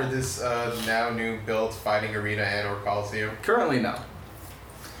name crowd. for this now new built fighting arena and or Coliseum? Currently, no.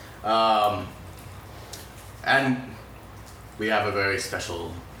 And we have a very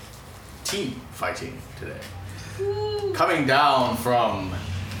special team fighting today. Coming down from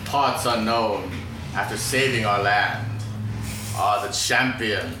parts unknown after saving our land are the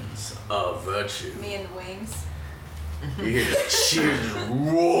champions of virtue. Me and the wings. You hear just cheers,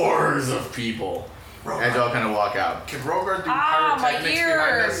 roars of people as y'all kind of walk out. Can Rogar do Ah, my pyrotechnics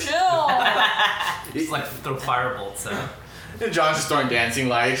behind ear! us? Chill! Just like throw firebolts at. And John's just throwing dancing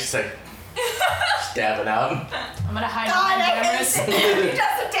lights, just like stabbing out. I'm gonna hide God, behind I hate Damaris. it. You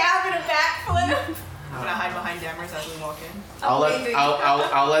just a dab and a backflip. I'm gonna hide behind Damaris as we walk in.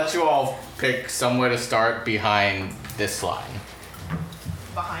 I'll let you all pick somewhere to start behind this line.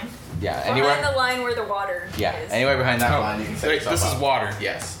 Behind. Yeah, Behind anywhere. the line where the water Yeah, is. anywhere behind that Oh, line you can set wait, yourself this is up. water.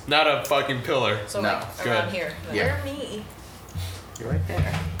 Yes. Not a fucking pillar. So No, like good. around here. Yeah. Where me? You're right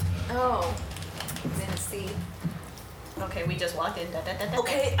there. Oh. Didn't see. Okay, we just walked in.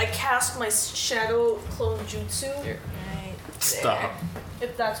 Okay, I cast my shadow clone jutsu. Here. Right Stop. there.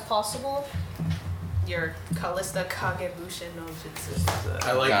 If that's possible. Your Callista Kagebushin no Jutsu.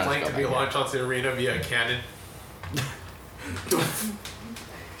 I like Guys, playing go to be back. launched onto the arena via a cannon.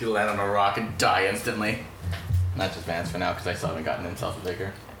 You land on a rock and die instantly. Not just Vance for now, because I still haven't gotten himself a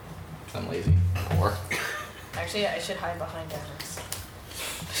vigor. I'm lazy. Poor. Actually, I should hide behind Alex.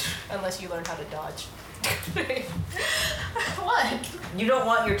 Unless you learn how to dodge. What? You don't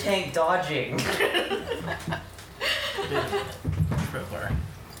want your tank dodging.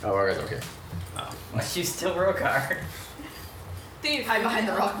 Oh, Rogar's okay. Why you still Rogar? Dude, hide behind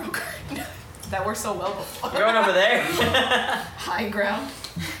the rock real quick. That worked so well before. You're going over there. High ground.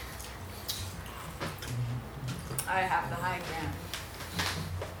 I have the high ground.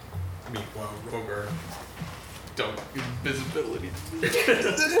 Meanwhile, Rogar. Don't invisibility.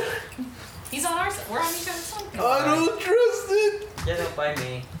 He's on our side. We're on each other's side. I don't trust it. Get up by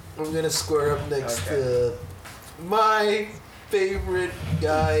me. I'm gonna square up next Okay. to my favorite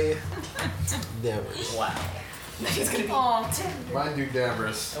guy, Nevers. Wow. He's gonna be. Oh, tender. Mind you,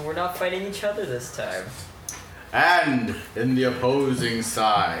 Davros. And we're not fighting each other this time. And in the opposing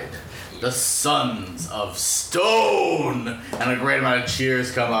side, the Sons of Stone! And a great amount of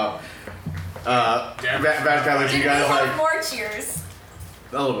cheers come up. Vance kind of looks at you guys like, more cheers.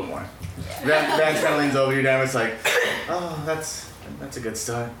 a little bit more. Vance kind of leans over you, Damn, it's like, oh, that's a good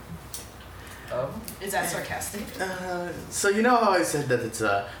start. Oh. Is that sarcastic? So you know how I said that it's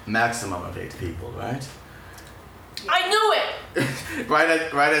a maximum of 8 people, right? I knew it!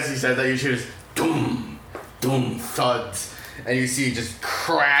 right as he said that, you hear just doom, doom thuds, and you see just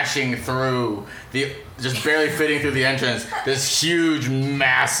crashing through just barely fitting through the entrance, this huge,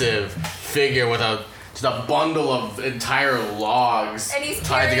 massive figure with just a bundle of entire logs And he's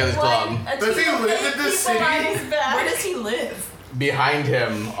tied together as club. Does he live in this city? Where does he live? Behind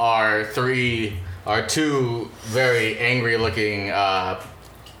him are two very angry-looking half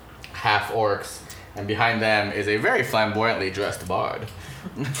orcs, and behind them is a very flamboyantly dressed bard.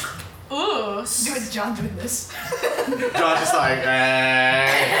 Ooh. Is John doing this? John's just like,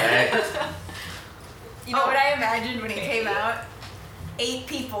 hey. You know what I imagined when he came out? 8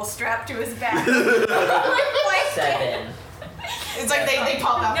 people strapped to his back. 7. It's like they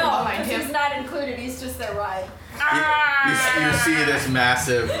pop out from No, behind because him. he's not included. He's just their ride. You see this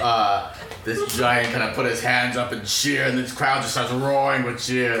massive, this giant kind of put his hands up and cheer, and this crowd just starts roaring with Where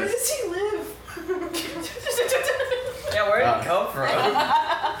cheers. does he live? Yeah, where did it come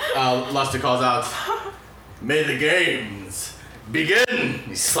from? Luster calls out, "May the games begin!"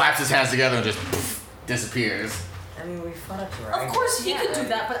 He slaps his hands together and just poof, disappears. I mean, we fought a dragon. Of course he could do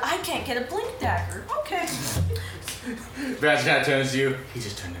that, but I can't get a blink dagger. Okay. Vance kind of turns to you. He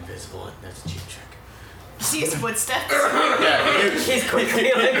just turned invisible. That's a cheap trick. See his footsteps? Yeah, He's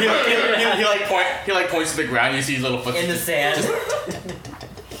quickly like he points to the ground. You see his little footsteps. in the sand.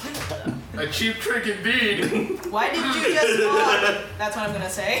 A cheap trick indeed. Why did you just walk? That's what I'm gonna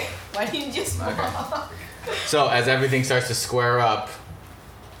say. Why didn't you just walk? Okay. So as everything starts to square up,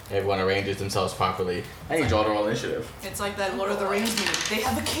 everyone arranges themselves properly. I need y'all to roll initiative. It's like that Lord of the Rings movie. They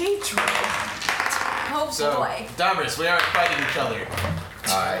have a cage roll. Oh So, boy. Davros, we aren't fighting each other.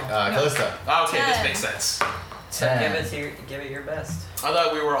 Alright, Callista. Okay, this 10. makes sense. Give it your best. I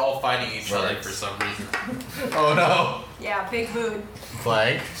thought we were all fighting each other Right. for some reason. Oh no. Yeah, big mood.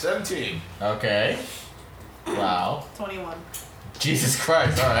 Flag. 17. Okay. Wow. 21. Jesus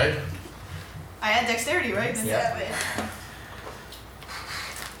Christ, alright. I had dexterity, right? Then Yeah. 7.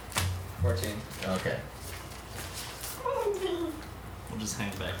 14. Okay. We'll just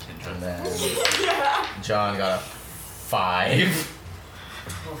hang back, Kendra. And then John got a 5.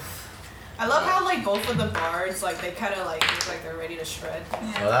 I love how like both of the bards like they kind of like look like they're ready to shred.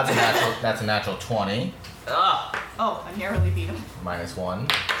 Well, that's a natural 20. Ah! Oh, I narrowly beat him. Minus 1.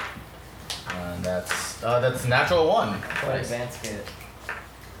 And that's a natural 1. What advance get?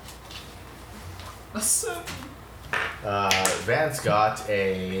 Vance got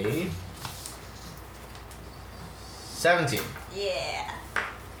a 17. Yeah.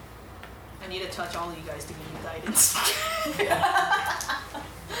 I need to touch all of you guys to give me guidance.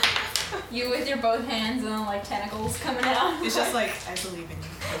 You with your both hands and like tentacles coming out. It's just like I believe in you.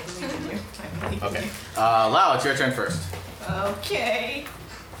 I believe in you. I believe in Okay. you. Lau, it's your turn first. Okay.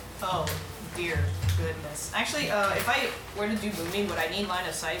 Oh dear goodness. Actually, if I were to do booming, would I need line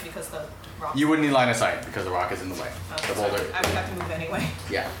of sight because the rock? You wouldn't need line of sight because the rock is in the way. Okay, The so boulder. I would have to move anyway.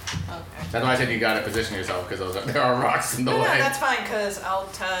 Yeah. Okay. That's why I said you gotta position yourself because there are rocks in the No, way. that's fine because I'll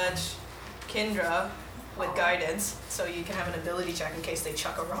touch Kendra with guidance, so you can have an ability check in case they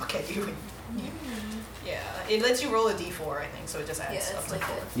chuck a rock at you. Yeah, it lets you roll a d4, I think, so it just adds Yeah, up it's to like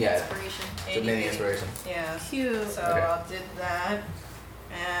 4. an inspiration. It's a mini inspiration. Yeah. Cute. So Okay. I did that,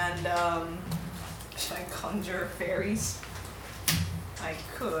 and should I conjure fairies? I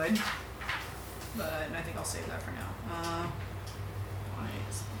could, but I think I'll save that for now.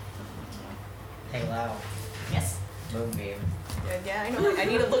 Hey, Lau. Yes. Moonbeam. Yeah, I know. I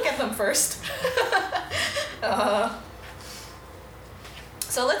need to look at them first.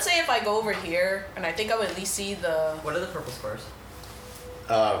 So let's say if I go over here, and I think I would at least see the. What are the purple squares?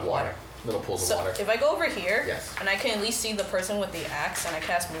 Water. Little pools So of water. if I go over here, Yes. and I can at least see the person with the axe, and I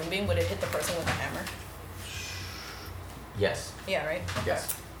cast Moonbeam, would it hit the person with the hammer? Yes. Yeah, right.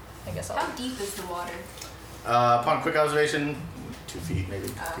 Yes. I guess I'll. How deep is the water? Upon quick observation, 2 feet maybe.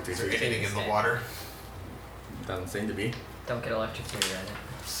 2, 3 Is there feet. anything in the water? Doesn't seem to be. Don't get electrocuted at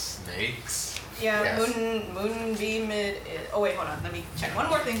it. Snakes? Yeah, Yes. Moonbeam it is. Oh wait, hold on. Let me check one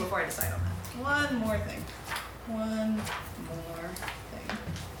more thing before I decide on that. One more thing.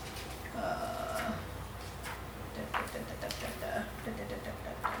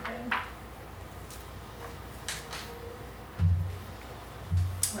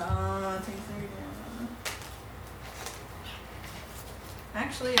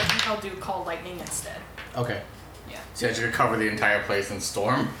 Actually, I think I'll do Call Lightning instead. Okay. Yeah. So you should cover the entire place in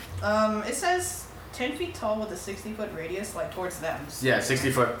storm. It says 10 feet tall with a 60-foot radius, like towards them. Yeah,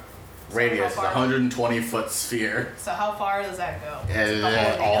 60-foot radius, how far? 120-foot sphere. So how far does that go? And The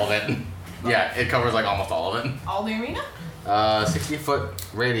whole arena? all of it. Yeah, it covers like almost all of it. All the arena? 60-foot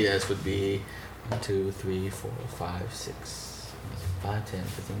radius would be 1, 2, 3, 4, 5, 6, 5, 10,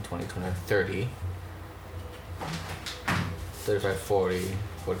 15, 20, 25, 30, 35, 40,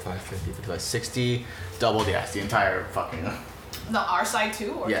 45, 50, 55, 60, double, yes, the entire fucking. The our side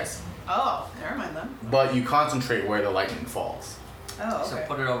too? Or Yes. Oh, never mind then. But you concentrate where the lightning falls. Oh, So okay.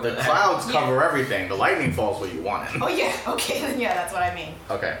 put it over The there. clouds Yeah. cover everything. The lightning falls where you want it. Oh yeah, okay, then yeah, that's what I mean.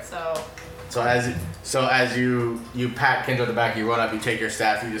 Okay. So, So as you pat Kendra on the back, you run up, you take your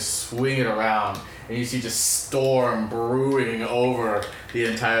staff, you just swing it around, and you see just storm brewing over the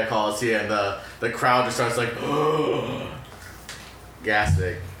entire Coliseum. The crowd just starts like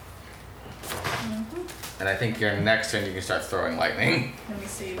gasping. And I think your next turn you can start throwing lightning. let me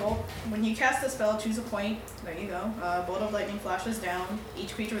see. Well, when you cast the spell, choose a point. There you go. Bolt of lightning flashes down.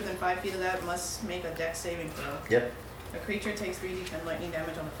 Each creature within 5 feet of that must make a dex saving throw. Yep. A creature takes 3d10 lightning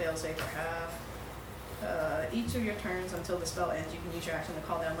damage on a fail save for half. Each of your turns until the spell ends, you can use your action to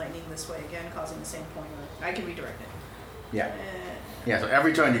call down lightning this way again, causing the same point. I can redirect it. Yeah. Yeah, so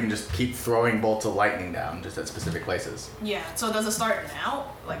every turn you can just keep throwing bolts of lightning down, just at specific places. Yeah. So does it start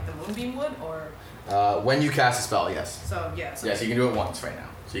now, like the moonbeam would, or When you cast a spell, yes. so? Yeah. So Yes, you can do it once right now.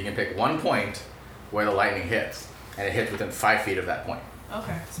 So you can pick one point where the lightning hits, and it hits within 5 feet of that point.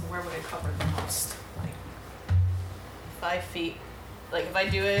 Okay. So where would it cover the most? Like 5 feet. Like if I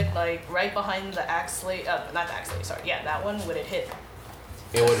do it like right behind the axe lady, not the axe lady, sorry. Yeah, that one. Would it hit?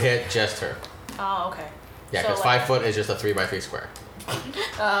 It would hit just her. Oh, okay. Yeah, So, because like, 5 foot is just a 3x3 square.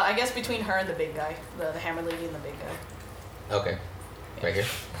 I guess between her and the big guy, the hammer lady and the big guy. Okay. Right here.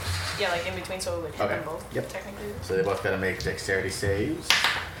 Yeah, like in between, so it would hit Okay. them both. Yep. Technically. So they both gotta make dexterity saves.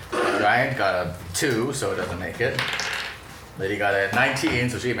 Giant got a 2, so it doesn't make it. Lady got a 19,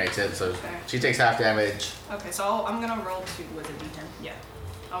 so she makes it, so Okay. she takes half damage. Okay, so I'm gonna roll 2 with a d10. Yeah.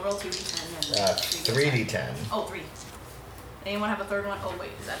 I'll roll 2d10 and 3d10. Oh, 3. Anyone have a third one? Oh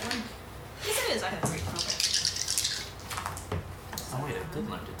wait, is that one? Yes, it is. I have 3. Okay. Oh wait, I did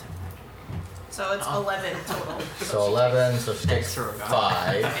learn detect magic. So it's 11 total. So 11, so she takes Extra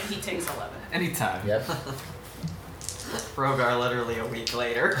guy. 5. And he takes 11. Anytime. Yep. Rogar literally a week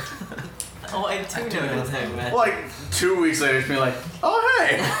later. Oh, I do know detect magic. Like 2 weeks later, it's me like, oh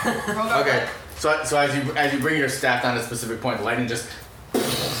hey. Rogar, Okay. So as you bring your staff down to a specific point, the lightning just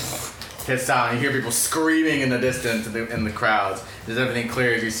hits down. And you hear people screaming in the distance in the crowds. As everything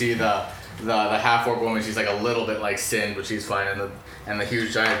clears, you see the half orc woman. She's like a little bit like Sin, but she's fine. And the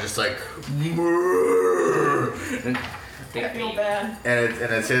huge giant just like, and I feel bad.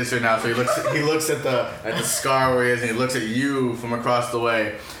 it's his turn now. So he looks at the scar where he is, and he looks at you from across the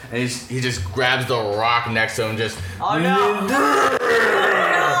way, and he just grabs the rock next to him, just. Oh no!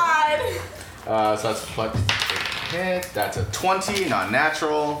 So that's plus hit. That's a 20, not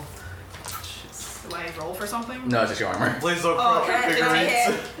natural. Do I roll for something? No, it's just your armor. Please don't Oh, crush your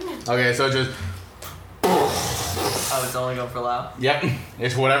okay. figurines. Okay, so just. Oh, it's only going for Lau? Yep,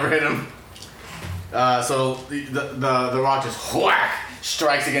 it's whatever hit him. So the rock just whack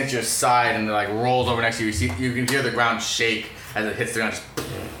strikes against your side and like rolls over next to you. You can hear the ground shake as it hits the ground. Just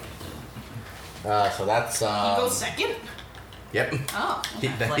So that's He goes second? Yep. Oh. He,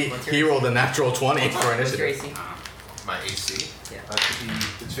 Okay. he rolled a natural 20 for What's your initiative. AC? My AC? Yeah.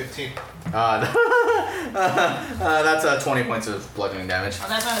 It's 15. That's 20 points of bludgeoning damage. Oh,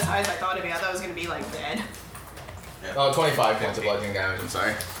 that's not as high as I thought it'd be. I thought it was gonna be like bad. Oh, 25 points of bludgeoning damage, I'm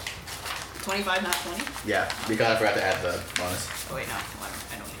sorry. 25, not 20? Yeah, because I forgot to add the bonus. Oh wait, no. I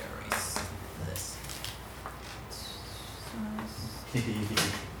don't need to erase this.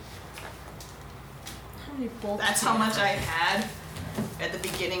 How many bolts? That's do how you much have? I had at the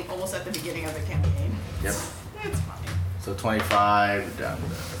beginning, almost at the beginning of the campaign. Yep. It's fine. So 25 down to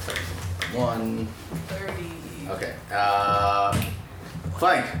 31. 30. Okay.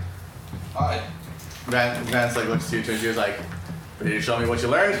 Flank. Hi. Vance like looks to you, turns to you, is like, ready to show me what you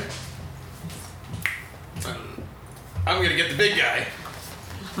learned? I'm gonna get the big guy.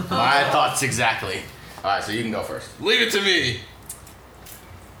 My thoughts exactly. Alright, so you can go first. Leave it to me.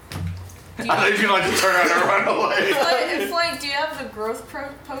 I thought you were gonna like to turn around and run away. Flank, do you have the growth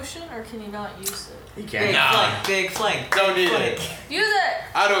potion, or can you not use it? He Big can't. Nah. flank, big flank. Don't big need flank. it. Use it!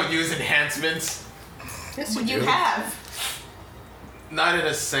 I don't use enhancements. Yes, What you have? Not in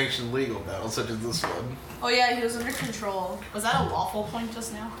a sanctioned legal battle such as this one. Oh yeah, he was under control. Was that a lawful point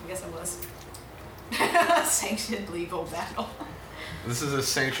just now? I guess it was. Sanctioned legal battle. This is a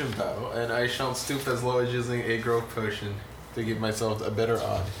sanctioned battle, and I shan't stoop as low as using a growth potion to give myself a better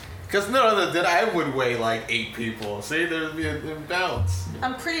odd. Because none other than I would weigh like 8 people. See, there'd be an imbalance.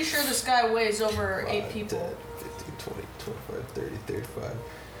 I'm pretty sure this guy weighs over 8 people. 15, 20, 25, 30, 35.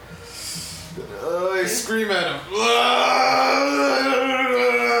 I scream at him.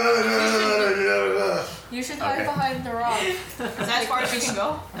 You should hide Okay. behind the rock. Is that as far as you can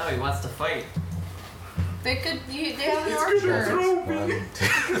go? No, he wants to fight. They have an archer. 1, 2,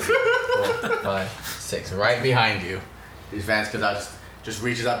 3, 4, 5, 6. Right behind you. These Vance comes out, just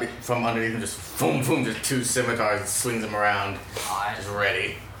reaches up from underneath him, just boom, boom, just 2 scimitars, swings them around, just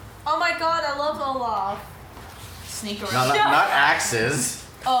ready. Oh my god, I love Olaf. Sneak No, around. not axes.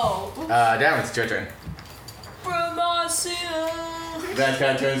 Oh. Damn, it's your turn. Promotion. Vance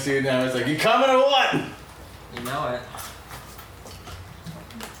kind of turns to you now. It's like, you coming or what? You know it.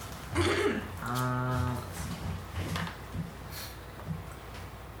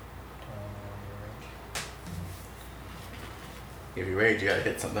 If you rage, you gotta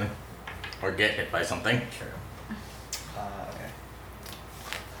hit something. Or get hit by something. True. Okay.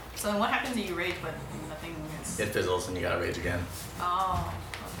 So then what happens if you rage but nothing is... It fizzles and you gotta rage again. Oh.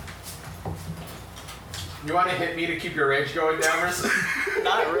 You want to hit me to keep your rage going, Dammers?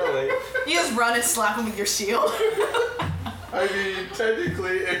 Not really. You just run and slap him with your shield. I mean,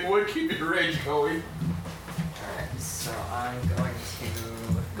 technically, it would keep your rage going. Alright, so I'm going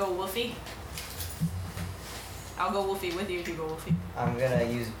to... Go Woofy. I'll go Woofy with you if you go Woofy. I'm gonna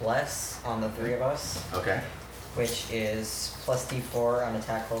use Bless on the 3 of us, Okay. which is plus D4 on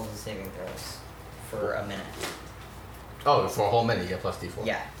attack rolls and saving throws for a minute. Oh, for a whole minute, you get plus D4.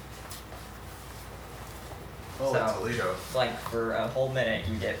 Yeah. Oh, So- it's Alito. Like, for a whole minute,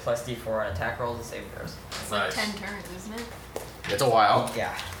 you get plus D4 on attack rolls and saving throws. It's Nice. like 10 turns, isn't it? It's a while.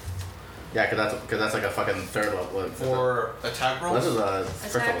 Yeah. Yeah, cause that's like a fucking third level. For attack rolls? This is a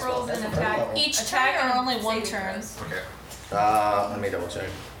first level Attack spell. rolls and That's attack. level. Each Attack turn or and only one saving turn? throws. Okay. Let me double check.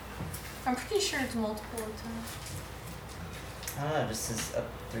 I'm pretty sure it's multiple attacks. I don't know, just says up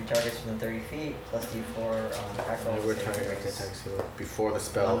 3 targets within 30 feet, plus D4 on attack rolls and saving throws. Before the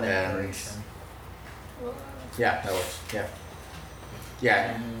spell 1 minute ends. duration. Yeah, that works. Yeah.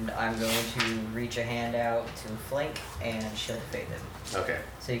 Yeah. And I'm going to reach a hand out to flank and shield fade them. Okay.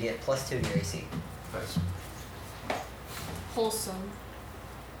 So you get plus 2 to your AC. Nice. Wholesome.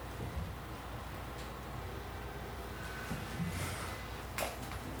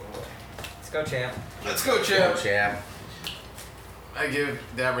 Let's go, champ. Let's go, Go, champ. champ. I give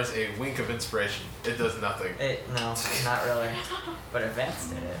Dammers a wink of inspiration. It does nothing. No, not really. But Advance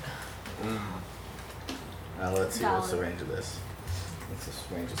did it. Let's see. What's the Valid. range of this? What's this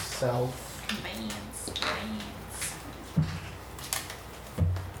range itself? Bands.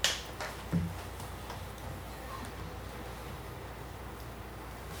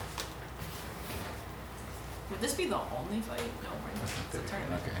 Would this be the only fight? No, right? It's a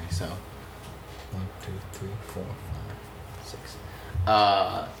tournament. Okay, so 1, 2, 3, 4, 5, 6.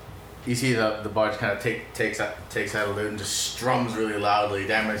 You see the barge kind of takes out a loot and just strums really loudly.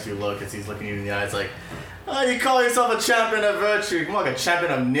 Damn as you look, as he's looking you in the eyes, like, oh, you call yourself a champion of virtue? Come on, like a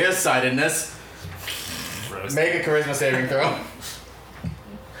champion of nearsightedness. Make a charisma saving throw.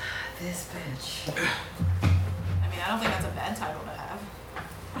 This bitch. I mean, I don't think that's a bad title to have.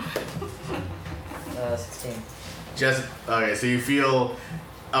 16. Just okay. So you feel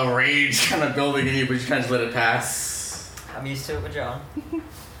a rage kind of building in you, but you kind of just let it pass. I'm used to it with John.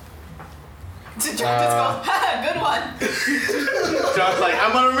 John just goes, ha, good one. John's like,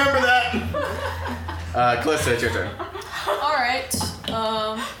 I'm gonna remember that. Calista, it's your turn. All right.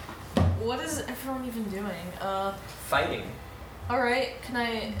 What is everyone even doing? Fighting. All right. Can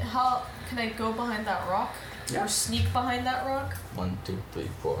I go behind that rock? Yeah. Or sneak behind that rock? 1, 2, 3,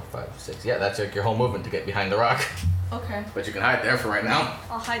 4, 5, 6. Yeah, that's like your whole movement to get behind the rock. Okay. But you can hide there for right now.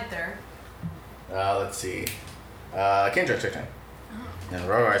 I'll hide there. Let's see. Kendra, it's your turn. And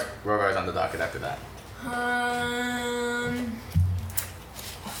Rogar's on the docket after that.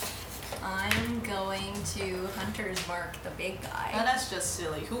 I'm going to Hunter's Mark, the big guy. Oh, that's just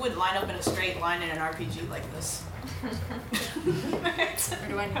silly. Who would line up in a straight line in an RPG like this? Or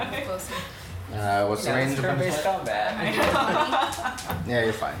do I need to move closer? What's the range of turn-based combat. Yeah,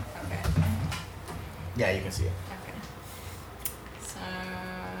 you're fine. Okay. Yeah, you can see it. Okay. So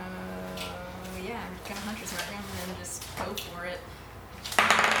yeah, I'm gonna Hunter's Mark him and then just go for it.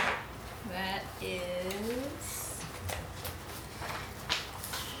 That is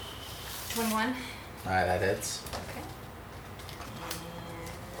 21. Alright, that hits. Okay.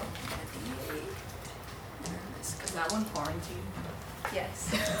 And a D8. And this Is that one quarantined? Yes,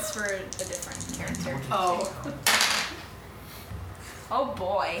 it's for a different character. Oh. Oh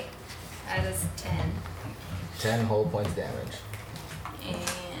boy. That is 10. 10 whole points damage.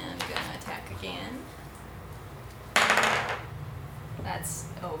 And gonna attack again. That's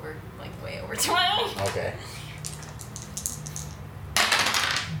over, like way over 20. Okay.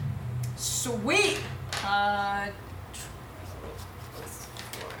 Sweet!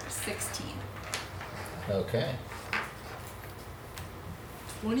 16. Okay.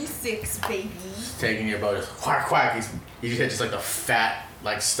 26, baby. Just taking your bow, just whack whack. You just hit just like the fat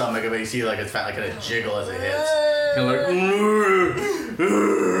like stomach of it. You see like it's fat, like kind of jiggle as it hits. And like,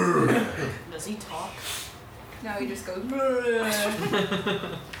 Does he talk? No, he just goes.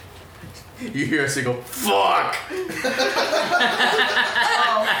 you hear a single fuck. Oh,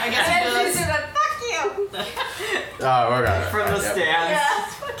 I guess he And does. she's like, fuck you! We're got it. From the Yep. stands. Yeah,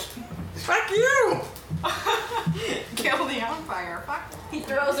 fuck you. Fuck you. Kill the Empire. Fuck. He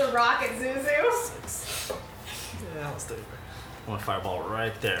throws a rock at Zuzu. Yeah, let's do it. One fireball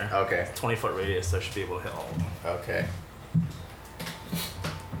right there. Okay. 20-foot radius, so I should be able to hit all of them. Okay.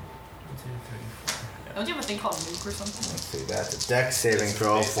 Don't you have a thing called nuke or something? Let's see. That's a dex saving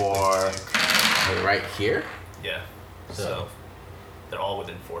throw for right here. Yeah. So they're all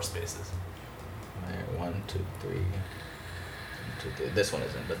within 4 spaces. There, 1, 2, 3. 1, 2, 3. This one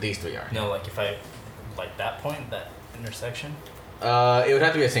isn't, but these 3 are. No, like if I, like that point, that intersection. It would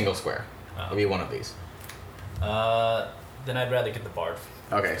have to be a single square. Oh. It'd be one of these. Then I'd rather get the bard.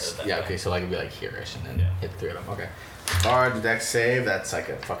 Okay. That Yeah. way. Okay. So like it'd be like here-ish, and then Yeah. hit 3 of them. Okay. Bard dex save. That's like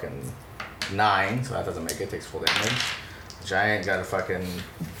a fucking 9, so that doesn't make it. Takes full damage. Giant got a fucking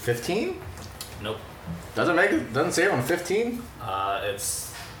 15. Nope. Doesn't make it. Doesn't save on 15.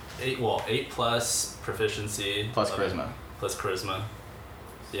 It's 8. Well, 8 plus proficiency. Plus charisma. Plus charisma.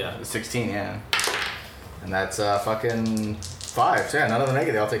 Yeah. 16. Yeah. And that's fucking 5. So yeah, none of them make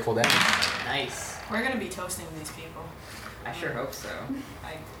it. They all take full damage. Nice. We're gonna be toasting these people. I sure hope so.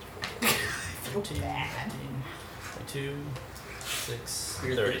 I feel bad. 22, 6,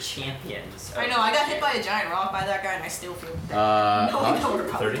 We're 30. the champions. I know, I got hit by a giant rock by that guy and I still feel bad. No, we're probably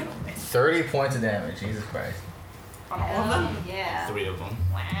 30? gonna win. 30 points of damage. Jesus Christ. On all of them? Yeah. 3 of them.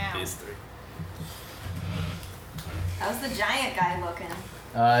 Wow. These 3. How's the giant guy looking?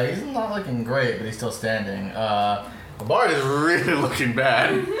 He's not looking great, but he's still standing. The Bard is really looking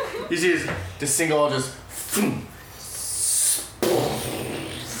bad. You see this single just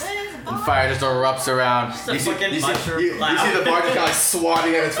and fire just erupts around. a fucking mushroom you see cloud. the Bard just kind of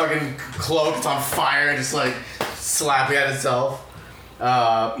swatting at its fucking cloak. It's on fire and just like slapping at itself.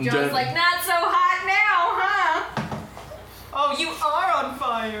 John's like, not so hot now, huh? Oh, you are on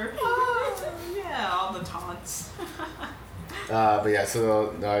fire. Oh, yeah, all the taunts. but yeah,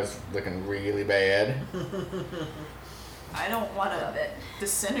 so that was looking really bad. I don't want to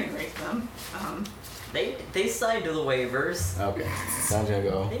disintegrate them. They signed to the waivers. Okay, so I'm gonna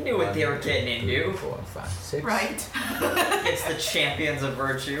go. They knew what they were getting into. 4, 5, 6. Right. It's the champions of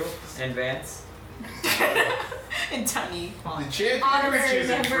virtue in Vance. In tiny font. The champion Honorary riches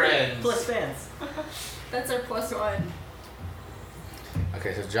and member. friends. Plus Vance. That's our +1.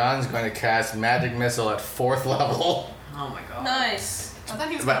 Okay, so John's going to cast Magic Missile at 4th level. Oh my god. Nice. I thought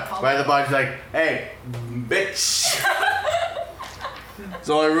he was gonna But call by the Bard's like, hey, bitch. There's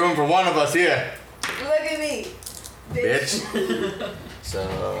only room for one of us here, Look at me. bitch.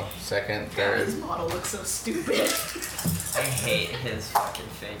 So second, God, third. his model looks so stupid. I hate his fucking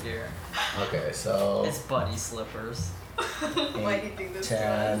figure. Okay, so His buddy slippers. Why do you do this to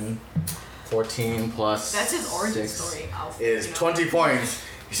us? 10, 14 plus. That's his origin 6 story. is 20 points.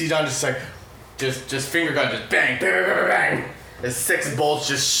 You see John just like, just finger gun, just bang, bang, bang, bang. The 6 bolts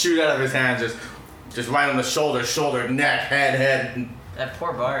just shoot out of his hand, just right on the shoulder, neck, head. That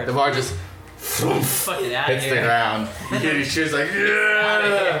poor bard. The bar just Fucking out of hits the here. ground. You hear these cheers like,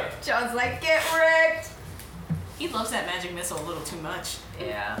 yeah. John's like, get wrecked. He loves that magic missile a little too much.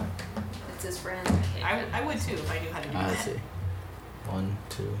 Yeah. It's his friend. I would too if I knew how to do that. Let's see. 1,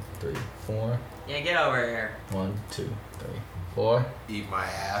 2, 3, 4. Yeah, get over here. 1, 2, 3, 4. Eat my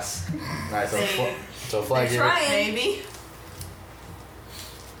ass. Alright, so flag They're here. trying. Maybe.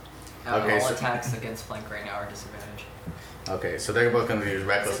 Okay, All so- attacks against flank right now are disadvantage. Okay, so they're both gonna use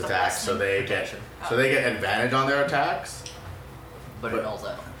reckless Is it the attacks, plus so one? they get advantage on their attacks. But it nulls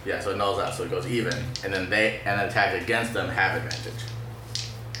out. Yeah, so it nulls out, so it goes even, and then attacks against them have advantage.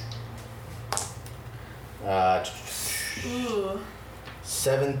 Ooh.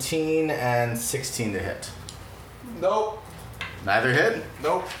 17 and 16 to hit. Nope. Neither hit.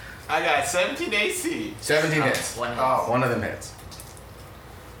 Nope. I got 17 AC. 17 hits. One hit. Oh. One of them hits.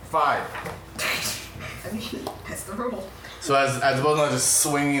 5. I mean, that's the rule. So as opposed to just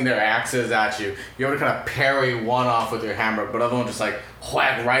swinging their axes at you, you're able to kind of parry one off with your hammer, but other one just like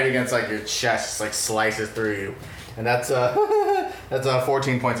whack right against like your chest, just, like slices through you, and that's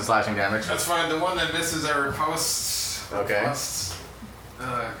 14 points of slashing damage. That's fine. The one that misses I riposte. Okay.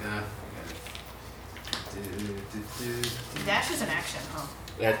 God. Dash is an action, huh?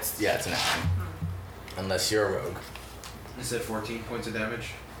 It's an action, unless you're a rogue. You said 14 points of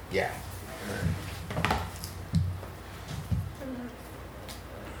damage? Yeah.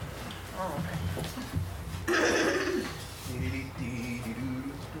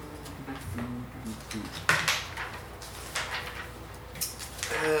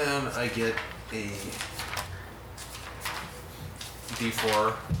 And I get a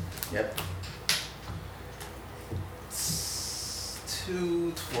D4. Yep.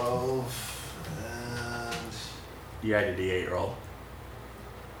 2, 12, and... You had a D8 roll.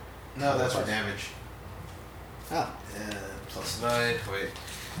 No, that's for damage. Oh. And plus 9, wait.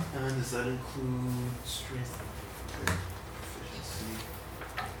 And does that include strength? Proficiency.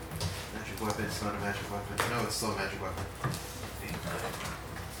 Magic weapon, it's not a magic weapon. No, it's still a magic weapon.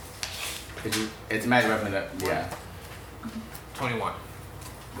 8, 9. It's a magic weapon that, yeah. 21.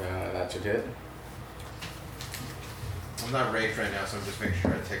 That should hit. I'm not raged right now, so I'm just making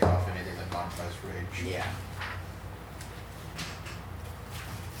sure I take off anything that modifies rage. Yeah.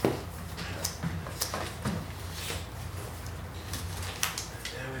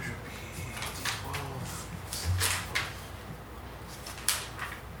 Damage would be D12.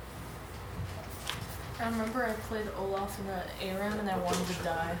 I remember I played Olaf in the ARAM and I wanted to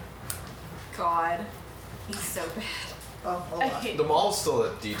die. God. He's so bad. Oh, hold I on. hate The mall's still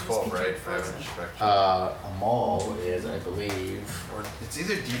at D12, right? I Frozen. haven't checked. A maul is, I believe, Or it's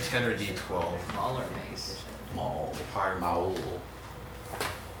either D10 or D12. Mauler mace. maul. Maul.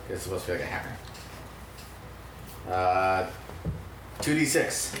 It's supposed to be like a hammer.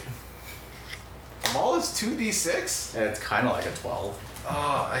 2d6. Mall is 2d6? And it's kind of like a 12,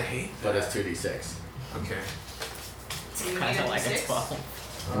 Oh, I hate but that. it's 2d6. Okay. So you need Kind a of like a D6? 12.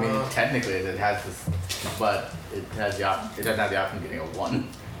 I mean, technically it has this, but it doesn't have the option of getting a 1.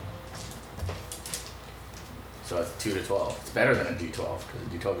 So it's 2 to 12. It's better than a d12, because a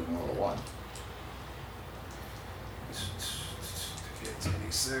d12 you can roll a 1. Get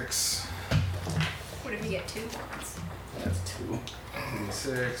 2d6. What if you get 2 ones? And that's 2.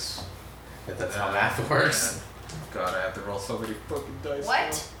 2d6. That's how math works. God, I have to roll so many fucking dice.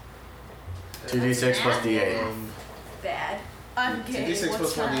 What? 2d6 plus d8. Bad. I'm gay. 2d6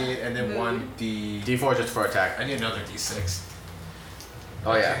 What's plus 1d8 that? and then Mood. 1d... d4 is just for attack. I need another d6.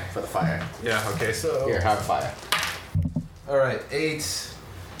 Oh yeah, for the fire. Yeah, okay, so... Here, have fire. Alright, 8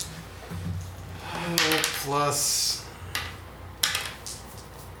 plus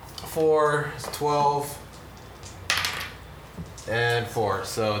 4 is 12 and 4,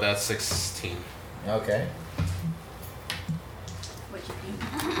 so that's 16. Okay. What'd you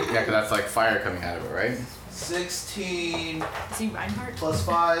do? Yeah, because that's like fire coming out of it, right? 16 Is he Reinhardt? plus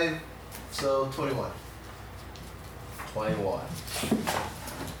 5, so 21. 21.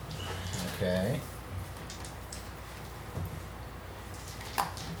 Okay.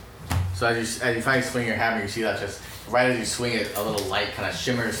 So as you finally swing your hammer, you see that just right as you swing it, a little light kind of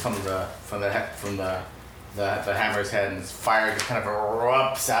shimmers from the hammer's head, and this fire just kind of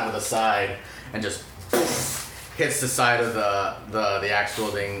erupts out of the side and just hits the side of the axe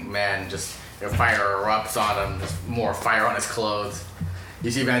wielding man. Just fire erupts on him. Just more fire on his clothes.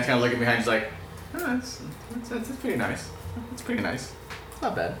 You see Vance kind of looking behind. He's like, oh, that's pretty nice. It's pretty nice. It's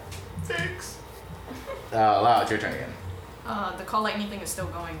not bad. Thanks. Lau, it's your turn again. The call lightning thing is still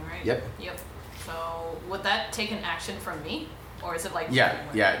going, right? Yep. Yep. So would that take an action from me, or is it like? Yeah.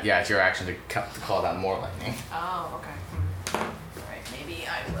 It's your action to call down more lightning. Oh, okay. Alright, maybe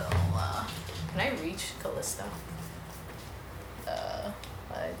I will. Can I reach Callista? 5,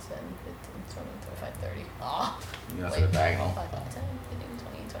 10, 15, 20, 25, 30. Aw. You know, sort of diagonal. 5, 10, 15,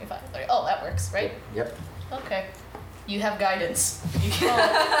 20, 25, 30. Oh, that works, right? Yep. Okay. You have guidance.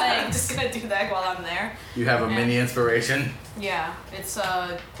 thanks. Just gonna do that while I'm there. You have a mini inspiration. Yeah, it's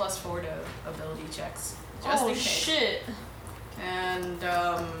 +4 to ability checks. Just in case. Shit. And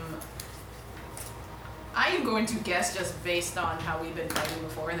I am going to guess, just based on how we've been fighting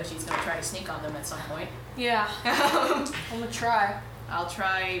before, that she's gonna try to sneak on them at some point. Yeah. I'm gonna try. I'll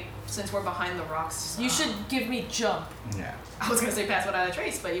try, since we're behind the rocks. You should give me jump. Yeah. I was gonna say pass without a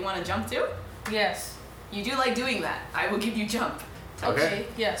trace, but you want to jump too? Yes. You do like doing that. I will give you jump. Okay.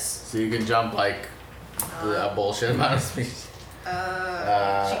 Yes. So you can jump like a bullshit amount of speed.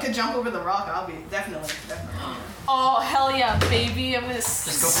 She could jump over the rock. I'll be definitely. Oh hell yeah, baby! I'm gonna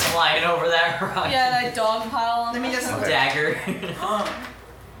Just go flying over that rock. Yeah, that dog pile. On Let me just Dagger.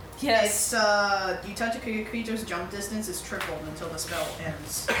 Yes. It's you touch a creature's jump distance is tripled until the spell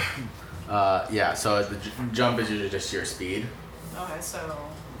ends. Yeah. So the jump is usually just your speed. Okay, so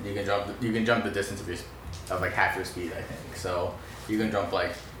You can jump the distance of like half your speed, I think. So you can jump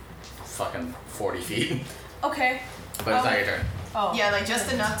like fucking 40 feet. Okay. But it's not your turn. Oh. yeah, like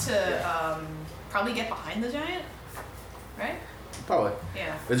just enough to probably get behind the giant, right? Probably.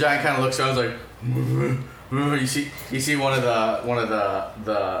 Yeah. The giant kind of looks around, like you see one of the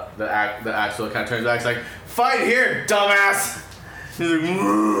actual kind of turns back, it's like, fight here, dumbass. He's like,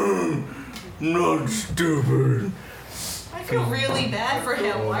 not stupid. I feel really bad for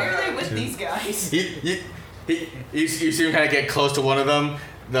him. Why are they with these guys? You see him kind of get close to one of them,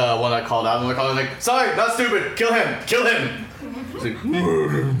 the one that called out, and the one that called out, like, sorry, not stupid, kill him. He's like,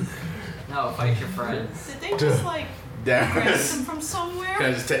 No, fight your friends. Did they just like damn. grab him from somewhere?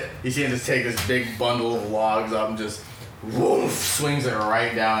 Kind of you see him just take this big bundle of logs up and just woof, swings it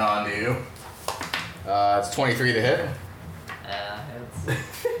right down onto you. It's 23 to hit.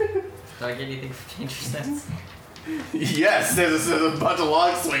 Do I get anything for danger sense? Yes, there's a bunch of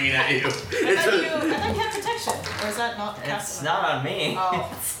logs swinging at you. I thought cast protection. Or is that not It's cast? not on me. Oh.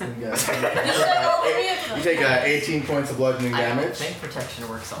 You take 18 points of bludgeoning I don't damage. think protection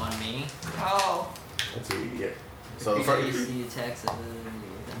works on me. Oh. Let's see what you get. So the Creature first, AC attacks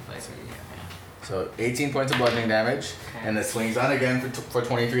within 5 feet. so 18 points of bludgeoning damage, and it swings on again for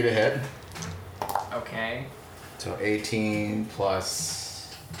 23 to hit. Okay. So 18 plus.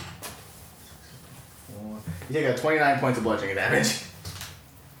 You take 29 points of bludgeoning damage.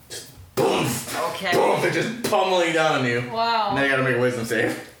 Just boom! Okay. Boom! They're just pummeling down on you. Wow. Now you gotta make a wisdom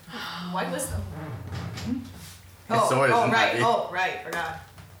save. Why wisdom? His sword isn't right. heavy. Oh, right. Forgot.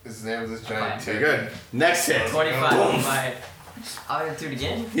 His name is this giant Fine. Very good. Next hit. 25. Boom! 25. I'm gonna do it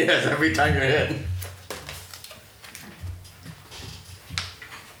again? Yes, every time you're hit.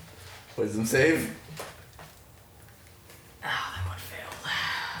 Wisdom save. Ah, that one failed.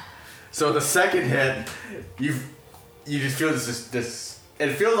 So the second hit, you just feel this.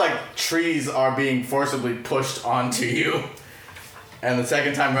 It feels like trees are being forcibly pushed onto you. And the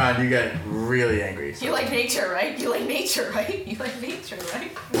second time around, you get really angry. So You like nature, right? You like nature, right? You like nature,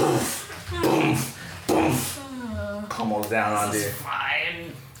 right? boom, boom, pummels down onto you.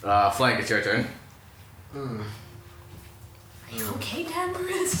 Fine. Flank, it's your turn. Are you okay,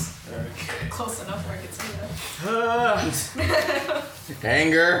 Damaris? Okay. Close enough where I can see that.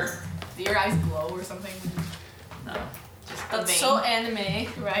 Anger. Do your eyes glow or something? No. Just a That's vein, so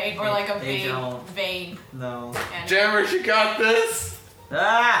anime. right? Or like a They vein. don't. Vein. No. And Jammer, you got this.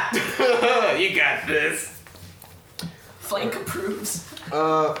 Ah! You got this. Flank approves.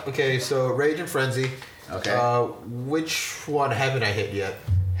 Okay, so Rage and Frenzy. Okay. Which one haven't I hit yet?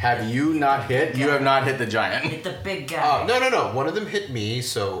 Have you not hit? You have not hit the giant. Hit the big guy. No. One of them hit me,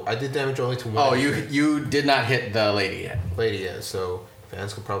 so I did damage only to one. Oh, you did not hit the lady yet. lady yet, so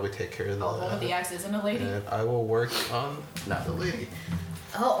Vance can probably take care of that. Oh, the one with the axe isn't a lady. And I will work on No. the lady.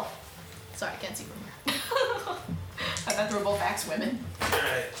 Oh. Sorry, I can't see from here. I thought they were both axe women.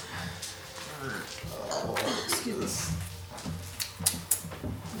 Excuse.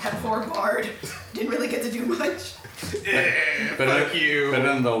 That poor bard. Didn't really get to do much. Fuck you. But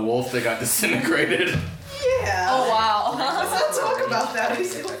then the wolf that got disintegrated. Yeah. Oh wow. Let's not talk about that. I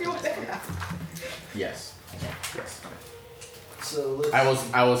still feel bad. Yes. So let's.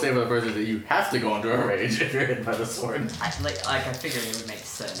 I will say for the person that you have to go into a rage if you're hit by the sword. I figured it would make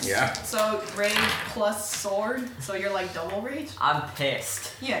sense. Yeah. So rage plus sword, so you're like double rage? I'm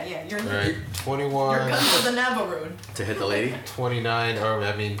pissed. Yeah, you're Alright, you're 21, good for the Navarone. To hit the lady? 29, or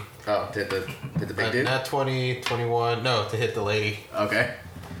I mean, Oh, to hit the big dude? not 20, 21, no, to hit the lady, Okay.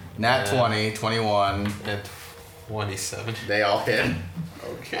 Nat 20, 21. and 27. They all hit.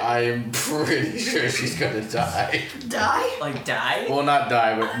 Okay. I'm pretty sure she's gonna die. Die? Like die? Well, not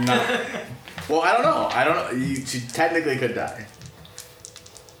die, but not. Well, I don't know. She technically could die.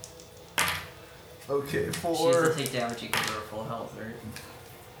 Okay, She for needs to take damage equal to her full health,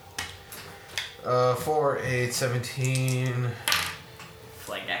 right? 4, 8, 17,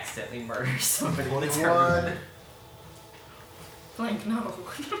 Like accidentally murder somebody. That's 21. her. Like, no.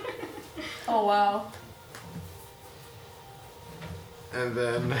 Oh wow. And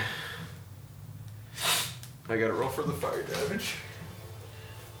then I gotta roll for the fire damage.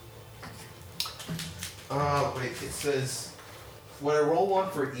 Wait, it says, would I roll one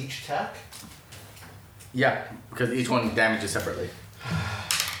for each attack? Yeah, because each one damages separately.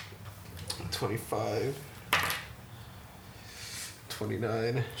 25,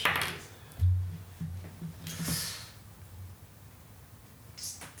 29.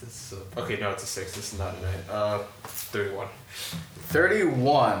 This is okay, no, it's a 6. This is not a 9. 31.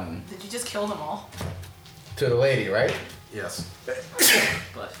 31 Did you just kill them all? to the lady, right? Yes. But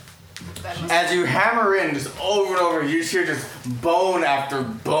That must As you hammer in just over and over, you just hear just bone after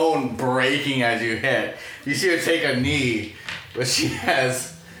bone breaking as you hit. You see her take a knee, but she's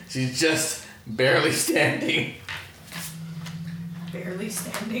just barely standing. barely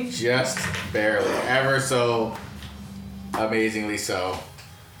standing. Just barely. Ever so amazingly so.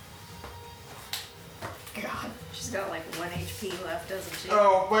 God. She's got like 1 HP left, doesn't she?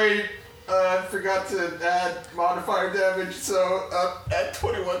 Oh, wait. I forgot to add modifier damage, so add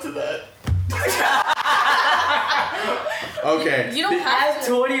 21 to that. Okay. You don't have to.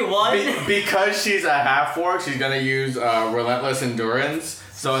 21? Because she's a half orc, she's gonna use relentless endurance.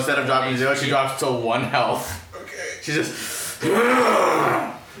 So instead of dropping 0, she drops to 1 health. Okay. She just. Good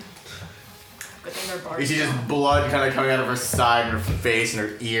thing they're barbed. You see just blood kind of coming out of her side and her face and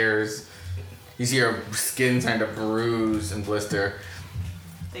her ears. You see her skin starting to bruise and blister.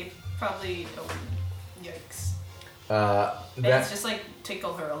 They probably. Oh, yikes. That, It's just like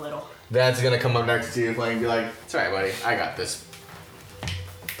tickle her a little. that's gonna come up next to you and be like, it's alright, buddy, I got this.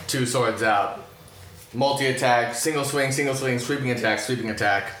 2 swords out. Multi attack, single swing, sweeping attack, sweeping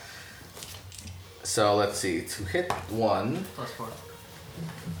attack. So let's see, to hit 1 Plus 4.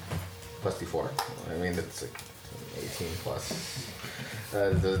 plus d4. I mean, it's like 18 plus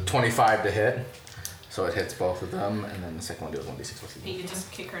the 25 to hit. So it hits both of them, and then the second one does 1d6 plus You d4. could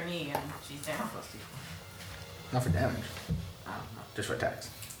just kick her knee and she's down. Plus 4. Not for damage, I don't know. just for attacks.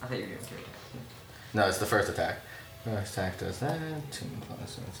 I thought you were doing 3 attacks. No, it's the first attack. First attack does that. 2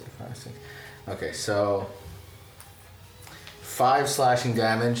 plus 5, 6. Okay, so 5 slashing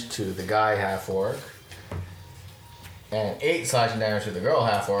damage to the guy half orc, and 8 slashing damage to the girl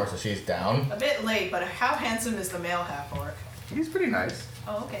half orc, so she's down. A bit late, but how handsome is the male half orc? He's pretty nice.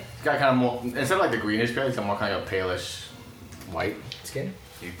 Oh, okay. He's got kind of more, instead of like the greenish color, he's got more kind of a palish white skin.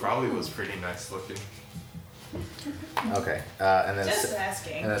 He probably was pretty nice looking. Okay, and then Just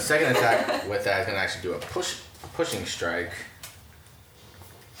asking. and the second attack with that is gonna actually do a pushing strike,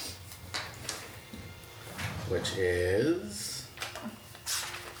 which is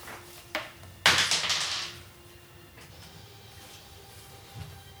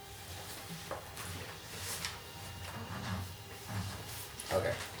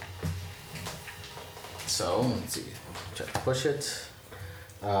okay. So let's see, try to push it.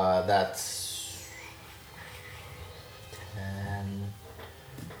 That's 10.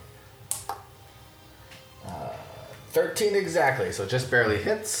 13 exactly, so just barely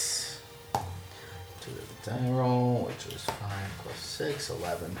hits. To the die roll, which is 5 plus 6,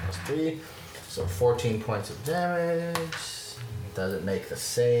 11 plus 3. So 14 points of damage. Doesn't make the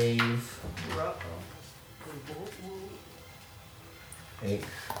save. 8.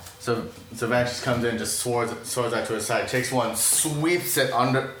 So Vance just comes in, just swords out to his side, takes one, sweeps it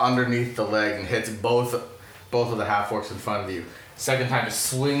underneath the leg, and hits both of the half orcs in front of you. Second time, just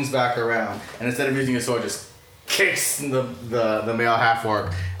swings back around, and instead of using his sword, just kicks the male half orc,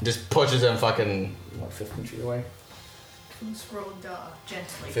 and just pushes him fucking 15 feet away. Who's rolled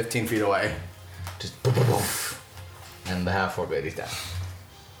gently? 15 feet away, just boom, boom, boom, and the half orc lady's down.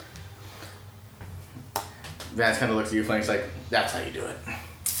 Vance kind of looks at you, Flank's like, "That's how you do it."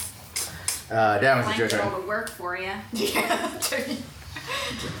 Damage is your Blanket turn. all the work for you. Yeah.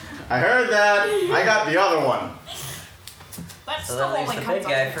 I heard that. I got the other one. That So still that leaves only the comes big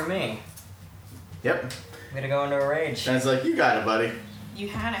up guy to- for me. Yep. I'm gonna go into a rage. Dan's like, you got it, buddy. You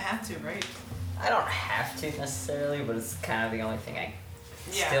kind of have to, right? I don't have to necessarily, but it's kind of the only thing I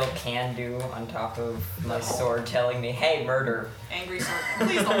Yeah. still can do on top of my sword telling me, hey, murder. Angry sword.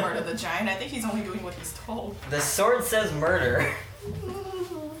 Please don't murder the giant. I think he's only doing what he's told. The sword says murder.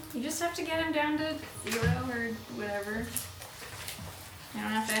 You just have to get him down to 0 or whatever. You don't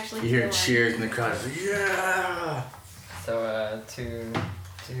have to actually You hear kill him. cheers in the crowd. It's like, yeah. So, two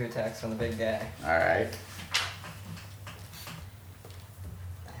attacks on the big guy. All right.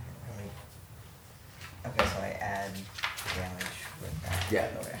 Okay, so I add damage with that. Yeah.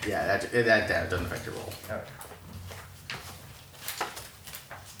 Okay. Yeah. That doesn't affect your roll. Okay.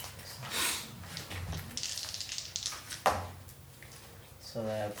 So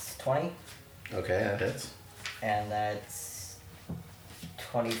that's 20, Okay, that hits. and that's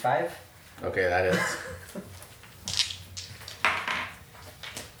 25. Okay, that is.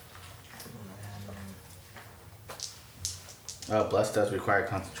 Bless does require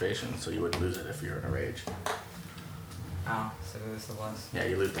concentration, so you would lose it if you're in a rage. Oh, so it was the bless. Yeah,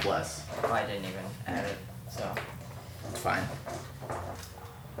 you lose the bless. Oh, I didn't even add it, so. It's fine.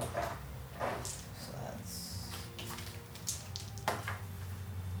 So that's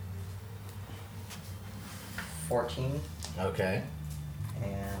 14 Okay.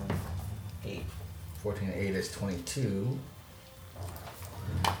 and 8. 14 and 8 is 22. You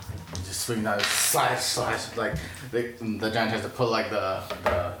just swing that, slash. Like the giant has to put like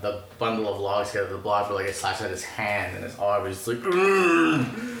the bundle of logs together, the block, but like it slashes at his hand and his arm is just like.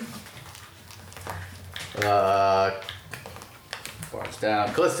 Farms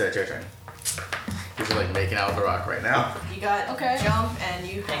down. Callista, it's your turn. He's like making out with the rock right now. You got Okay. jump and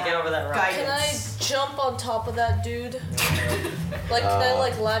you Can't have get over that rock. Can I guidance. jump on top of that dude? Like, can I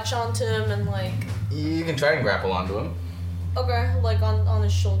like latch onto him and like, You can try and grapple onto him. okay, like on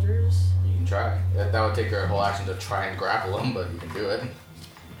his shoulders? You can try. That would take your whole action to try and grapple him, but you can do it.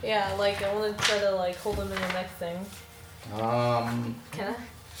 Yeah, like I want to try to like hold him in the neck thing. Can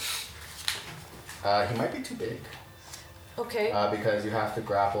I? He might be too big. Okay. Because you have to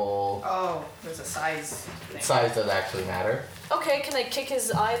grapple. Oh, there's a size thing. Size does actually matter. Okay, can I kick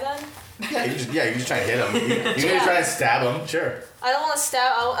his eye then? Yeah, you just try and hit him. You can try and stab him, sure. I don't want to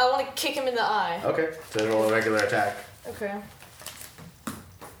stab. I want to kick him in the eye. Okay, so roll a regular attack. Okay.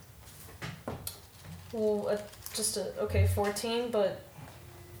 Well, just a okay 14, but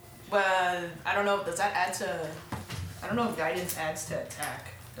But I don't know. Does that add to? I don't know if guidance adds to attack.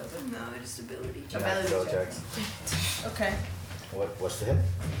 Does it? No, just ability. Ability Go check. checks. okay. What's the hit?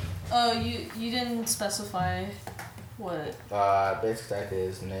 Oh, you didn't specify what? Basic attack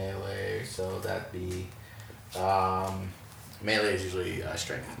is melee, so that'd be melee is usually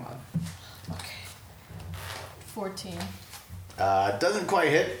strength mod. Okay. 14. Doesn't quite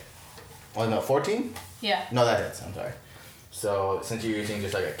hit. Oh no, 14? Yeah. No, that hits. I'm sorry. So since you're using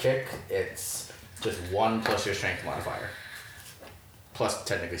just like a kick, it's just 1 plus your strength modifier, plus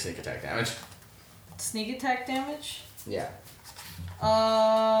technically sneak attack damage. Sneak attack damage? Yeah.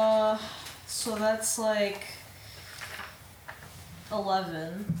 So that's like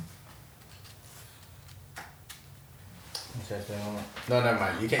 11. No, never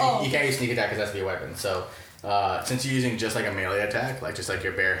mind. You can't. Oh. You can't use sneak attack because that's be a weapon. So since you're using just like a melee attack, like just like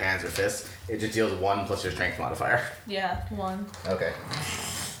your bare hands or fists, it just deals 1 plus your strength modifier. Yeah, 1. Okay.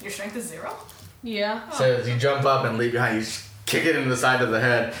 Your strength is 0. Yeah. So as you jump up and leave behind, you just kick it into the side of the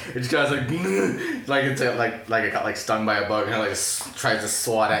head. It just goes like it's like it got like stung by a bug, and it like tries to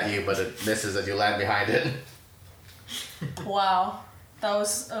swat at you, but it misses as you land behind it. Wow. That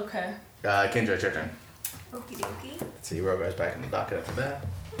was okay. Kindra, it's your turn. Okie dokie. So you roll guys back in the docket after that.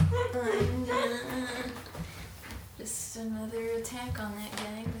 I'm gonna just another attack on that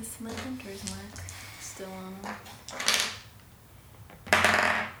guy with my hunter's mark still on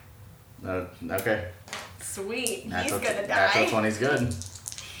him. Okay. Sweet. Natural, He's gonna natural die. 20's good.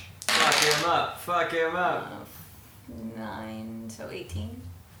 Fuck him up. 9, so 18.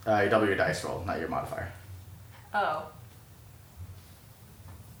 You double your dice roll, not your modifier. Oh.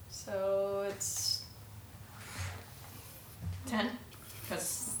 So it's 10.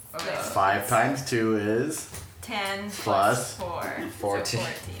 Because 5 times 2 is 10 Plus 4. 14. So 14.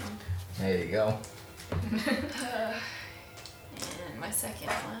 There you go. And my second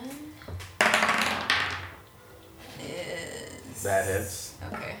one is... That hits.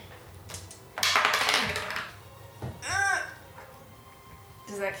 Okay.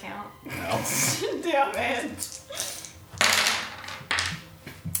 Does that count? No. Damn it.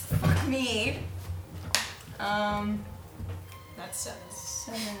 Fuck me. That's 7.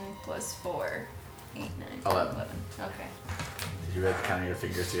 7 plus 4. 8, 9, 11. 11. Okay. Did you have to count your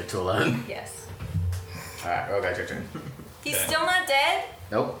fingers to get to 11? Yes. Alright, okay, your turn. He's still not dead?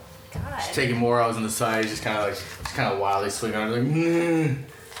 Nope. God. Just taking more arrows on the side, just kind of wildly swinging on it, like, mm.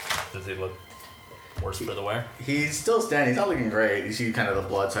 Does he look worse for the wear? He's still standing. He's not looking great. You see kind of the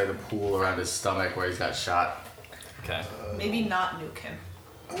blood starting to pool around his stomach where he's got shot. Okay. Maybe not nuke him.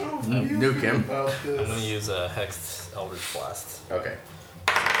 Nuke him. I'm gonna use a Hexed Eldritch Blast. Okay.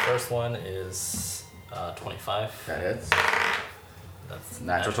 First one is 25. That hits. That's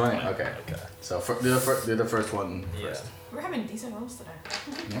Natural 20. Okay. Okay. So do the first one. Yeah. First. We're having decent rolls today.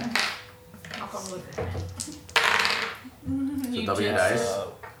 Yeah. Knock on wood. So double your dice.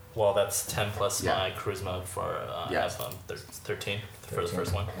 Well, that's 10 plus Yeah. my charisma for Yeah. 13 for the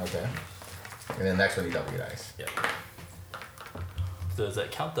first one. Okay. And then next one you double your dice. Yeah. Does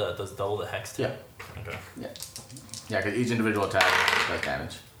that count does double the hex too? Yeah. Okay. Yeah. Yeah, because each individual attack does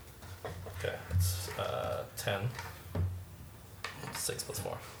damage. Okay. It's 10. 6 plus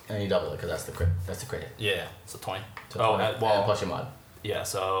 4. And you double it because that's the crit. That's the crit hit. Yeah. So 20. So Oh, 20, well. and plus your mod. Yeah.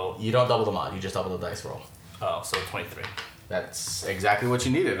 So. You don't double the mod. You just double the dice roll. Oh, so 23. That's exactly what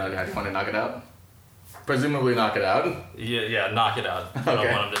you needed. How do you want to knock it out? Presumably knock it out. Yeah. Knock it out. I don't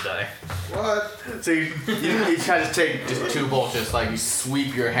Okay. want him to die. What? So you kind of take just 2 bolts, just like you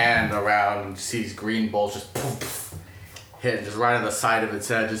sweep your hand around and you see these green bolts just poof, poof, hit just right on the side of its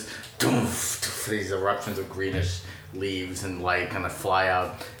head, just doof, doof, these eruptions of greenish leaves and light kind of fly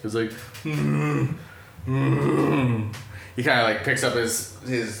out. It was like, He kind of like picks up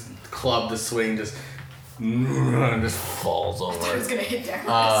his club to swing, just and just falls over. I was gonna hit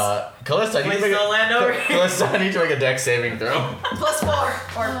Dagros. Callista, I need to make Don't land over. Callista, I need to make a dex saving throw.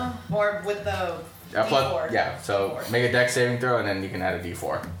 +4. Or with the D4. Yeah, so D4. make a dex saving throw and then you can add a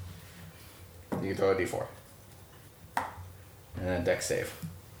d4. You can throw a d4. And then dex save.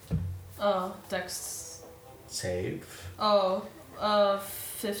 Oh, Dex. Save. Oh,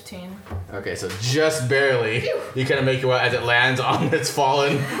 15. Okay, so just barely you kind of make your way as it lands on its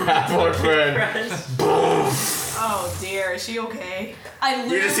fallen half-orc friend. Boom! Oh dear, is she okay?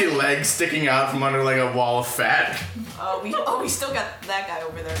 You just see legs sticking out from under like a wall of fat. We still got that guy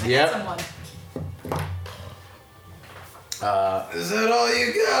over there. Yep. Someone. Is that all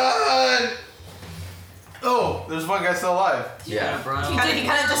you got? Oh, there's one guy still alive. Yeah. He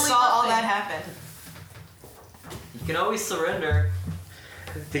kind of just saw all that happen. You can always surrender.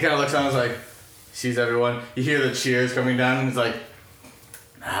 He kind of looks around and is like, sees everyone. You hear the cheers coming down and he's like,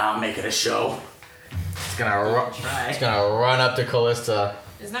 I'll make it a show. It's gonna run up to Callista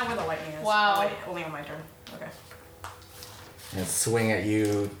Isn't that where the lightning is? Wow. Oh, wait, only on my turn. Okay. and swing at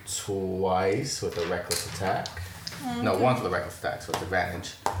you twice with a reckless attack. No, once with a reckless attack, so it's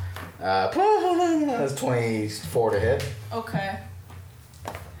advantage. That's 24 to hit. Okay.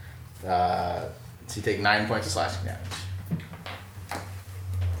 So you take 9 points of slashing damage.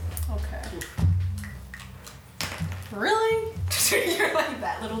 Okay. Really? You're like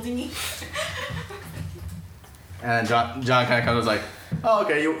that little dingy. And John kind of comes like, oh,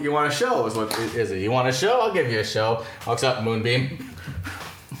 okay, you want a show? Is it? You want a show? I'll give you a show. Walks up, Moonbeam.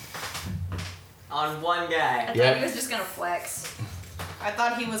 On one guy. I thought Yep. he was just gonna flex. I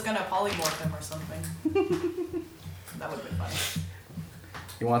thought he was gonna polymorph him or something. That would have been funny.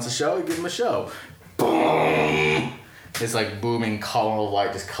 He wants a show? You give him a show. Boom! This like booming column of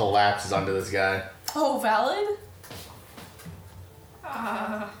light just collapses onto this guy. Oh, valid?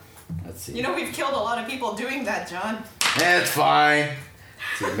 Let's see. You know, we've killed a lot of people doing that, John. It's fine.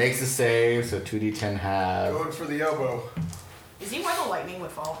 So he makes a save, so 2d10 half. Going for the elbow. Is he where the lightning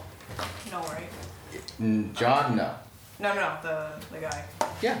would fall? No, right? John, no. No, the guy.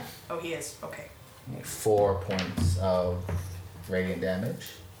 Yeah. Oh, he is. Okay. 4 points of radiant damage.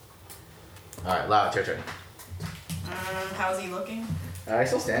 Alright, Lau, it's your turn. How's he looking? He's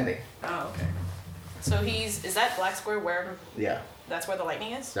still standing. Oh, okay. So is that black square where, Yeah, that's where the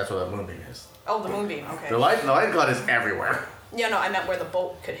lightning is? that's what the moonbeam is. Oh, the moonbeam, okay. The light cloud is everywhere. Yeah, no, I meant where the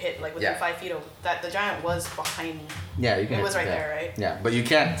bolt could hit, like within Yeah. 5 feet of that. The giant was behind me. Yeah, you can. It was right yeah. there, right? Yeah, but you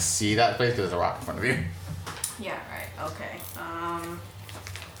can't see that place because there's a rock in front of you. Yeah, right. Okay. I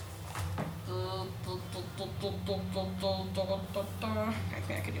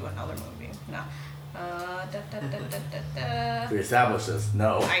think I could do another moonbeam. No. We established this.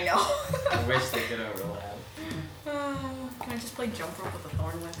 No. I know. I wish they could overlap. Can I just play jump rope with a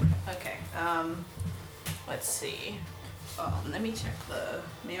thorn whip? Okay. Let's see. Let me check the.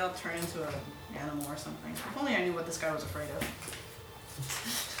 Maybe I'll turn into an animal or something. If only I knew what this guy was afraid of.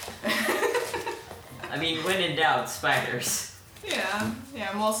 I mean, when in doubt, spiders. Yeah.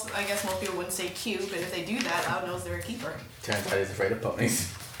 I guess most people wouldn't say cute, but if they do that, Loud knows they're a keeper. Turns out he's afraid of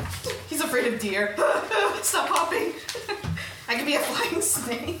ponies. He's afraid afraid of deer. Stop hopping. I could be a flying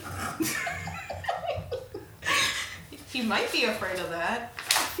snake. He might be afraid of that.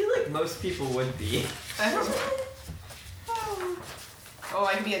 I feel like most people would be. I don't know. Oh,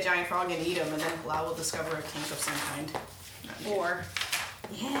 I could be a giant frog and eat him, and then Blau will discover a kink of some kind. Or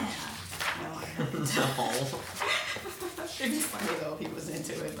Yeah. No, I don't. No. It'd be funny though if he was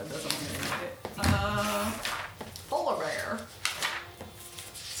into it, but doesn't want to admit it. Polar bear.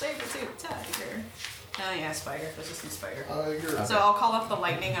 Saber-tooth tiger. Oh yeah, spider. Let's just do spider. Tiger. So I'll call up the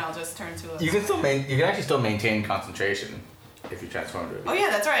lightning and I'll just turn to a... You can actually still maintain concentration if you transform to it. Oh yeah,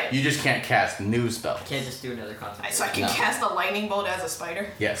 that's right. You just can't cast new spells. Can't just do another concentration. So I can No. cast a lightning bolt as a spider?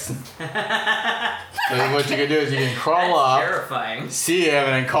 Yes. So what you can do is you can crawl up, Terrifying. see him,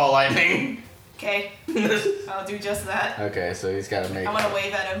 and then call lightning. Okay. I'll do just that. Okay, so he's got to make. I want to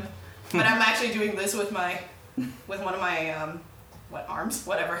wave at him. But I'm actually doing this with one of my, arms?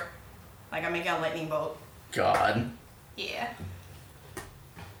 Whatever. Like I'm making a lightning bolt. God. Yeah.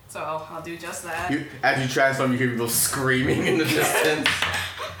 So I'll do just that. As you transform, you hear people screaming in the distance.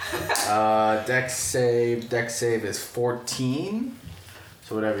 Dex save is 14.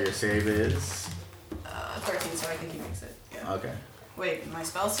 So whatever your save is. 13, so I think he makes it. Yeah. Okay. Wait, my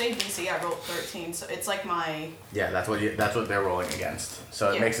spell save DC, I rolled 13, so it's like my... Yeah, that's what they're rolling against. So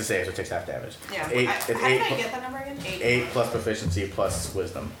it Yeah. makes a save, so it takes half damage. Yeah. Eight. How It's did eight. I get that number again? 8. 8 plus proficiency plus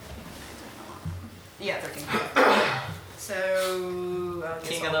wisdom. Yeah, 13. So... I guess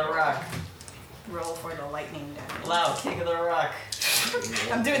King of I'll the Rock. Roll for the lightning damage. Loud, King of the Rock.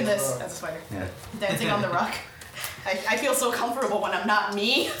 I'm doing this as a spider. Yeah. Dancing on the rock. I feel so comfortable when I'm not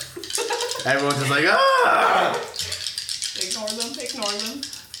me. Everyone's just like, ah! Ignore them.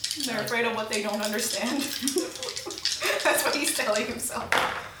 They're afraid of what they don't understand. That's what he's telling himself.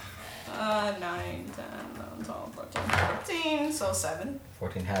 9, 10, 11, 12, 13, 14, so 7.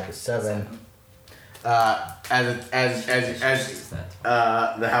 14 half is 7. The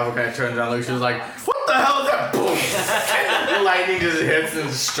Halberd kind of turns around, Lucius is like, what the hell is that? Boom! The lightning just hits and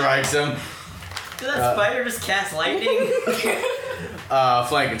strikes him. Did that spider just cast lightning?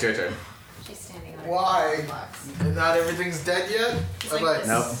 Flank, it's your turn. she's standing on Why? box. Not everything's dead yet? It's like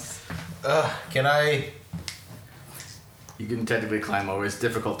this. Nope. Can I... You can technically climb over. It's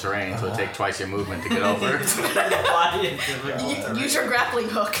difficult terrain, so it'll take twice your movement to get over. Body is difficult. Use your grappling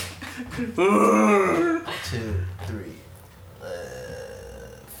hook. 2, 3,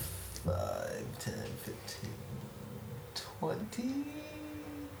 5, 10, 15, 20,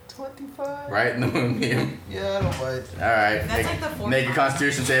 25? Right in the moonbeam. Yeah, I don't bite. Alright. That's like the fourth Make a time.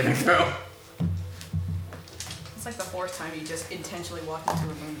 constitution saving throw. It's like the 4th time you just intentionally walk into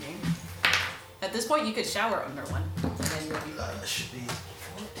a moonbeam. At this point, you could shower under one, and then you'll be fine. Should be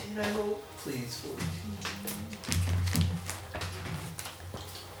 14, I hope. Please, 14.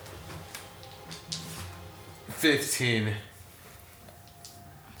 15.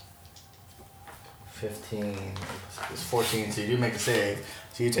 15 is 14, so you do make a save.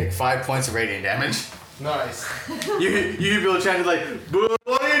 So you take 5 points of radiant damage. Nice. You people chanting like, "Boo,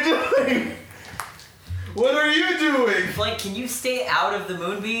 what are you doing? What are you doing?" Like, can you stay out of the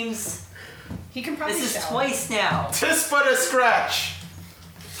moonbeams? He can probably This is shower. twice now. Just but a scratch.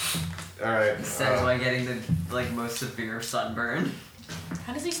 Alright. Besides why getting the most severe sunburn.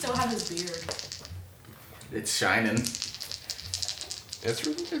 How does he still have his beard? It's shining. It's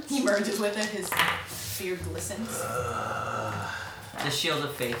really good. He merges with it, his beard glistens. The shield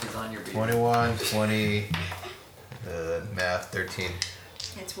of faith is on your beard. 21, 20, math, 13.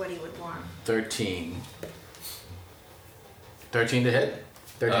 It's what he would want. 13. 13 to hit?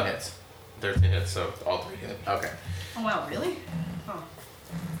 13 hits. 13 hits, so all 3 hit. Okay. Oh wow, really? Oh.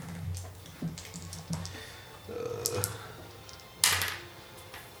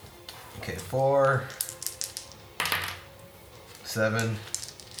 Okay, 4, 7,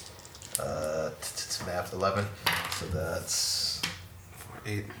 math, 11. So that's 4,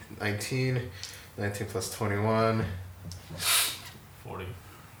 8, 19. 19 plus 21. 40.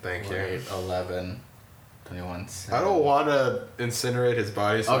 Thank you. 8, 11, 21, 7. I don't want to incinerate his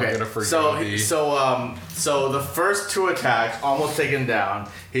body, so I'm Okay, gonna forgo the... so the first 2 attacks almost taken down.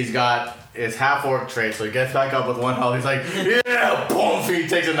 He's got his half orc trait, so he gets back up with 1 health. He's like, yeah, boom! He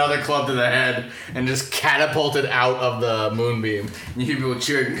takes another club to the head and just catapulted out of the moonbeam. And you hear people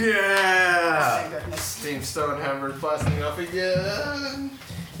cheering, yeah! Thank goodness. Steam Stonehammer blasting up again.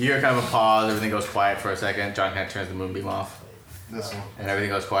 You hear kind of a pause. Everything goes quiet for a second. John kind of turns the moonbeam off, This one. and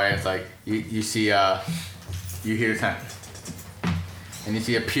everything goes quiet. It's like you see you hear kind of, and you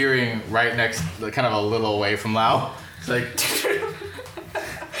see appearing right next, kind of a little away from Lau. It's like,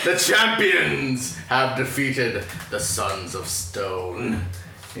 the champions have defeated the Sons of Stone.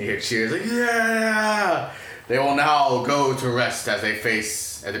 You hear cheers like, yeah! They will now go to rest as they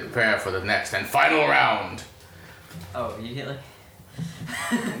prepare for the next and final round. Oh, you get like.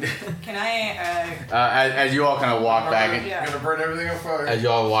 Can I? As you all kind of walk back, Yeah. Gonna burn everything on fire. as you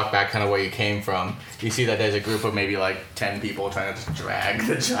all walk back kind of where you came from, you see that there's a group of maybe like 10 people trying to just drag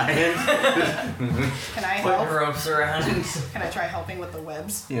the giant. Can I Put help? ropes around. Can I try helping with the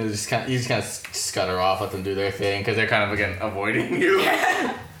webs? You just kind of scutter off, let them do their thing, because they're kind of again avoiding you.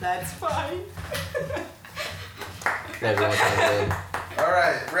 That's fine. Everyone kind of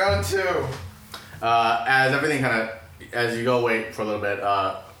Alright, round 2. as you go wait for a little bit,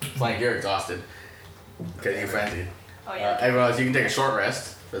 Flank, you're exhausted because you frenzied. Oh yeah. Everyone else, you can take a short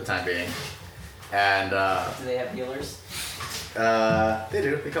rest for the time being, and Do they have healers? they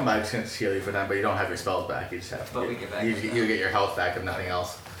do. They come back to heal you for time, but you don't have your spells back. You just have. But we get back You with get your health back if nothing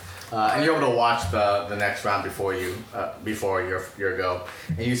else. And you're able to watch the next round before your go,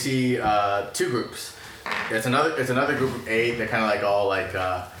 and you see 2 groups. It's another group of 8. They're kind of like all like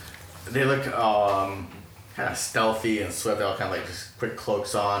they look kind of stealthy and swift. They all kind of like just quick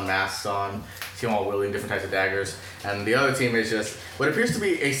cloaks on, masks on. See them all wielding different types of daggers. And the other team is just what appears to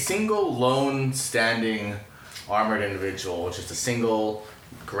be a single lone standing armored individual with just a single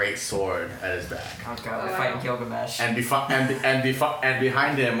great sword at his back. Oh god, we're fighting Gilgamesh. And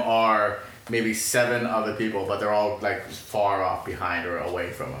behind him are maybe 7 other people, but they're all like far off behind or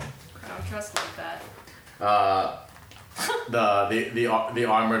away from him. I don't trust like that. The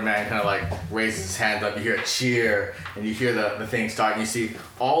armored man kind of like raises his hands up. You hear a cheer, and you hear the thing start. And you see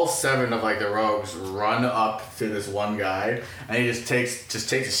all 7 of like the rogues run up to this one guy, and he just takes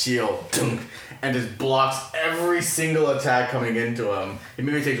a shield and just blocks every single attack coming into him. He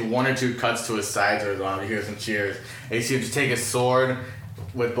maybe takes 1 or 2 cuts to his sides or his arm. You hear some cheers, and you see him just take his sword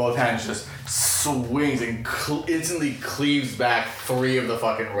with both hands, just swings and instantly cleaves back 3 of the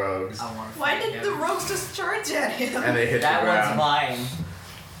fucking rogues. Why did the rogues just charge at him? And they hit that the ground. one's mine.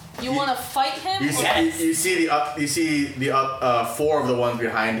 You want to fight him? You see the 4 of the ones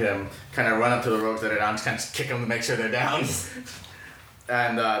behind him kind of run up to the rogues that are down, just kind of kick them to make sure they're down,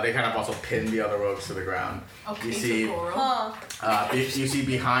 and they kind of also pin the other rogues to the ground. Okay, You see, you see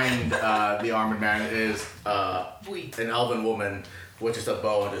behind the armored man is an elven woman with just a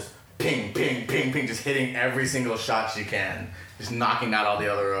bow and just ping, ping, ping, ping, just hitting every single shot she can, just knocking out all the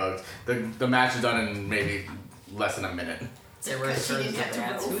other rogues. The match is done in maybe less than a minute. They were certain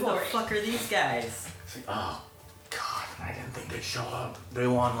advance. Who the fuck are these guys? It's like, oh, God, I didn't think they'd show up. They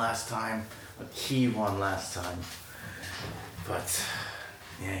won last time. He won last time. But,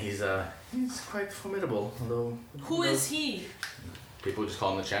 yeah, he's quite formidable, although... Who is he? People just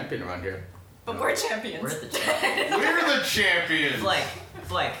call him the champion around here. But we're champions. We're the champions. We're the champions.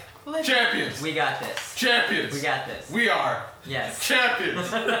 Flank. Champions. We got this. Champions. We got this. We are. Yes.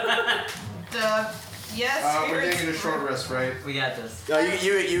 Champions. Yes. We're taking a short rest, right? We got this.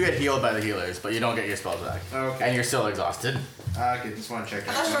 You get healed by the healers, but you don't get your spells back. Okay. And you're still exhausted. Okay, just want to check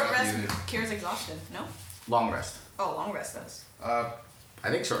I that. thought short rest cures exhaustion. No. Long rest. Oh, long rest does. I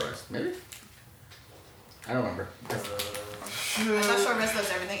think short rest, maybe? I don't remember. I thought short rest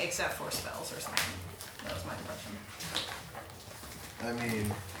does everything except for spells or something. That was my impression. I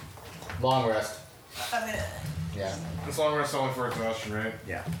mean, Long rest. Yeah. this long rest only for exhaustion, right?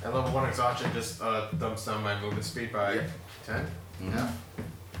 Yeah. And level 1 exhaustion just dumps down my movement speed by Yep. 10. Yeah.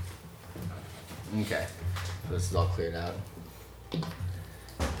 Okay. So this is all cleared out.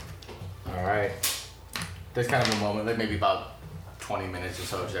 Alright. There's kind of a moment, like maybe about 20 minutes or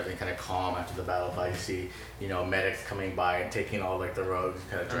so, just everything kind of calm after the battle fight. You see, medics coming by and taking all like the rogues,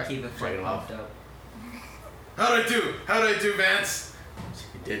 kind of I'll keep it dragging them off. pumped up. How'd I do, Vance?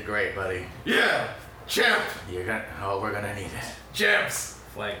 You did great, buddy. Yeah! Champ! We're gonna need it. Champs!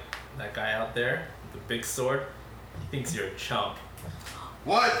 Like that guy out there with the big sword, he thinks you're a chump.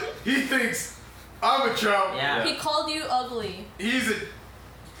 What? He thinks I'm a chump. Yeah. He called you ugly. He's a...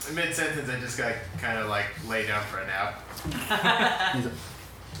 Mid-sentence, I just got kind of like lay down for a nap.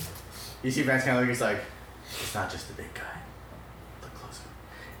 You see Vance kind of looks like, it's not just the big guy. Look closer.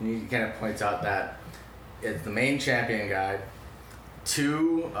 And he kind of points out that it's the main champion guy,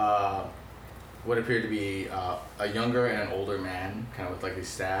 2, what appear to be a younger and an older man, kind of with like these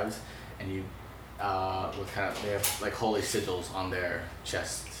stabs, and they have like holy sigils on their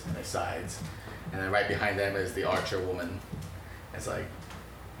chests and their sides. And then right behind them is the archer woman. It's like,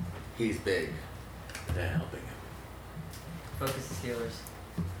 he's big. They're helping him. Focus is healers.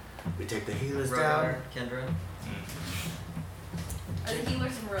 We take the healers Rogar, down. Kendra. Are the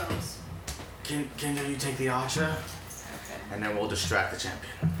healers and rogues? Kendra, you take the archer, Okay. and then we'll distract the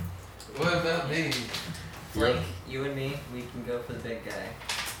champion. What about me? Flank, you and me, we can go for the big guy.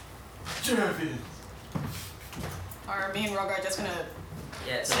 Champions. Are me and Rogue are just gonna.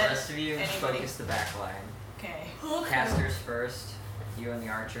 Yeah, the Set rest of you anybody. focus the back line. Okay. Casters first. You and the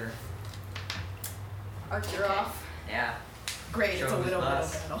archer. Archer off. Yeah. Great, Show it's a who's little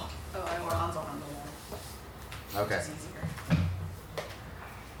boss. battle. Oh, I want Hanzo on the wall. Okay. It's easier.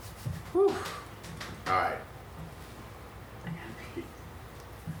 Alright.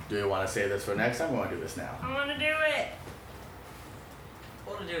 Do you want to save this for next time or want to do this now? I want to do it. I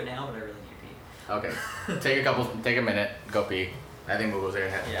want to do it now, but I really need to pee. Okay. Take a minute. Go pee. I think Mugo's there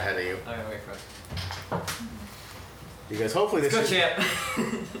ahead of you. Okay, wait for us. Because hopefully this Go, is... champ.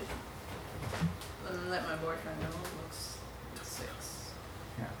 Let my boyfriend know. It looks 6.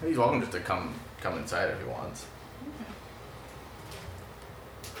 Yeah. He's welcome just to come inside if he wants.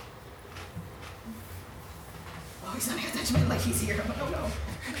 Oh, he's not paying attention like he's here. Oh no.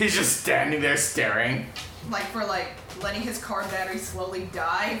 He's just standing there staring. Like for letting his car battery slowly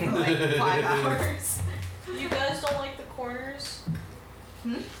die for like 5 hours. You guys don't like the corners?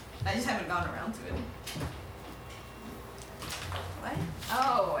 I just haven't gone around to it. What?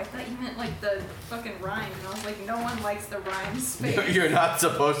 Oh, I thought you meant like the fucking rhyme. And I was like, no one likes the rhyme space. You're not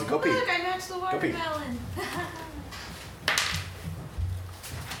supposed to. Go pee. Look, I matched the pee. watermelon.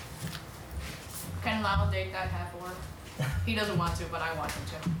 Can validate that half-orc. He doesn't want to, but I want him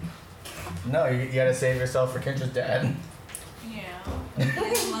to. No, you gotta save yourself for Kendra's dad. Yeah.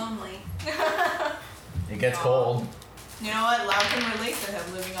 It's lonely. It gets cold. You know what? Lau can relate to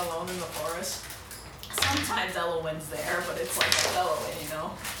him living alone in the forest. Sometimes Elowin's there, but it's like Elowin, you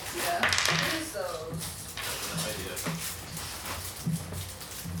know? Yeah. So.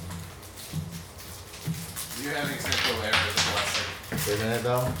 You having central air is a blessing. Isn't it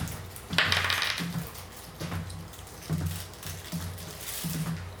though?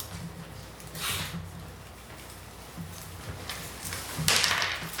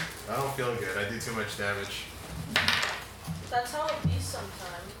 I don't feel good. I do too much damage. That's how it be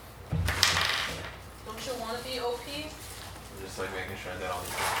sometimes. Don't you want to be OP? I'm just like making sure that all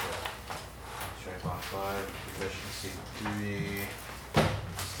these strength on 5, proficiency 3.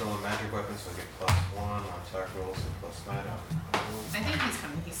 Still a magic weapon, so I get +1 on attack rolls and +9 on rolls. I think he's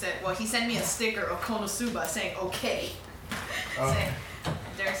coming. He sent me a sticker of Konosuba saying okay. Oh. Saying,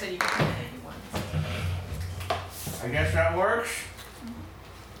 Derek said you can come in if you want. I guess that works.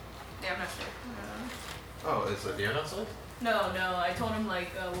 Yeah, I'm not sure. Oh, is the Dion outside? No, I told him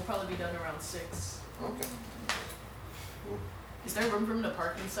like we'll probably be done around 6. Okay. Is there room for him to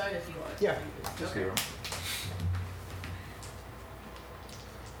park inside if you want? Yeah. Just Okay. leave him.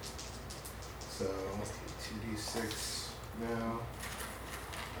 So, 2d6 now.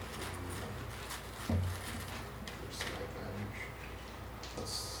 First side damage.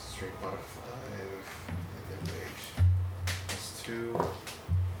 Plus strength mod of 5. And then rage. +2.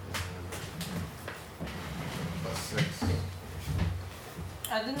 And +6.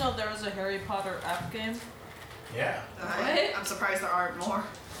 I didn't know there was a Harry Potter app game. Yeah. I'm surprised there aren't more.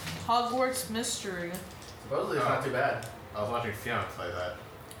 Hogwarts Mystery. Supposedly it's not too bad. I was watching Fiona play that.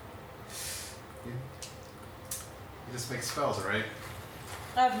 You just make spells, right?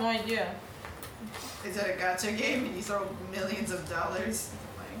 I have no idea. Is it a gacha game and you throw millions of dollars?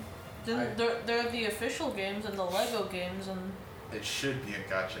 Then there are the official games and the Lego games and. It should be a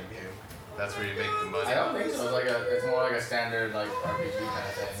gacha game. That's where you make the money. I don't think so. It's more like a standard like RPG kind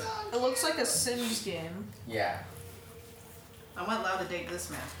of thing. It looks like a Sims game. Yeah. I want Lau to date this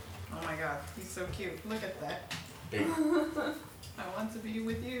man. Oh my god, he's so cute. Look at that. Big. I want to be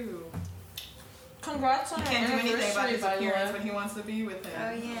with you. Congrats on He your can't do anything about anniversary, his by the appearance, way. but he wants to be with him.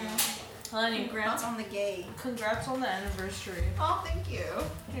 Oh yeah. Honey, Congrats on the gay. congrats on the anniversary. Oh, thank you.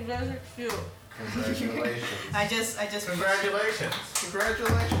 You guys are cute. Congratulations. I just. Congratulations.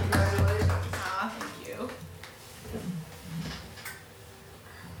 Congratulations. Ah, thank you.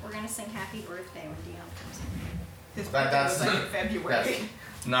 We're gonna sing happy birthday when Dion comes in. His That- birthday was that's- like in February.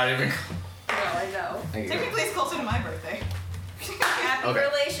 That's not even. Well, I know. Thank you. Technically, it's closer to my birthday. Happy Okay.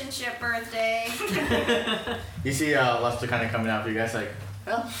 relationship birthday. You see Lester kind of coming out for you guys like,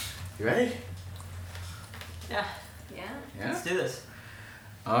 well, you ready? Yeah. Yeah. Yeah. Let's do this.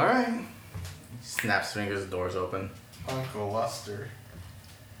 All right. Snaps fingers, doors open. Uncle Luster.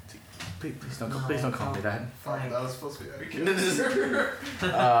 Please don't call me that. Fine, that was supposed to be that. Actually,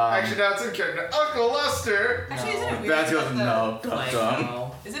 now it's in character. Uncle Luster! Actually, isn't it weird? That's that no, Like, dumb.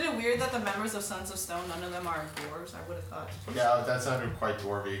 no. Isn't it weird that the members of Sons of Stone, none of them are dwarves? I would have thought. Yeah, that sounded quite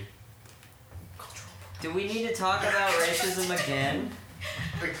dwarvy. Do we need to talk about racism again?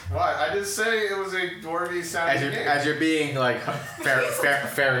 Like, what? I didn't say it was a dwarvy sounding game. As you're being like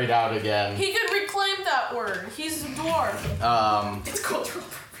ferried out again. He could reclaim that word. He's a dwarf. It's cultural.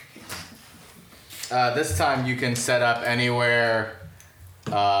 This time you can set up anywhere.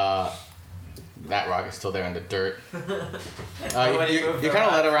 That rock is still there in the dirt. You kind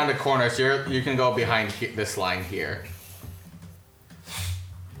of let around the corner, so you can go behind this line here.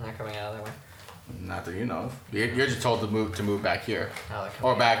 Not coming out of that way. Not that you know of. You're just told to move back here. Oh, they're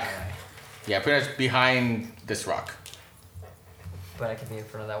Or coming back. out that way. Yeah, pretty much behind this rock. But I can be in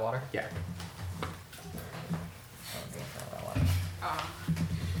front of that water? Yeah. I'll be in front of that water.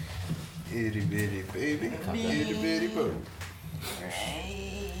 Itty bitty baby, itty bitty boo.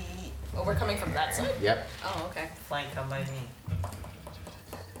 Oh, we're coming from that side? Yep. Oh, okay. Flank, come by me.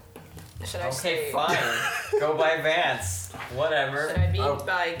 Should I Okay, stay? fine. Go by Vance. Whatever. Should I be Oh,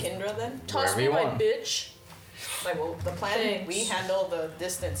 by Kindra then? Toss Wherever me you my want. bitch. Like, well, the plan, Thanks. we handle the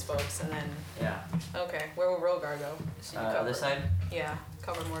distance folks, and then, yeah. okay, where will Rogar go? So you Other side? Yeah,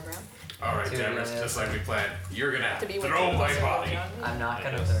 cover more ground. Alright, Two Damaris, minutes. just like we planned. You're gonna have To to be with throw the my closer body. John. I'm not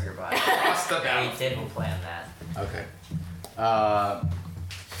gonna throw your body. Across the We battlefield. didn't plan that. Okay.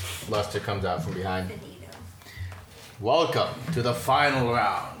 Luster comes out from behind. Welcome to the final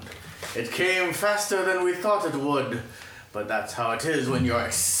round. It came faster than we thought it would, but that's how it is when you're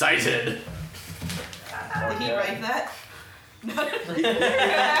excited. Did he write that?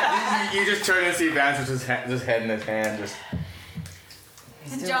 You just turn and see Vance with his head in his hand, just.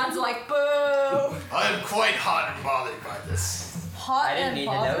 And John's like, boo! I'm quite hot and bothered by this. Hot I didn't and need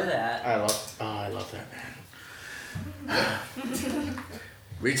to bothered. know that. I love that man.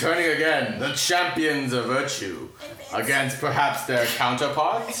 Returning again, the champions of virtue, against perhaps their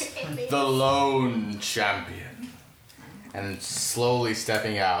counterparts, the lone champion. And slowly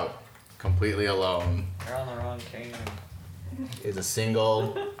stepping out, completely alone, You're on the wrong king. is a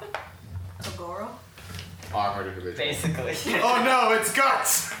single Agoro? armored individual. Basically. Oh no, it's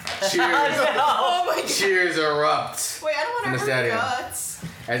Guts! Cheers, Oh my god! cheers erupt Wait, I don't in want the to hurt stadium guts.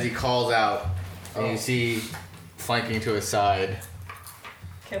 as he calls out, and you see flanking to his side.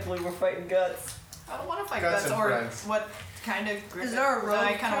 Can't believe we're fighting guts. I don't want to fight Guts guts, and or friends. what kind of Griffith? there a No, rogue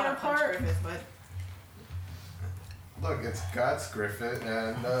I kind of want to punch counterpart? Griffith, but Look, it's Guts, Griffith,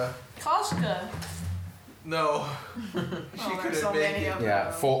 and Koska. no. oh, couldn't there's so make many it. of them.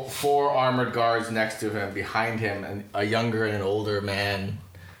 Yeah, four armored guards next to him, behind him, and a younger and an older man,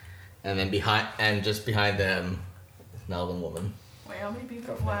 and then just behind them, an elven woman. Wait, how many people?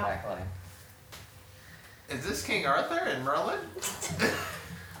 Go for the Wow. back line. Is this King Arthur and Merlin?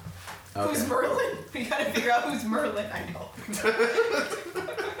 Who's Merlin? We gotta figure out who's Merlin. I know. We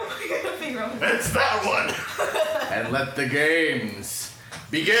gotta figure out who's It's that one! And let the games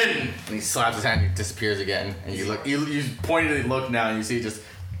begin. And he slaps his hand and disappears again. And you look, you pointedly look now, and you see just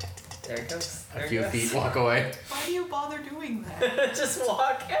There it goes. a few feet walk away. Why do you bother doing that? Just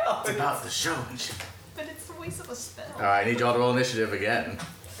walk out. It's about the show and shit. But it's the waste of a spell. All right, I need y'all to roll initiative again.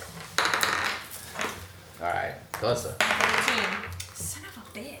 All right, Calista. 13. Son of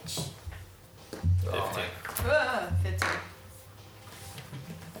a bitch. 15. 15.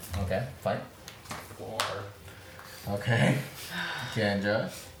 Okay, fight. 4. Okay. Kendra.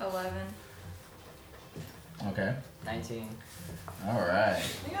 11. Okay. 19. All right.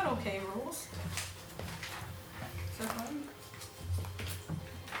 We got okay rules. So fun.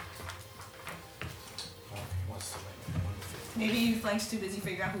 Maybe you flank's too busy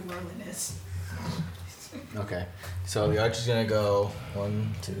figuring out who Merlin is. Okay. So the archer's gonna go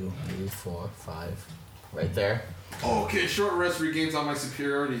 1, 2, 3, 4, 5, right there. Oh, okay, short rest regains all my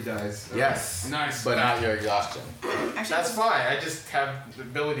superiority dice. Okay. Yes. Nice. But not your exhaustion. Actually, That's fine. I just have the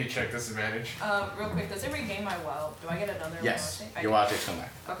ability check disadvantage. real quick, does it regain my wild? Do I get another Yes. wild thing? Your wild takes come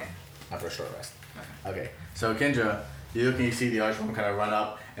back Okay. after a short rest. Okay. So Kendra, you look and you see the archwoman kind of run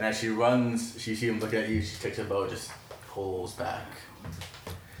up, and as she runs, she sees him looking at you. She takes her bow, just pulls back.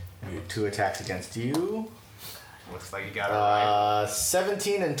 You get 2 attacks against you. Looks like you got it right.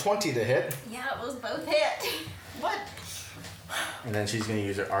 17 and 20 to hit, Yeah, it was both hit. What? and then she's gonna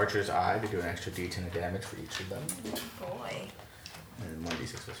use her archer's eye to do an extra D10 of damage for each of them, Boy. and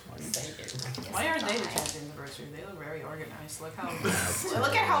 1d6 plus 1. Why aren't they the champions of virtue? They look very organized. Look how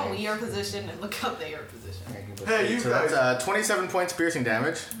look at how we are positioned and look how they are positioned. Hey, you so guys. that's 27 points piercing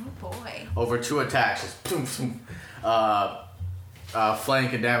damage Oh boy. over 2 attacks. Just boom, boom.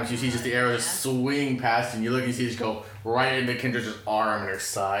 Flank and damage. You see just the arrow just swing past you, and you look and you see it just go right into Kendra's arm and her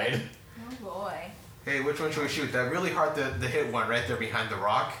side. Oh boy. Hey, which one should we shoot? That really hard to hit one right there behind the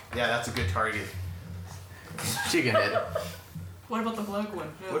rock? Yeah, that's a good target. She can hit. What about the black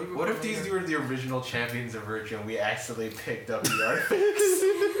one? Yeah, you What were if these over were the original champions of virtue and we accidentally picked up the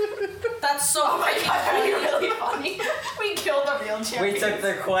artifacts? That's so Oh my god, that'd be really funny. We killed the real champions. We took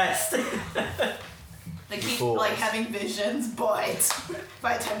their quest. They keep Fools. like having visions, but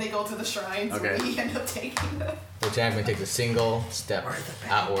by the time they go to the shrines, Okay. we end up taking them. The champion takes a single step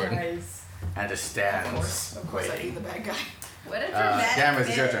outward Guys. and just Of stands course, I waiting. be the bad guy. What a dramatic Dameras,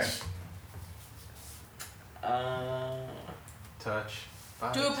 it's your bitch. turn. Touch.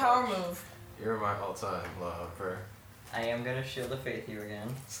 Do a power move. You're my all-time lover. I am gonna shield of faith you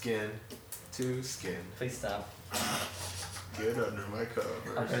again. Skin to skin. Please stop. Get under my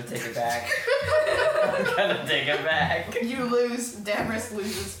cover. I'm gonna take it back. I'm gonna take it back. You lose. Damaris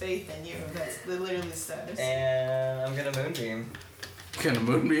loses faith in you. That's literally the status. And I'm gonna moonbeam. Can a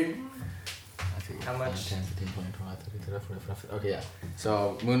moonbeam? How much? 10, 15, 20, 25, 30, 35, 40, 50. Okay, yeah.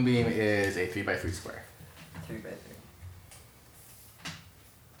 So moonbeam is a 3x3 square. 3x3.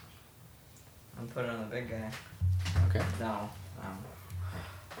 I'm putting on the big guy. Okay. No.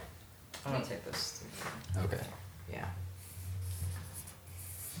 I'm gonna take this. Okay. Yeah.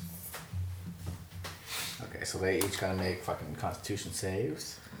 Okay, so they each gotta make fucking Constitution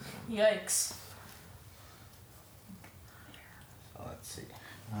saves. Yikes. So let's see.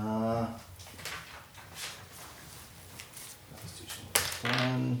 Constitution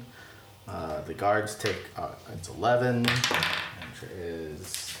 1. The guards take it's 11. Which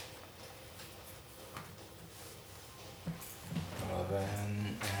is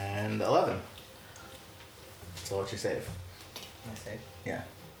 11 and 11. So what's your save? My save. Yeah.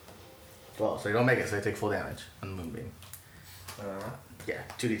 12. So you don't make it, so they take full damage on the moonbeam. Yeah,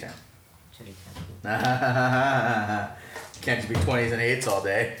 2d10. 2d10. Can't just be 20s and 8s all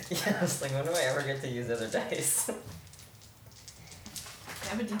day. Yeah, I was like, when do I ever get to use other dice? I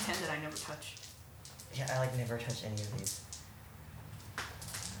have a D10 that I never touch. Yeah, I like never touch any of these.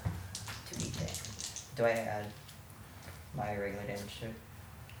 2d10. Do I add my regular damage to it?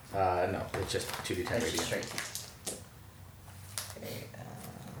 No, it's just 2d10 It's radiant. straight. Okay,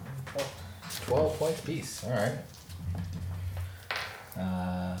 12 points apiece. Alright.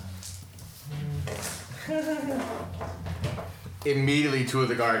 Immediately, 2 of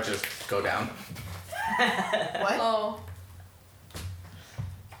the guards just go down. What? Oh.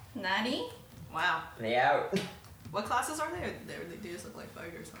 Nani? Wow. They out. What classes are they? They just look like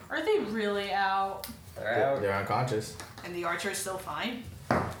fighters. Huh? Are they really out? They're out. They're unconscious. And the archer is still fine?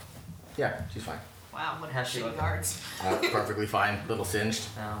 Yeah, she's fine. Wow, what How's she shitty looking? guards. Perfectly fine. Little singed.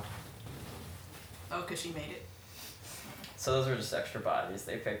 No. Oh, because she made it. So those were just extra bodies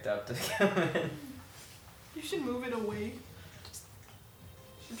they picked up to come in. You should move it away. Just,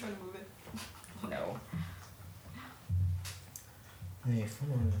 you should try to move it. No.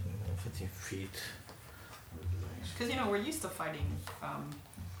 15 feet. Because, you know, we're used to fighting,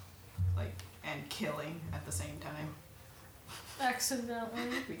 like, and killing at the same time. Accidentally.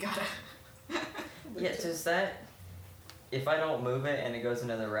 We gotta... Yeah, does that... If I don't move it and it goes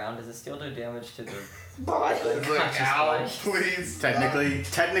another round, does it still do damage to the body? It's like, ow, please. Technically,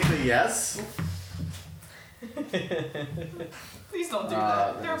 yes. Please don't do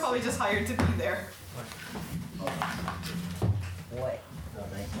that. They're probably just hired to be there. What?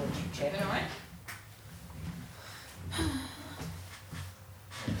 Everything alright?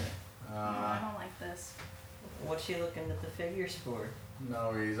 I don't like this. What's she looking at the figures for?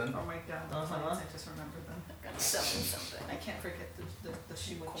 No reason. Oh my god, the Uh-huh. plants, I just remembered them. I'm gonna summon something. I can't forget the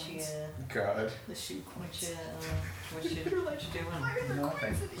shoe What you, coins. God. The shoe what coins. you, what you doing? Why are there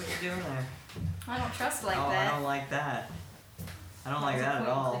coins in What you doing there? I don't trust like oh, that. I don't like that. I don't like It's a that at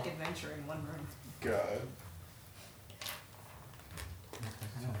all. Like adventure in one room. God.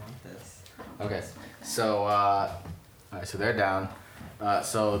 I don't want this. Okay, so alright, so they're down.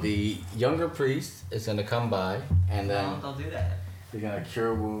 So the younger priest is gonna come by, and then They'll do that. he's gonna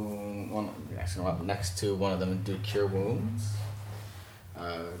cure wound. Well, actually, go up next to one of them and do cure wounds.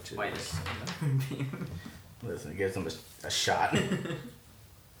 Which is, Wait. listen, it gives them a shot.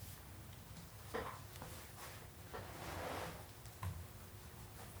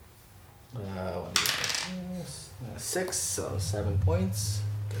 6, so 7 points.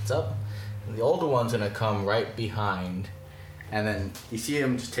 Gets up. And the older one's gonna come right behind, and then you see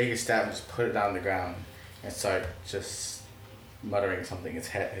him just take his staff and just put it down on the ground and start just muttering something. His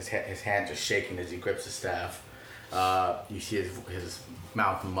hand just shaking as he grips his staff. You see his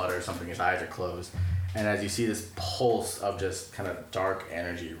mouth mutter something. His eyes are closed, and as you see this pulse of just kind of dark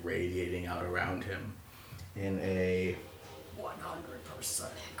energy radiating out around him, in a 100%.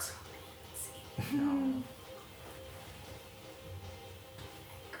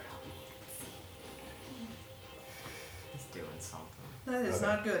 He's doing something. That is Okay.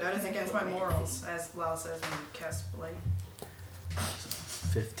 not good. That is against my morals, as Lau says when you cast Blade.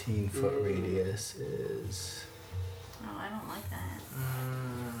 15-foot radius is. No, I don't like that.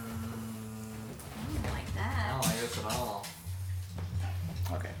 don't like I that. don't like this at all.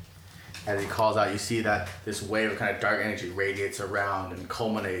 Okay. As he calls out, you see that this wave of kind of dark energy radiates around and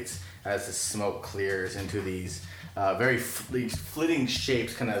culminates as the smoke clears into these these flitting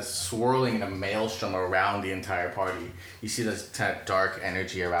shapes kind of swirling in a maelstrom around the entire party. You see this kind of dark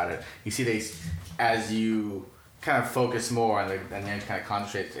energy around it. You see these, as you kind of focus more and then kind of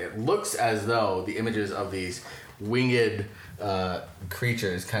concentrate, it looks as though the images of these winged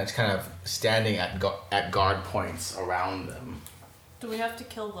creatures kind of standing at guard points around them. Do we have to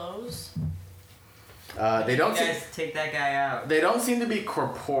kill those? They don't You guys take that guy out. They don't seem to be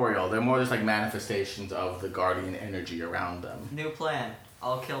corporeal. They're more just like manifestations of the guardian energy around them. New plan.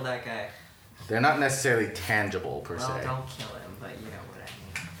 I'll kill that guy. They're not necessarily tangible per Well, se. don't kill him, but you know what I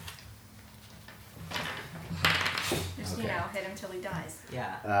mean. Just, Okay. hit him till he dies.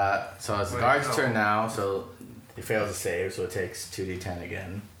 Yeah. So it's the Wait, guard's no. turn now. So he fails to save, so it takes 2d10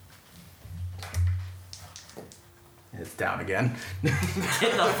 again. It's down again. Get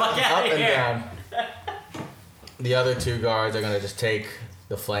the fuck out Up of and here. down. The other two guards are gonna just take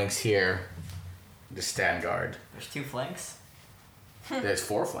the flanks here. Just stand guard. There's 2 flanks. There's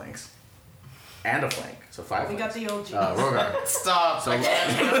 4 flanks. And a flank. So 5 We got flanks. the OG. Rogar. Stop. So,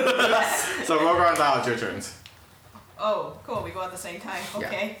 so Rogar and Val, it's your turns. Oh, cool. We go at the same time. Yeah.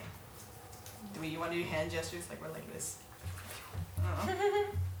 Okay. You want to do hand gestures like we're like this? I don't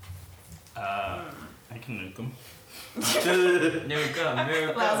know. I can nuke them. Nuke him, nuke I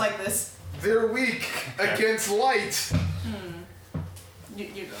him. was like this. They're weak against light.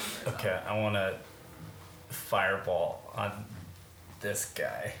 You go. Okay, I want to fireball on this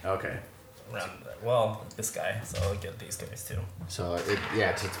guy. Okay. This guy. So I'll get these guys too. So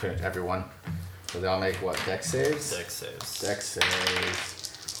it's pretty much everyone. So they all make what? Dex saves? Dex saves. Dex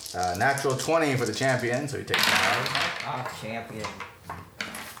saves. Natural 20 for the champion, so he takes 5. Ah, champion.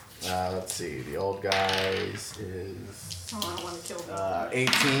 Let's see. The old guys is Oh, I don't want to kill them.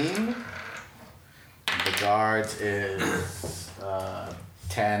 18. The guards is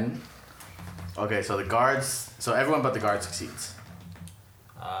 10. Okay, so the guards. So everyone but the guard succeeds.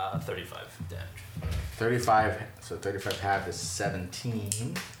 35 damage. 35. So 35 half is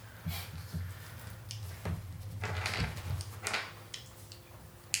 17.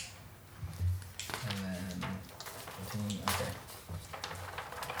 And then 18.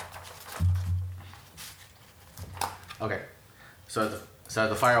 Okay. So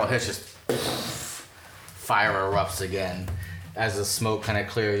the firewall hits, just fire erupts again. As the smoke kind of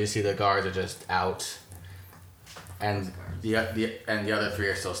clears, you see the guards are just out, and the other 3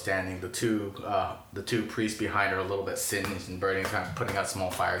 are still standing. The two priests behind are a little bit singed and burning, kind of putting out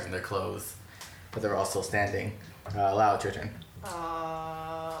small fires in their clothes, but they're all still standing. Lau, it's your turn.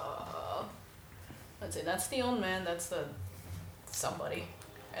 Let's see. That's the old man. That's the somebody,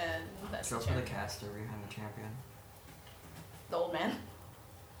 and that's Go the for the champion. caster behind the champion. The old man.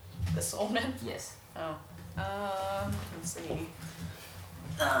 This old man. Yes. Oh. Let's see.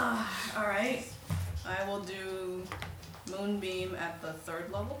 All right. I will do Moonbeam at the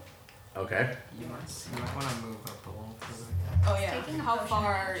 3rd level. Okay. You might want to move up a little further. Oh yeah. Taking How potion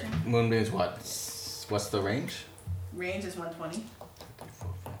far- action. Moonbeam's what? What's the range? Range is 120.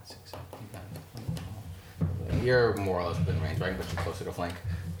 You're more or less within range, right? But you're closer to flank,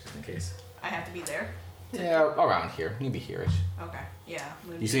 just in case. I have to be there. Yeah, around here. You'd be here-ish. Okay. Yeah.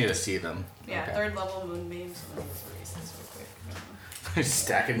 Moonbeam. You just need to see them. Yeah. Okay. 3rd level Moonbeam. So let me just erase this real quick.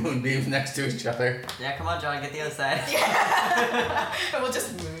 Stacking moonbeams next to each other. Yeah, come on, John, get the other side. We'll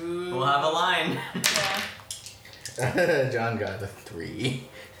just move. We'll have a line. Yeah. John got a 3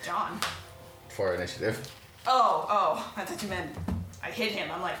 John. for initiative. Oh. I thought you meant I hit him.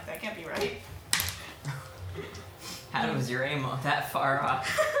 I'm like, that can't be right. How was your aim that far off?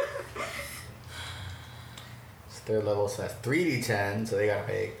 It's 3rd level, so that's 3d10, so they gotta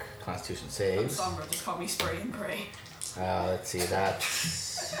make Constitution I'm saves. somber. Just call me Spray and Pray. Let's see,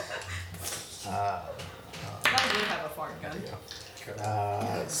 that's.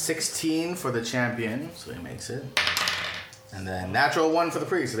 16 for the champion, so he makes it. And then natural 1 for the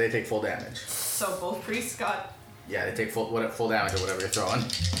priest, so they take full damage. So both priests got. Yeah, they take full damage or whatever you're throwing.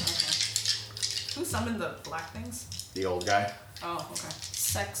 Who summoned the black things? The old guy. Oh, okay.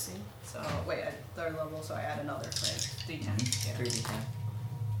 Sexy. So wait, at third level, so I add another, right? D10. Yeah. 3d10.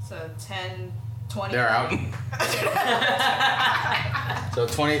 So 10, 20. They're out. So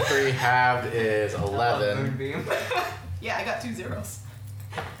 23 halved is 11. Moonbeam. Yeah, I got 2 zeros.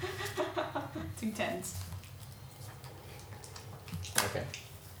 2 10s. Okay.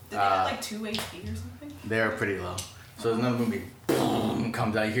 Did they have like 2 HP or something? They're pretty low. So there's another movie, boom,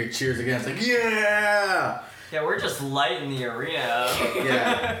 comes out. You hear cheers again. It's like, yeah! Yeah, we're just lighting the arena.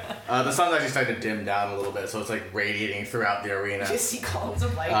 Yeah. The sun's actually starting to dim down a little bit, so it's like radiating throughout the arena. You see columns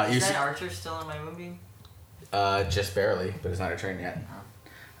of light. Is that Archer still in my moonbeam? Just barely, but it's not a turn yet.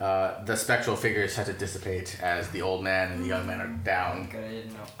 The spectral figures start to dissipate as the old man and the young man are down. Good,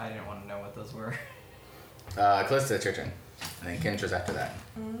 I didn't want to know what those were. Callista, it's your turn. And then Kendra's after that.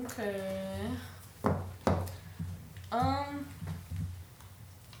 Okay.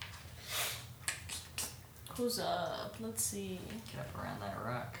 Who's up? Let's see. Get up around that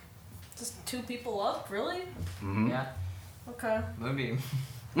rock. Just 2 people up, really? Mm-hmm. Yeah. Okay. Moonbeam.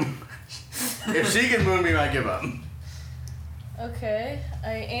 If she can moonbeam, I give up. Okay.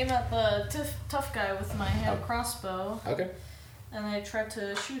 I aim at the tough guy with my hand crossbow. Okay. And I try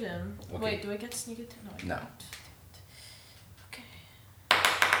to shoot him. Okay. Wait, do I get sneak attack? No, I No. don't. Okay.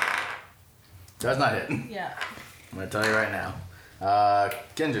 Does not hit. Yeah. I'm gonna tell you right now.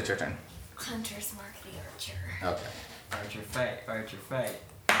 Kendra, it's your turn. Hunter's Mark the Archer. Okay. Archer fight.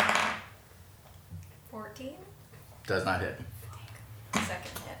 14. Does not hit.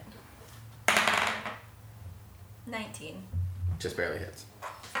 Second hit. 19. Just barely hits.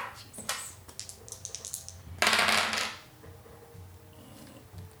 Jesus.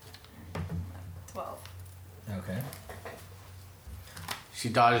 12. Okay. She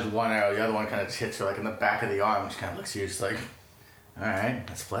dodges one arrow, the other one kind of hits her like in the back of the arm. She kind of looks at you, just like, all right,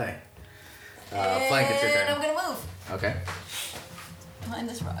 let's play. Flank, it's your And turn. I'm gonna move Okay. behind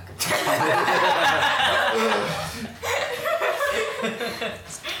this rock.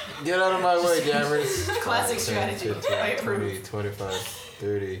 Get out of my way, jammers. Classic 10, strategy. 15, I approve. 20, 25,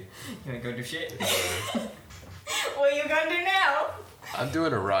 30. You gonna go do shit? What are you gonna do now? I'm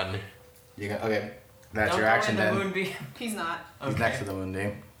doing a run. You got okay. That's Don't your go action in the then. moonbeam. He's not. He's next to the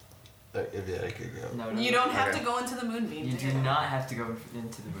moonbeam. If yeah, I could go. No, You don't have Okay. to go into the moonbeam. You to do get not have to go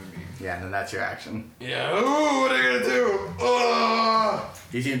into the moonbeam. Yeah, and then that's your action. Yeah. Ooh, what are you gonna do? Oh!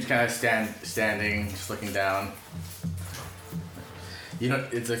 He seems kind of standing, just looking down. You know,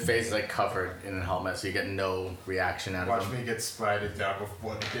 it's like face is like covered in a helmet, so you get no reaction out Watch of him. me get spited down with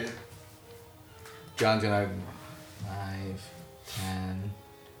one hit. John's gonna 5, 10.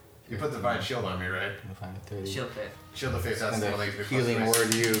 You put Divine Shield on me, right? 25, 30. Shield faith. Shield of Face, that's And the the one that gives me healing plus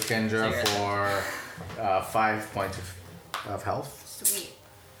word you, So Kendra, you're for 5 points of health. Sweet.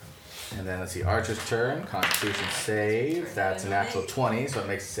 And then let's see, Archer's turn, Constitution save. That's a natural 20, so it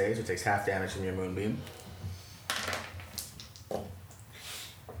makes a save, so it takes half damage from your moonbeam.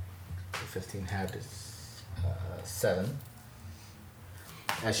 15 halved is 7.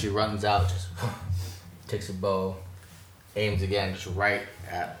 As she runs out, just takes a bow, aims again, just right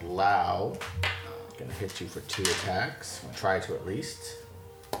at Lau. Gonna hit you for 2 attacks. I'll try to at least.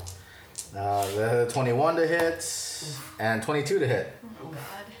 The 21 to hit and 22 to hit. Oh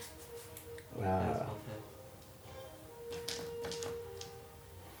God.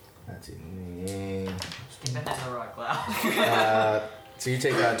 Let's see. Even at the rock loud. So you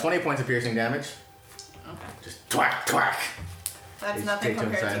take 20 points of piercing damage. Okay. Just thwack, thwack. That's Just nothing take to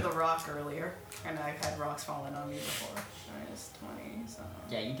compared to inside. the rock earlier. And I've had rocks falling on me before. Minus 20, so.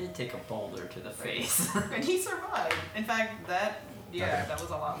 Yeah, you did take a boulder to the face. And he survived. In fact, that Okay. that was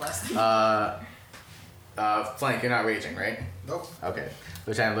a lot less than Flank, you're not raging, right? Nope. Okay.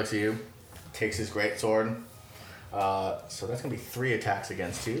 Lieutenant looks at you, takes his great sword. So that's gonna be 3 attacks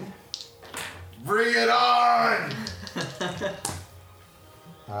against you. Bring it on!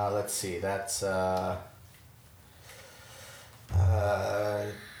 Let's see, that's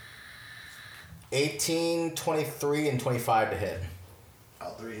 18, 23, and 25 to hit.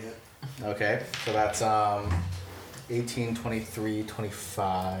 All 3 hit. Okay, so that's 18, 23,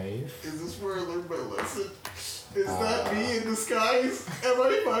 25. Is this where I learned my lesson? Is that me in disguise? Am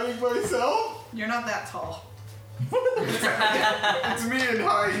I fighting myself? You're not that tall. It's me in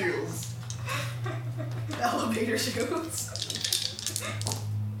high heels. Elevator shoes.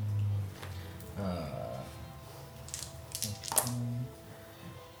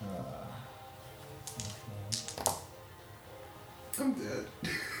 I'm dead.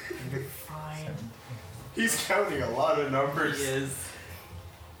 You're fine. He's counting a lot of numbers. He is.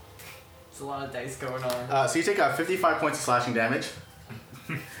 There's a lot of dice going on. So you take 55 points of slashing damage.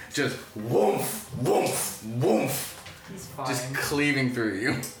 Just woof, woof, woof. He's fine. Just cleaving through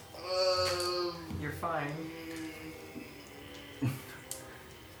you. You're fine.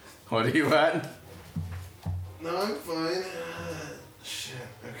 What are you at? No, I'm fine. Shit.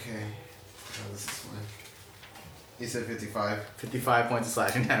 Okay. Oh, this is fine. He said 55. 55 points of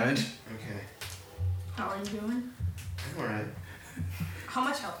slashing damage. Okay. How are you doing? I'm alright. How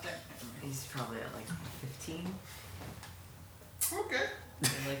much health there? He's probably at like 15. Okay.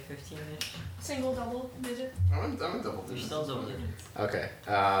 Like 15-ish. Single, double digit. I'm a double You're digit. still double digits. Okay.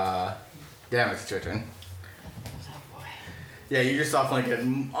 Damn, it's your turn. Oh boy. Yeah, you just saw Flink get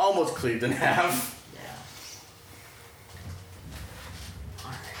almost cleaved in half. Yeah.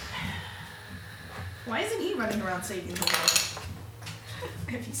 Why isn't he running around saving the world?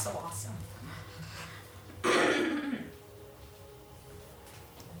 If he's so awesome.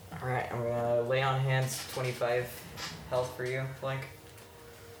 Alright, I'm gonna lay on hands 25 health for you, Flink.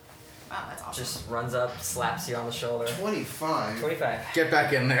 Wow, that's awesome. Just runs up, slaps you on the shoulder. 25. 25. Get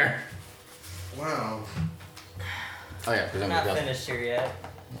back in there. Wow. Oh yeah, We're presumably not they'll- finished here yet.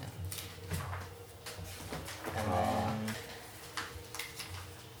 And then...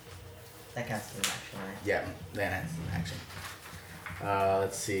 That counts as an action, right? Yeah, then has an action.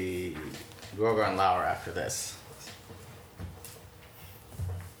 Let's see. Grogar and Lauer after this.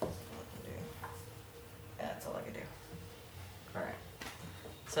 Yeah, that's all I can do. Alright.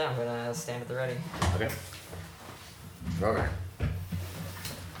 So I'm gonna stand at the ready. Okay. Grogar.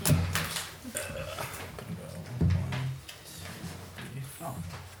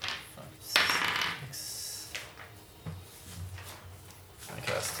 I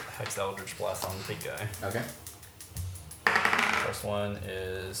cast Hex Eldritch Blast on the big guy. Okay. First one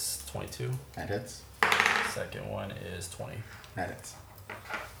is 22. That hits. Second one is 20. That hits.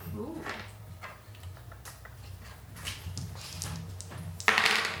 Ooh.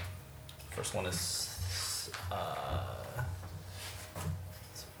 First one is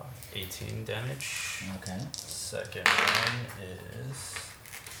 18 damage. Okay. Second one is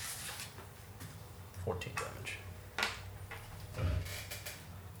 14 damage.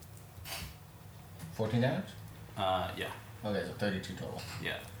 14 damage? Yeah. Okay, so 32 total.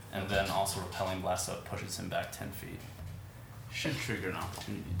 Yeah. And then also Repelling Blast, so it pushes him back 10 feet. Should trigger an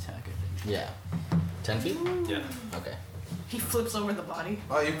opportunity attack, I think. Yeah. 10 feet? Yeah. Okay. He flips over the body.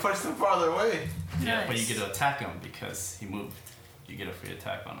 Oh, you pushed him farther away. Yeah, but you Nice. get to attack him because he moved. You get a free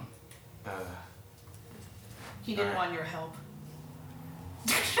attack on him. He didn't Alright. want your help.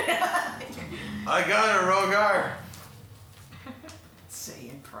 I got it, Rogar.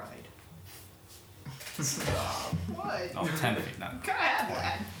 Saiyan pride. Stop. What? Oh, 10 feet, not. Gotta have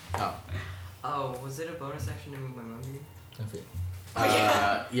that. Oh. Oh, was it a bonus action to move my monkey? 10 feet.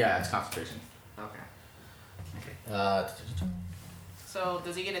 Yeah, it's concentration. Okay. So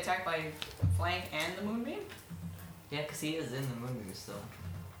does he get attacked by flank and the moonbeam? Yeah, because he is in the moonbeam still.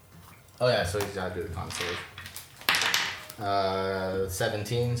 Oh yeah, so he's gotta do the con save.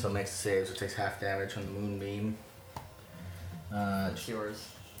 17, so makes the save, so takes half damage from the moonbeam. It's yours.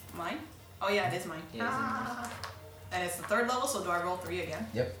 Mine? Oh yeah, it is mine. Yeah, it's in And it's the 3rd level, so do I roll 3 again?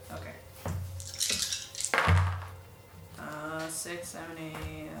 Yep. Okay. 6, 7,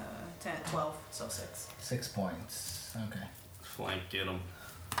 8, 10, 12, so 6. 6 points. Okay. Flank, get him.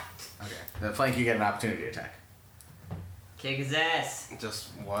 Okay. Then flank, you get an opportunity attack. Kick his ass. Just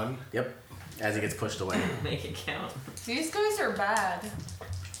one. Yep. As he gets pushed away. Make it count. These guys are bad.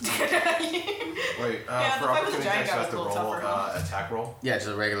 Wait, Yeah, for the fight with the opportunity giant attacks, guy you was have to a little roll tougher, huh? attack roll. Yeah, just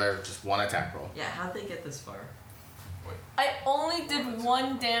a regular, just one attack roll. Yeah, how'd they get this far? I only did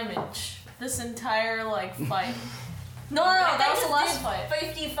 1 damage this entire like fight. No, that was the last fight.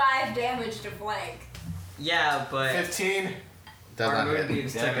 55 damage to flank. Yeah, but 15. Does our not hit.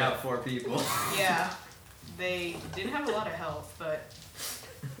 moonbeams took out 4 people. Yeah. They didn't have a lot of health, but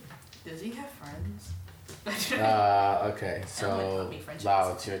does he have friends? Okay, And so like puppy friendships.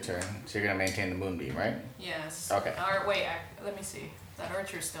 Lau, it's your turn. So you're gonna maintain the moonbeam, right? Yes. Okay. Or wait, let me see. That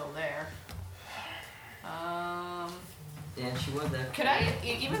archer's still there. Yeah, she was there. Could I,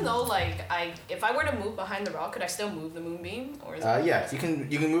 even though like if I were to move behind the rock, could I still move the moonbeam, or is it? Yeah, you can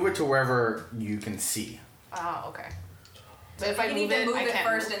move it to wherever you can see. Oh, okay. So if You I can move either it, move I it can't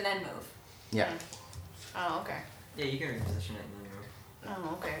first move. and then move. Yeah. Oh, okay. Yeah, you can reposition it and then move.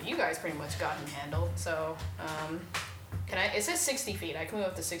 Oh, okay. You guys pretty much got him handled. So, can I? It says 60 feet. I can move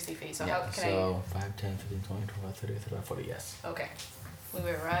up to 60 feet. So Yeah, how can so 5, 10, 15, 20, 25, 30, 35, 40, yes. I? Okay. Move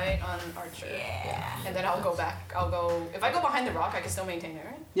it right on Archer. Yeah. And then I'll go back. I'll go. If I go behind the rock, I can still maintain it,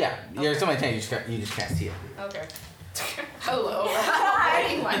 right? Yeah, you're still maintaining, you just can't see it. Okay. Hello.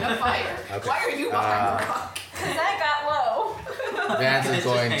 Lighting line of fire. Okay. Why are you behind the rock? Cause I got low. Vance is It's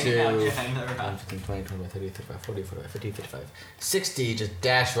going just hanging out to behind the rock. 10, 15, 20, 25, 30, 35, 40, 45, 50, 55, 60, just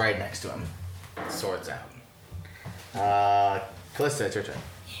dash right next to him. Swords out. Callista, it's your turn.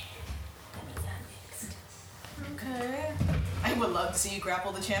 Okay. I would love to see you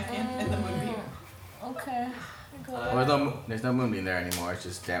grapple the champion in the moonbeam. Okay. There's no moonbeam there anymore, it's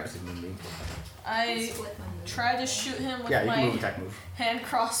just damage to the moonbeam. I try to shoot him with Yeah, you can move my attack move. hand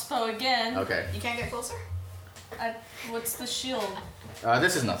crossbow again. Okay. You can't get closer? What's the shield?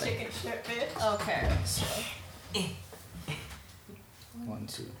 This is nothing. Chicken shit, bitch. Okay, so 1,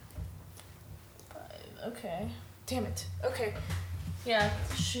 2. 5. Okay. Damn it. Okay. Yeah,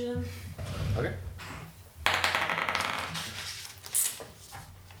 shoot him. Okay.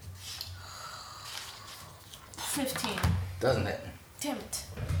 $15. Doesn't hit. Damn it.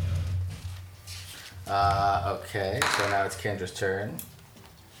 Okay, so now it's Kendra's turn.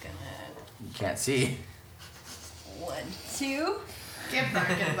 You can't see. 1, 2. Get back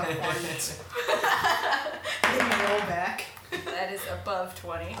in the hornets. Then roll back. That is above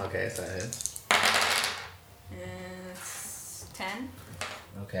 20. Okay, so that hits. It's 10.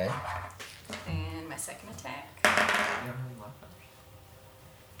 Okay. And my second attack.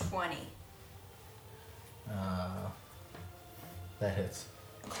 20. That hits.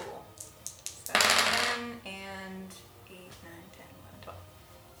 Cool. So 10 and 8, 9, 10, 11, 12.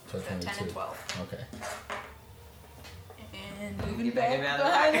 So So 10 and 22. 12. Okay. And moving Get back back out of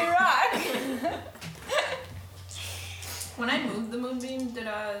behind the rock. When I moved the moonbeam, did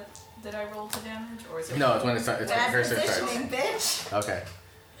I roll to damage or is it? No, it's when it starts. It's when Bad cursor positioning, starts. bitch. Okay.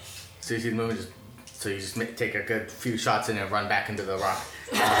 So you see the movement so you just take a good few shots in and run back into the rock.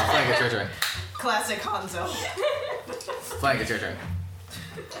 Flank, it's your turn. Classic Hanzo. Flank, it's your turn.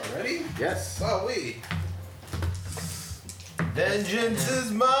 Ready? Yes. Oh, wait. Vengeance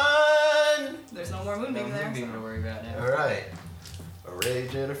is mine! There's no more moonbeam No there. moonbeam to worry about now. Alright. A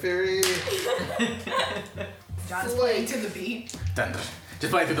rage and a fury. John's playing to the beat. Dun, dun.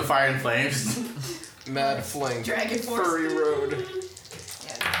 Just playing through the fire and flames. Mad flank. Dragon Force. Furry road.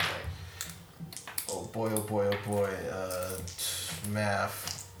 Yeah, Oh boy, oh boy, oh boy.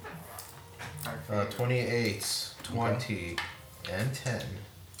 Math. 28, 20, and 10.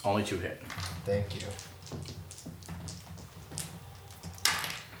 Only 2 hit. Thank you.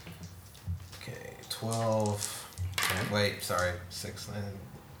 Okay, 12. Wait, sorry. 6, 9.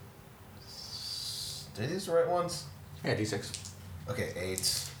 Did these the right ones? Yeah, d6. Okay,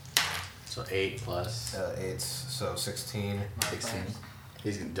 8. So 8 plus 8, so 16. 16.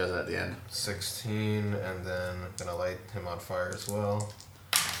 He does it at the end. 16, and then I'm gonna light him on fire as well.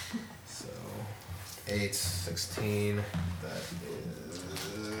 So 8, 16. That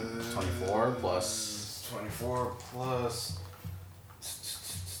is 24 plus 24 plus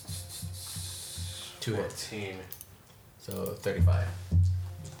 2 hits. 14. So 35.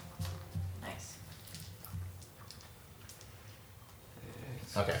 Nice.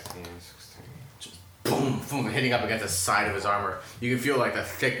 Okay. 16. Boom, boom, hitting up against the side of his armor. You can feel like the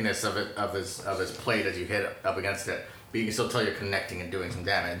thickness of it of his plate as you hit up against it, but you can still tell you're connecting and doing some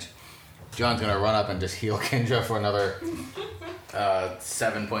damage. John's gonna run up and just heal Kendra for another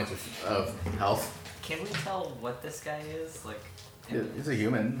 7 points of health. Can we tell what this guy is? Like, It's a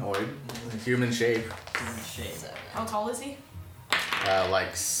humanoid, human shape, his shape. How tall is he?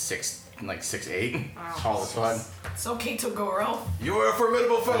 like 6'8", tall as fuck. It's okay, Togoro. You are a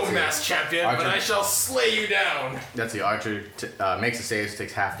formidable foe, That's it. Mass Champion, Archer. but I shall slay you down. That's the archer. Makes a save,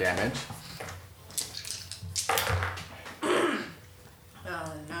 takes half damage.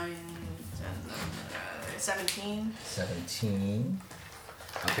 9, 10, 17. 17.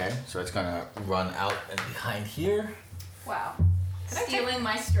 Okay, so it's gonna run out and behind here. Wow. Stealing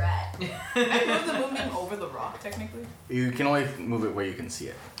my strat. I moved the moonbeam over the rock, technically. You can only move it where you can see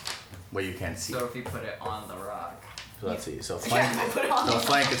it. Where you can't see So it. if you put it on the rock. So let's see. So flank. I put it on So the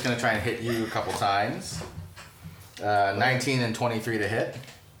flank is gonna try and hit you a couple times. 19 and 23 to hit.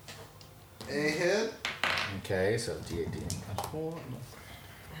 A hit. Okay, so D18 plus 4.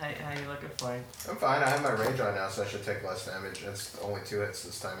 How you looking for? I'm fine. I have my rage on now, so I should take less damage. It's only 2 hits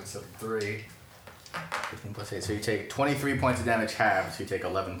this time instead of 3. 15 plus 8. So you take 23 points of damage halved, so you take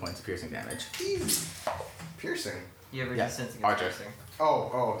 11 points of piercing damage. Easy. Piercing. You have Yeah, resistance against Archer. piercing.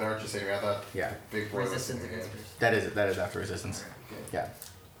 Oh, they're just saying I thought Yeah, big boy was Resistance in the against game. piercing. that is after resistance. Yeah.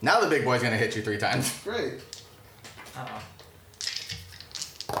 Now the big boy's gonna hit you 3 times. Great. Uh-oh.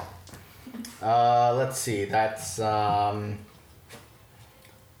 Let's see. That's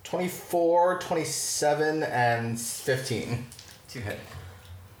 24, 27, and 15. 2 hit.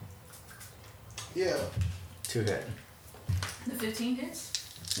 Yeah. 2 hit. The 15 hits?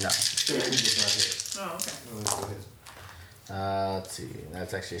 No. 15 does not hit. Oh, okay. Only 2 hits. Let's see.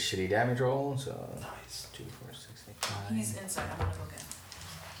 That's actually a shitty damage roll. So Nice. 2, 4, 6, 8, 5. He's inside. I'm gonna go get him.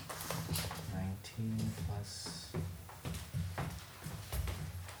 19 plus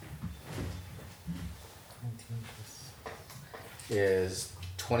 19 plus is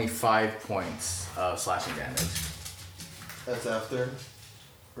 25 points of slashing damage. That's after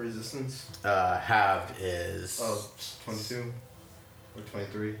resistance. Halved is Oh, 22 or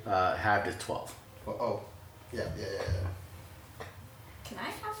 23. halved is 12. Oh, Yeah. Can I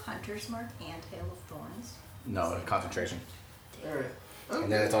have Hunter's Mark and Hail of Thorns? No, concentration. Alright.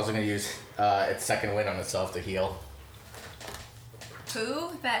 And then it's also going to use its second wind on itself to heal.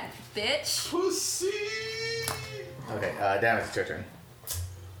 Who? That bitch? Pussy! Okay, damage, it's your turn.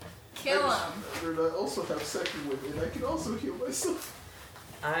 Kill him. And I also have second wind, and I can also heal myself.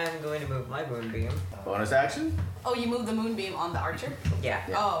 I'm going to move my moonbeam. Bonus action? Oh, you moved the moonbeam on the archer? Yeah.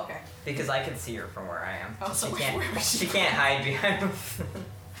 Oh, okay. Because I can see her from where I am. Oh, so she where can't. was she She can't hide behind.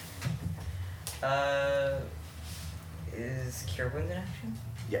 Is Cure Wound an action?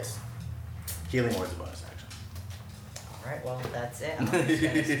 Yes. Healing was a bonus action. All right. Well, that's it. I'm just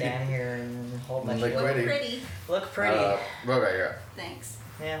gonna stand here and hold my Look shield. pretty. Pretty. Look pretty. Rogar, you're up. Thanks.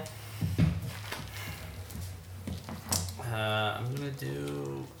 Yeah. I'm gonna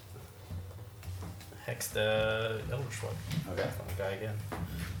do Hex the Eldritch One. Okay. On the guy again.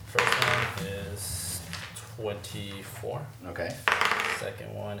 First one is 24. Okay.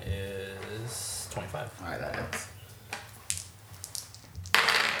 Second one is 25. Alright, that hits.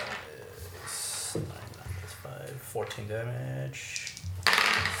 Is 9, 5, 14 damage.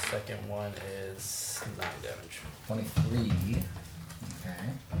 Second one is 9 damage. 23. Okay.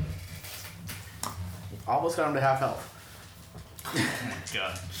 Almost got him to half health.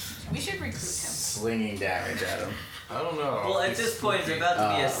 God. We should recruit him. Slinging damage at him. I don't know. Well, at this point, it's about to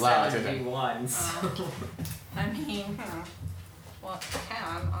be a Lyle, it's your 7v1. So. I mean, what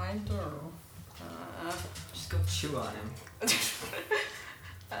can I do? Just go chew on him.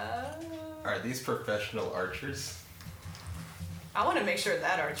 Are these professional archers? I want to make sure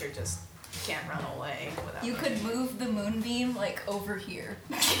that archer just can't run away without. You could move the moonbeam like over here.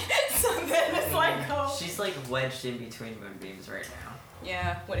 So then it's like, oh. She's like wedged in between moonbeams right now.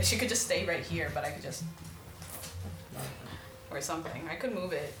 Yeah, what, she could just stay right here, but I could just. Or something. I could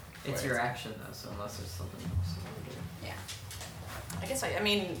move it. It's where your action though, so unless there's something else you want to do. Yeah. I guess I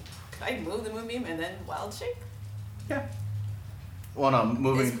mean, could I move the moonbeam and then wild shape? Yeah. Well, no,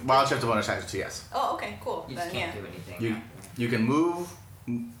 moving wild shift to bonus action, so yes. Oh, okay, cool. You then just can't yeah. do anything. You can move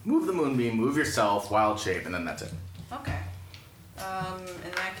the moonbeam, move yourself, wild shape, and then that's it. Okay.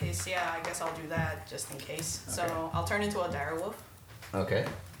 In that case, yeah, I guess I'll do that just in case. Okay. So I'll turn into a dire wolf. Okay.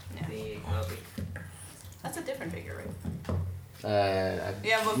 Yeah. That's a different figure, right? Yeah,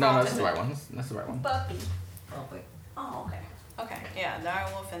 but no, Bob that's the isn't. right one. That's the right one. Puppy. Oh wait. Oh, okay. Okay, yeah, dire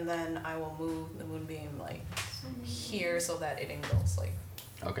wolf, and then I will move the moonbeam like here so that it engulfs, like,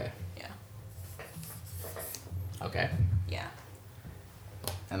 Okay. yeah. Okay. Yeah.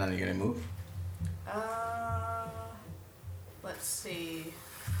 And then you're gonna move. Let's see.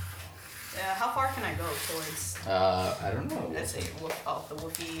 How far can I go towards? I don't know. Let's see.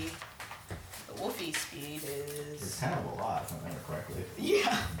 The woofy speed is. It's kind of a lot, if I remember correctly.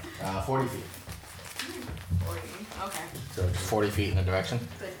 Yeah. 40 feet. 40. Okay. So just 40 feet in the direction.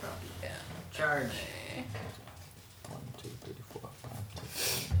 Good puppy. Yeah. Charge. 1, 2, 3, 4, 5,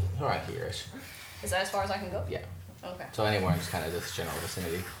 6, 7. Alright, here-ish. Is that as far as I can go? Yeah. Okay. So anywhere in just kind of this general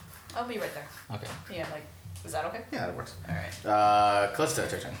vicinity. I'll be right there. Okay. Yeah, like, is that okay? Yeah, that works. Alright. Callista,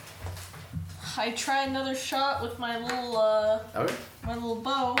 it's your turn. I try another shot with my little Okay. my little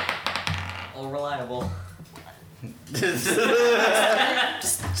bow. All reliable. just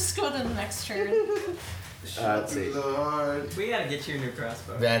go to the next turn. Let's see. We gotta get you a new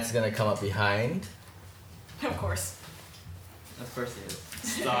crossbow. That's gonna come up behind. Of course. Of course he is.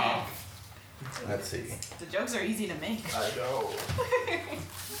 Stop. Let's see. The jokes are easy to make. I know.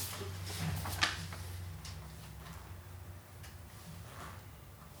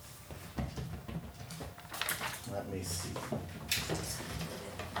 Let me see.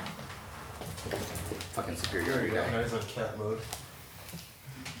 Fucking superiority guy. Guys on cat mode.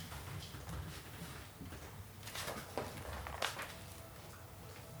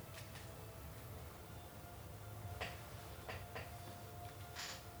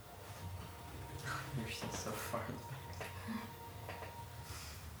 You're still so far.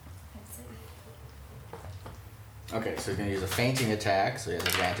 Okay, so you're gonna use a fainting attack, so you have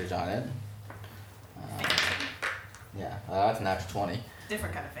advantage on it. Yeah, that's an natural 20.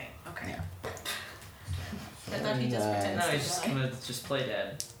 Different kind of faint. Okay. Yeah. I thought he just pretended No, to he's just die. gonna just play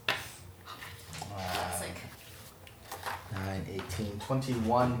dead. Classic. 9, 18,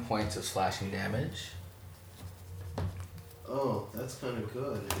 21 points of slashing damage. Oh, that's kind of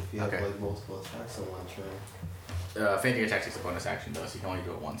good if you have Okay. like multiple attacks on one turn. Fainting attack is a bonus action though, so you can only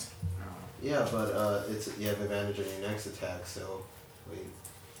do it once. Yeah, but you have advantage on your next attack, so wait.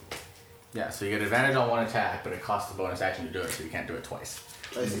 Yeah, so you get advantage on one attack, but it costs a bonus action to do it, so you can't do it twice.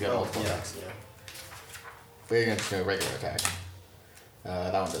 I You see. get Oh, multiple yeah, attacks. yeah. But you're gonna just do a regular attack.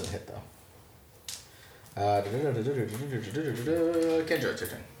 That one doesn't hit though. Kendra, it's your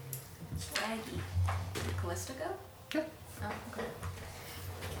turn. Swaggy. Did Callista go? Yeah. Oh,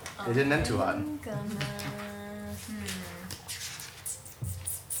 okay. It didn't end too hot. I'm gonna.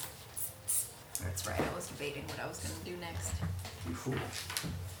 That's right. I was debating what I was gonna do next. You fool.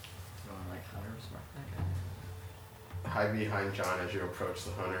 Going like hunters mark that guy. Hide behind John as you approach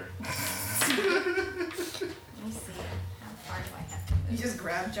the hunter. Let me see. How far do I have to move? You just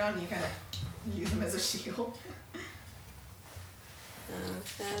grab John and you kind of use him as a shield.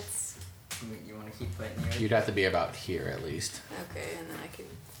 That's You want to keep putting your. You'd have to be about here at least. okay, and then I could.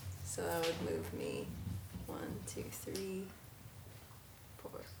 So that would move me 1, 2, 3,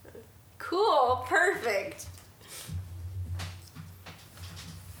 4, 5. Cool. Perfect.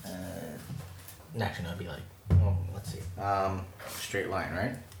 Actually, no, it'd be like, oh, let's see. Straight line,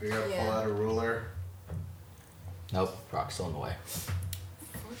 right? We gotta Yeah. pull out a ruler. Nope, rock's still in the way.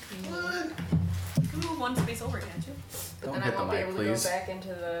 You can move one space over, can't you? But Don't then hit I the won't be mic, able please. to go back into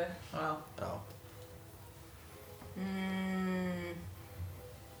the. Well, Oh.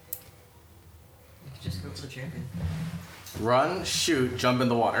 You could just go for the champion. Run, shoot, jump in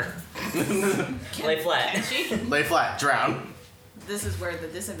the water. Lay flat. can she? Lay flat, drown. This is where the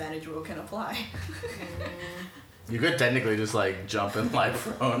disadvantage rule can apply. You could technically just like jump and lie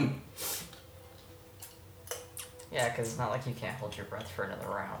prone. Yeah, because it's not like you can't hold your breath for another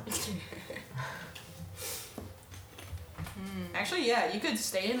round. Actually, yeah, you could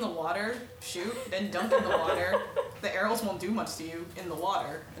stay in the water, shoot, then dump in the water. The arrows won't do much to you in the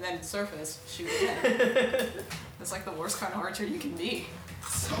water, and then surface, shoot again. That's like the worst kind of archer you can be.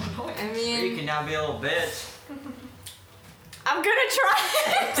 It's so annoying. I Or mean, you can now be a little bitch. I'm gonna try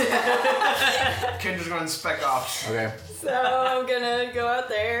it. Kendra's gonna spec off. Okay. So I'm gonna go out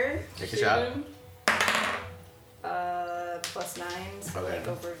there. Take a shoot shot. him. +9, so Okay. like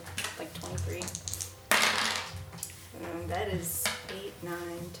over like 23. And that is 8, 9,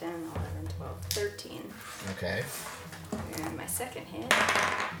 10, 11, 12, 13. Okay. And my second hit,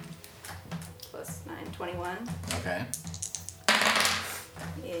 +9, 21, Okay.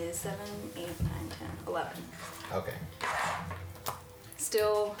 is 7, 8, 9, 10, 11. Okay.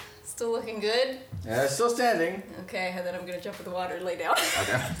 Still looking good. Yeah, it's still standing. Okay, and then I'm gonna jump in the water and lay down.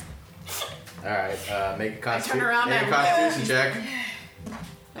 Okay. Alright, make a turn around make a and- constitution check.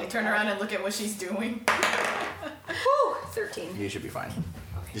 I turn around and look at what she's doing. Whew, 13. You should be fine.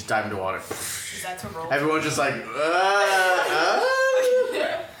 Just dive into water. Is that to roll? Everyone's just like,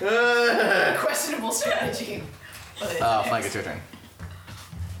 Questionable strategy. But Oh, Flank, it's your turn.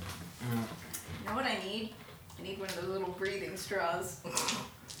 You know what I need? I need one of those little breathing straws.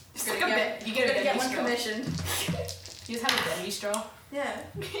 It's Gonna like a get- bit. You get a get Debbie one straw. commissioned. You just have a Debbie straw. Yeah.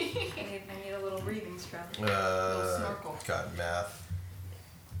 I need a little breathing straw. snorkel. Got math.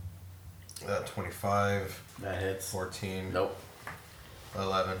 25, That hits. 14, Nope.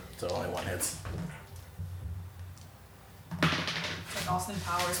 11. So only one hits. It's like Austin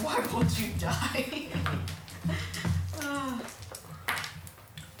Powers. Why won't you die?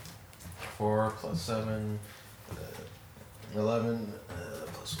 4 plus 7, 11,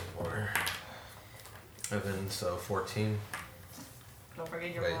 plus 1 more. 11, so 14. Don't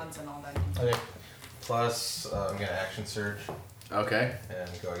forget your Wait. wands and all that. Okay. Plus, I'm gonna action surge Okay. and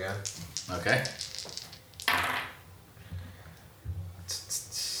go again. Okay.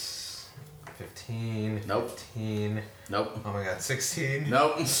 15. Nope. 15. Nope. Oh my god, 16.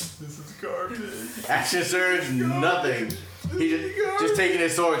 Nope. This is garbage. Action surge, nothing. He just taking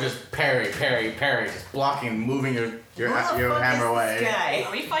his sword, just parry, just blocking, moving your hammer away. Guy.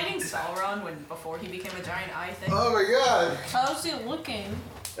 Are we fighting Sauron before he became a giant eye thing? Oh my god. how's he looking?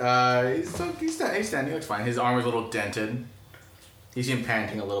 He's standing. He looks fine. His armor's a little dented. You see him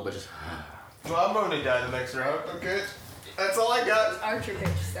panting a little bit. Just. Well, I'm going to die the next round. Okay. That's all I got. Archer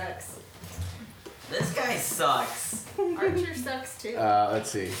bitch sucks. This guy sucks. Archer sucks too.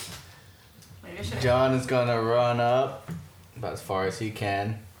 Let's see. Maybe I should John is gonna run up about as far as he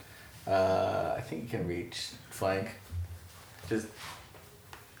can. I think he can reach Flank. Just.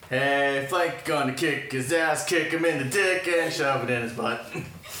 Hey, Flank gonna kick his ass, kick him in the dick, and shove it in his butt.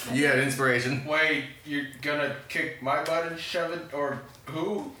 You got inspiration. Wait, you're gonna kick my butt and shove it, or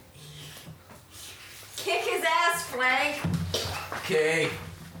who? Kick his ass, Flank. Okay.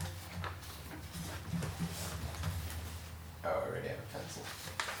 Oh, I already have a pencil.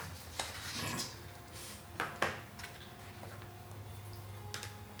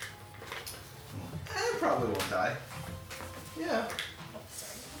 I probably won't die. Yeah.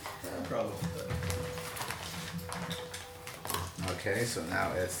 I probably won't die. Okay, so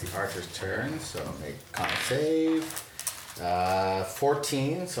now it's the archer's turn. So make con save.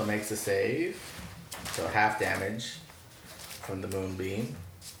 14, so makes the save. So half damage from the moonbeam.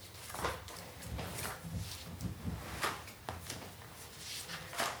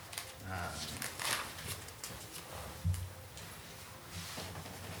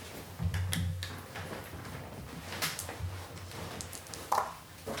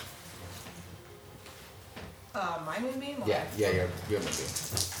 My moonbeam? Yeah, your moonbeam.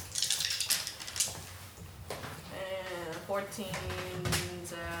 And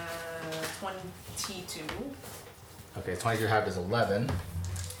 14's 22. Okay, 22 half is 11.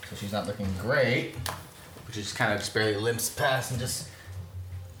 So she's not looking great. But she just kind of just barely limps past and just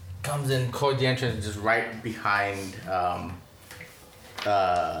comes in toward the entrance, just right behind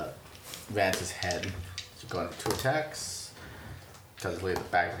Vance's head. So going to 2 attacks. Because the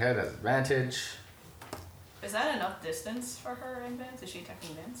back of her head has advantage. Is that enough distance for her in Vance? Is she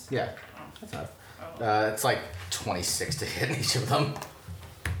attacking Vance? Yeah, that's enough. It's like 26 to hit each of them.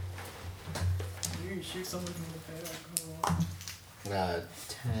 You shoot someone from the back.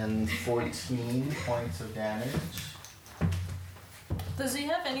 10, 14 points of damage. Does he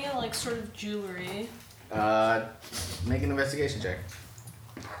have any like sort of jewelry? Make an investigation check.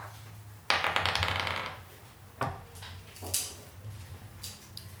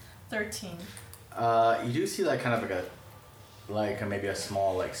 13. You do see like kind of like maybe a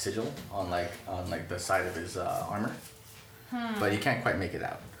small like sigil on the side of his armor, but you can't quite make it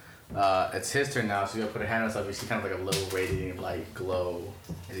out. It's his turn now, so you gotta put a hand on himself. You see kind of like a little radiating light glow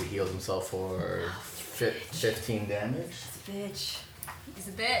as he heals himself for 15 damage. Bitch. He's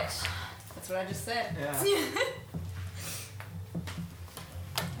a bitch. That's what I just said. Yeah.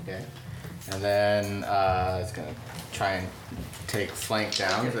 Okay, and then it's gonna try and take Flank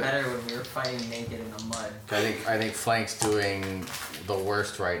down. It's better when we were fighting naked in the mud. I think Flank's doing the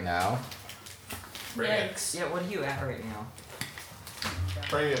worst right now. Yikes. Yeah, what are you at right now?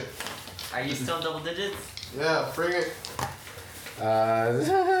 Bring it. Are you still double digits? Yeah, bring it.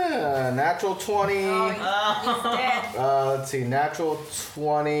 Natural 20. He's dead. Let's see, natural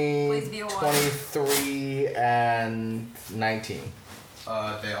 20, Please be a one. 23, and 19.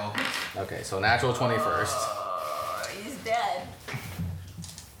 They all. Okay, so natural 20 first. He's dead.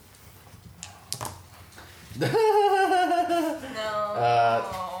 No.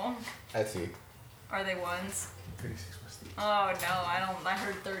 Let's see. Are they ones? 36 plus 3. Oh no, I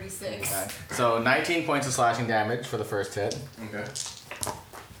heard 36. Okay. So 19 points of slashing damage for the first hit. Okay.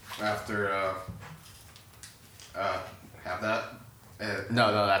 After have that.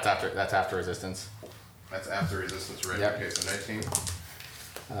 No, that's after resistance. That's after resistance, right? Yep. Okay, so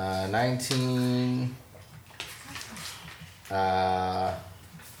 19. 19.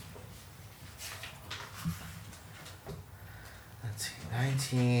 Let's see,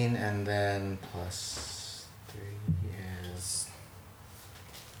 19, and then plus 3 is.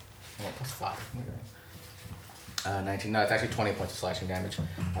 Oh, plus 5. 19. No, it's actually 20 points of slashing damage.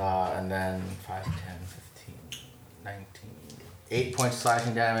 And then 5, 10, 15, 19. 8 points of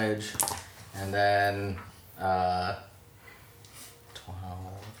slashing damage. And then 12.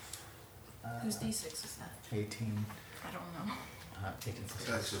 Whose d6 is that? 18. I don't know. 18 plus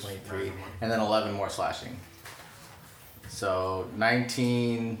That's 6, just 23. random. And then 11 more slashing. So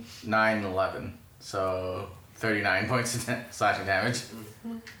 19, 9, 11. So 39 points of slashing damage.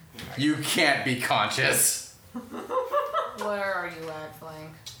 You can't be conscious. Where are you at,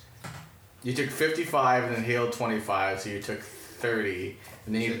 Flank? You took 55 and then healed 25, so you took 30.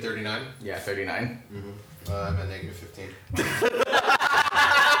 And then You you did 39? Yeah, 39. Mm-hmm. I'm at negative 15.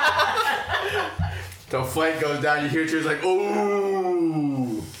 So Flank goes down, you hear cheers like,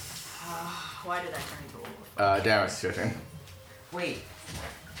 ooh! Why did I turn into a wolf? Damage, it's your turn. Wait.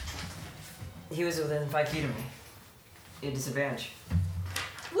 He was within 5 feet of me. He had disadvantage.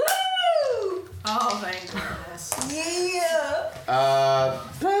 Woo! Oh, thank goodness. Yeah!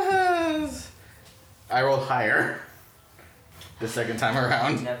 I rolled higher the second time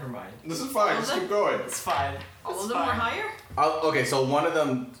around. Never mind. This is fine, just keep going. It's fine. All It's of them were fine. higher? Okay, so one of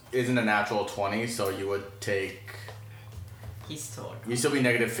them isn't a natural 20, so you would take. He's still You still be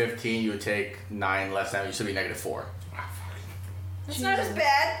negative 15, you would take 9 less than, you still be negative 4. That's not as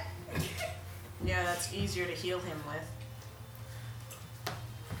bad. Yeah, that's easier to heal him with.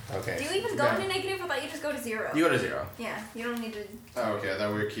 Okay. Do you even go into negative? I thought you just go to 0. You go to 0. Yeah, you don't need to. Oh, okay, I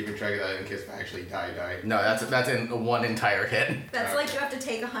thought we were keeping track of that in case I actually die. No, that's in one entire hit. That's like you have to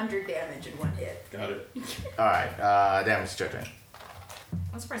take 100 damage in one hit. Got it. Alright, damage is your turn.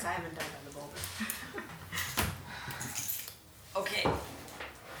 I'm surprised I haven't died by the boulder. Okay.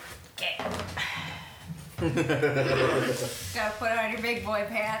 Gotta put on your big boy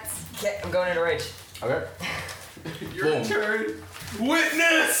pants. Okay, I'm going into rage. Okay. Your Boom. turn.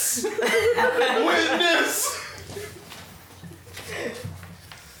 Witness! Witness!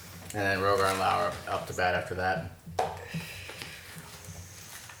 And then Rogar and Lau are up to bat after that. Do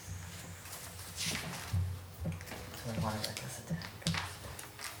I want to reckless attack?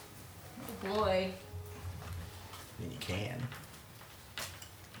 Oh boy. I mean, you can.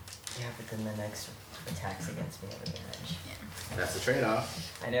 Yeah, but then the next attacks against me have advantage. That's the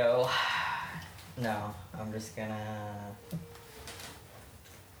trade-off. I know. No, I'm just gonna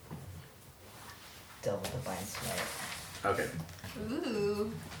double Divine Smite. Okay.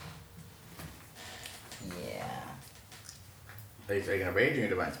 Ooh. Yeah. Are you gonna rage or your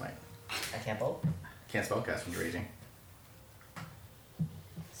Divine Smite? I can't bolt? Can't spellcast when you're raging.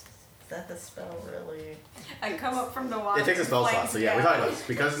 Is that the spell really? I come up from the water. It takes a spell slot, so yeah, we talked about this.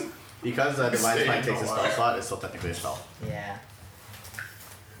 Because Divine Stay Smite in takes the a spell water. slot, it's still technically a spell. Yeah.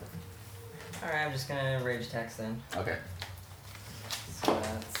 Alright, I'm just gonna rage attacks then. Okay. So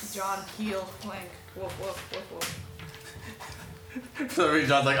that's. John, heal, flank. Woof, woof, woof, woof. So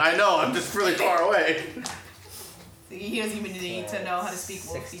John's like, I know, I'm just really far away. He doesn't even need to know how to speak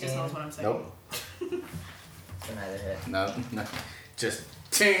wolf. He just 16. knows what I'm saying. Nope. So neither hit. No. Just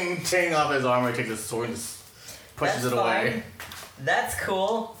ting, ting off his armor, takes his sword and just pushes That's it away. fine. That's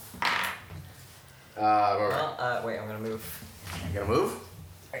cool. Rogar. Well, wait, I'm gonna move. You gonna move?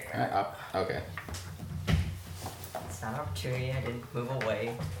 Right here. Alright, up. Okay. It's not an opportunity. I didn't move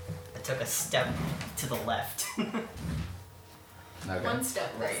away. I took a step to the left. Okay. One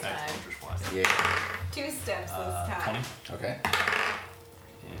step this Right. time. Yeah. 2 steps this time. 20 Okay.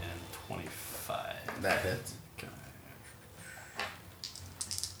 and 25. That hits. Okay.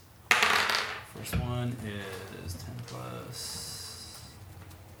 First one is 10 plus.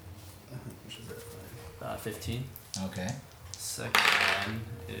 Which is it? 15. Okay. Second one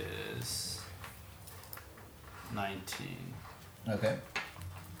is 19. Okay.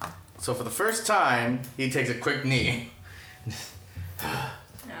 So for the first time, he takes a quick knee.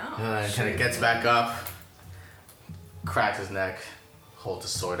 No. And kind of gets back up, cracks his neck, holds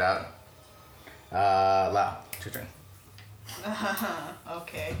his sword out. Lau, it's your turn.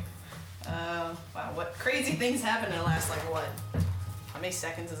 Okay. Wow, what crazy things happened in the last, like, what? How many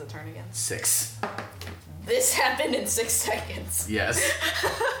seconds is a turn again? 6. This happened in 6 seconds. Yes.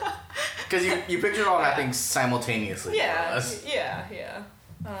 Because you picture it all happening simultaneously. more or Yeah, less. yeah.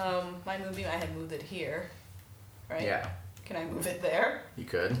 My movie, I had moved it here, right? Yeah, Can I move it there? you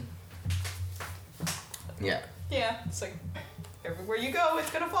could. Yeah. Yeah, it's like everywhere you go,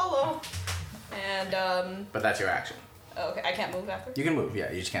 it's gonna follow. And, But that's your action. okay, I can't move after? You can move,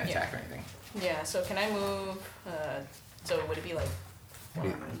 yeah, you just can't Yeah. attack or anything. Yeah, so can I move, so would it be like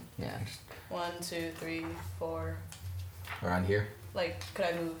Yeah, just 1, 2, 3, 4, around here. like, could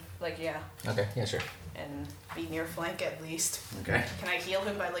I move, like, yeah, Okay, yeah, sure. and be near flank at least? Okay. Can I heal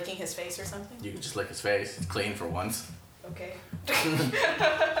him by licking his face or something? You can just lick his face. It's clean for once. Okay.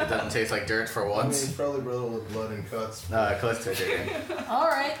 It doesn't taste like dirt for I mean, once. he's probably brittle with blood and cuts. Callisto did it.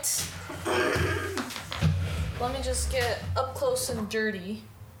 Alright. Let me just get up close and dirty.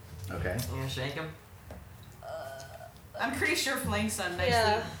 Okay. You gonna shake him? I'm pretty sure Flank's a nicely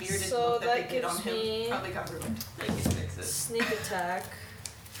Yeah, bearded so look that that they did on gives him me- probably got ruined. They can fix it. Sneak attack.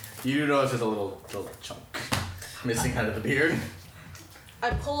 You do notice there's a little chunk missing out of the beard. I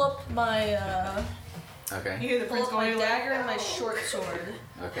pull up my You Okay. hear the pull prince up my going like, dagger and my short sword.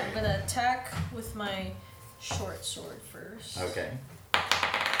 I'm Okay. gonna attack with my short sword first. Okay.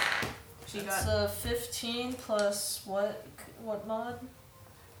 She It's got 15 plus what mod?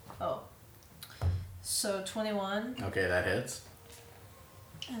 Oh. So 21. Okay, that hits.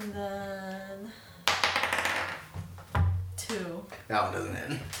 And then 2. That one doesn't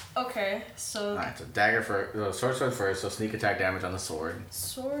hit. Okay, so Alright, so dagger sword first, so sneak attack damage on the sword.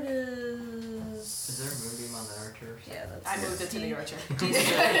 sword is. Is there a moonbeam on the archer? Yeah, that's. I moved it to the archer.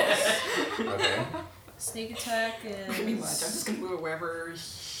 Okay. Sneak attack is. Pretty much. I'm just gonna move it wherever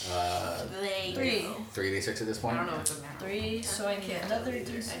they 3. go. 3d6 at this I point? don't know if it matters. 3, so I need another I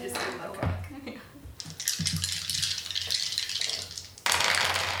d6. just didn't know what.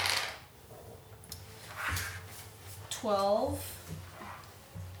 12.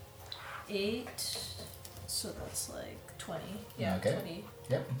 8. So that's like 20. Yeah, Okay. 20.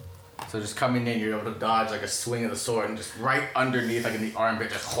 Yep. So just coming in, you're able to dodge like a swing of the sword and just right underneath, like in the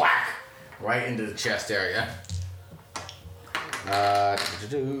armpit, just whack! Right into the chest area.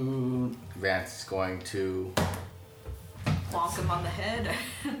 Vance is going to... Bonk him on the head.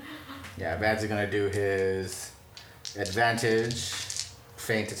 Yeah, Vance is going to do his advantage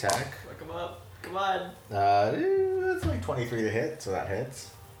feint attack. Look him up. Come on. That's like 23 to hit, so that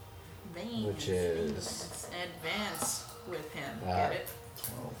hits. Veins. Which is... Advance. with him. Uh, Get it?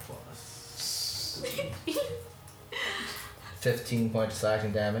 12 plus 15 points of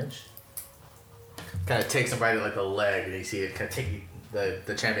slashing damage. Kind of takes him right at like the leg, and you see it kind of take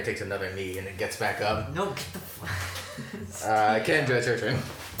the champion takes another knee, and it gets back up. No, get the Kendra, it's your turn.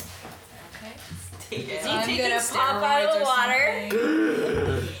 Okay. Is he I'm taking gonna steroids pop out of the or water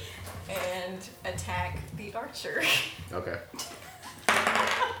and attack the archer. Okay.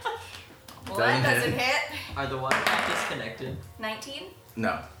 Well, that doesn't hit. Are the water packets connected? 19?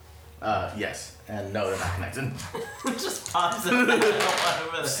 No. Yes. And no, they're not connected. Just pause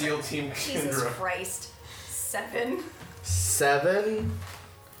it. SEAL Team Jesus Kendra. Christ. 7. 7.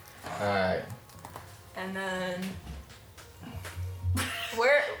 Alright. And then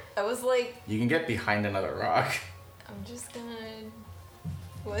where I was like, You can get behind another rock. I'm just gonna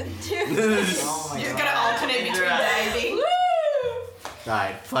 1, 2. Oh my You're god. gonna alternate between diving.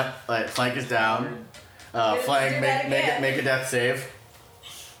 Alright, flank is down. Let's Flank, do that again. make a death save.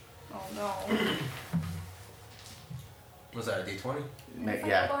 Oh no. Was that a D20? If I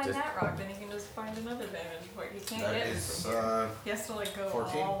Yeah, go behind just that rock, then he can just find another vantage point. He can't That get it is, from here. He has to like go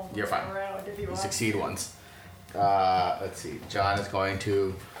 14? all the You're way fine. around if he you wants. succeed once. Let's see. John is going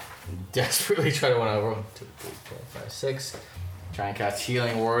to desperately try to win over 1, 2, 3, 4, 5, 6. Try and cast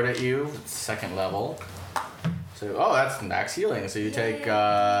Healing Word at you. It's 2nd level. So, that's max healing. So you take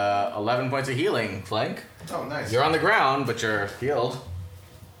 11 points of healing, Flank. Oh, nice. You're on the ground, but you're healed.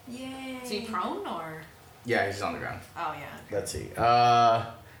 Yay. Is he prone or? Yeah, he's on the ground. Oh yeah. Let's see.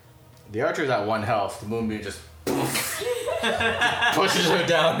 The archer's at 1 health. The moonbeam just pushes her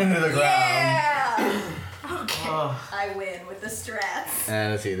down into the ground. Yeah! Okay. I win with the strats.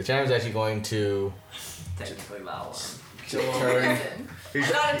 And let's see. The champion's actually going to Technically that one. turn. I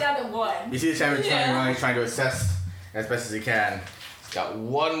got it down to 1. You see the champion turning around. He's trying to assess as best as he can. He's got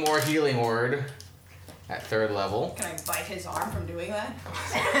 1 more healing word at 3rd level. Can I bite his arm from doing that?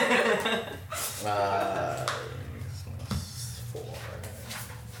 4.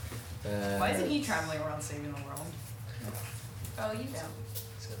 Why isn't he traveling around saving the world? Oh, you know.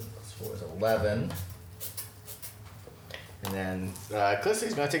 7 plus 4 is 11. And then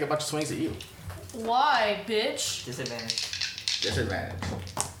Callista's going to take a bunch of swings at you. Why, bitch? Disadvantage. Disadvantage.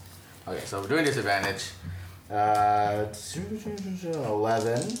 Okay, so we're doing disadvantage. 11.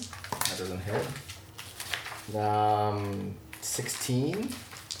 That doesn't hit. 16.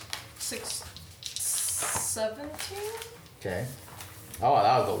 17? Okay. Oh,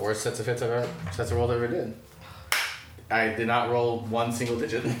 that was the worst sets of rolls I ever did. I did not roll 1 single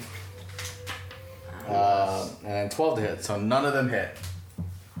digit. And 12 to hit, so none of them hit.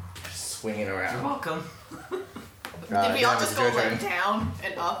 Just swinging You're around. welcome. Did we all Damage, just it's go your like turn. down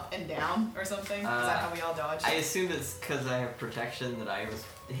and up and down or something? Is that how we all dodged? I assume it's because I have protection that I was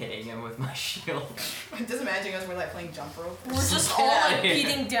hitting him with my shield. Just imagine us, we're like playing jump rope. We're just Get all outta like here.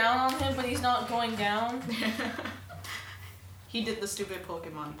 beating down on him, but he's not going down. He did the stupid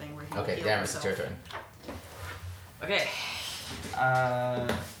Pokemon thing where he Okay, healed damage, it's himself. your turn. Okay.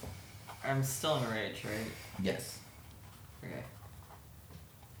 I'm still in rage, right? Yes. Okay.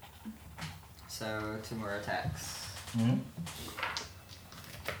 So 2 more attacks. Mm-hmm.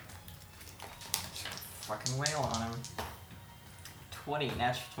 Fucking wail on him. 20,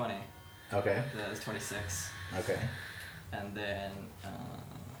 natural 20. Okay. That is 26. Okay. And then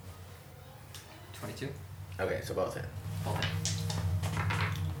 22. Okay, so both hit. Both hit.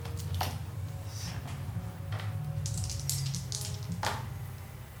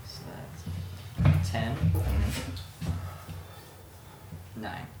 So that's 10.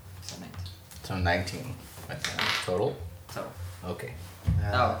 9. So 19. So 19. That's total? Total. Okay.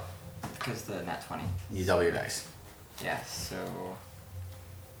 Oh, because the nat 20. You double your dice. Yeah, so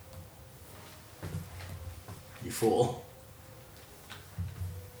You fool.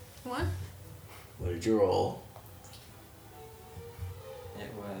 What? What did you roll?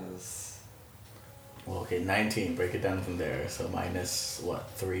 it was Well, okay, 19. Break it down from there. So minus,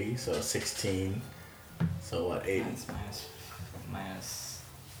 what, 3? So 16. So what, 8? minus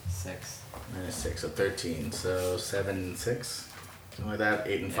 6. Minus 6, so 13. So 7, 6? Something like that?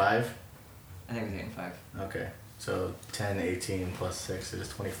 8 and 5? I think it was 8 and 5. Okay. So 10, 18 plus 6 is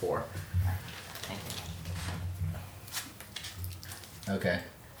 24. Thank you. Okay.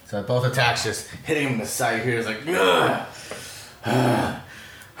 So both attacks just hitting him in the side here. It's like, ugh.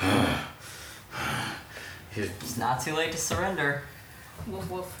 It's not too late to surrender. Woof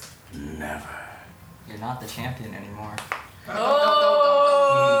woof. Never. You're not the champion anymore. Oh,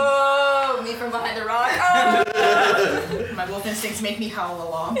 me from behind the rock. Oh. My wolf instincts make me howl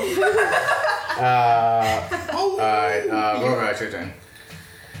along. Alright, Rogar, it's your turn.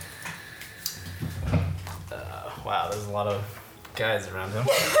 Wow, there's a lot of guys around him.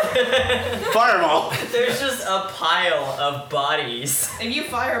 Fireball! There's just a pile of bodies. If you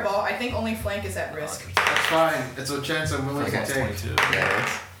fireball, I think only flank is at risk. That's fine. It's a chance I'm willing First to one's take. 22.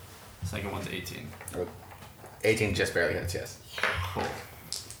 Yeah, Second one's 18. 18 just barely hits, yes. Cool.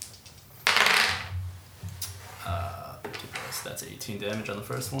 That's 18 damage on the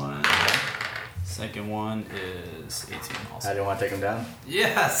first one. Second one is 18 also. How do you want to take him down?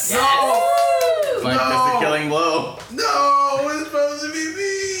 Yes! Flank does the killing blow. No, it's supposed to be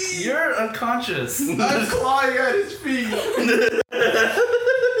me. You're unconscious. I'm clawing at his feet.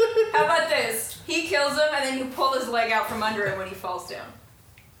 How about this? He kills him, and then you pull his leg out from under it when he falls down.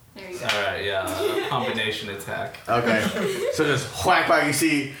 There you go. Alright, yeah. Combination attack. Okay, so just whack back. You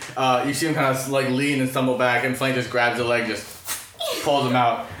see him kind of like lean and stumble back, and Flank just grabs the leg, just pulls him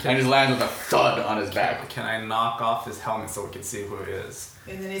out, and just lands with a thud on his back. Can I knock off his helmet so we can see who it is?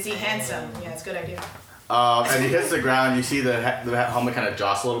 And then is he handsome? Yeah, it's a good idea. As he hits the ground, you see the helmet kind of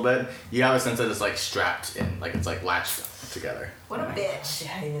jostle a little bit. You have a sense that it's like strapped in, like it's like latched together. What a bitch.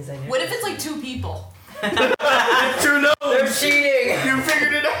 What if it's like two people? 2 gnomes! They're cheating! You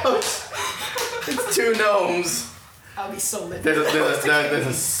figured it out! It's 2 gnomes. I'll be so lit. There's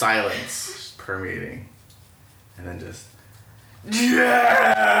a silence permeating. And then just...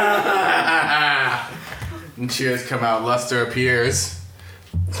 Yeah! And cheers come out. Luster appears.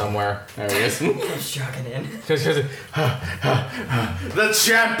 Somewhere. There he is. Just jogging in. The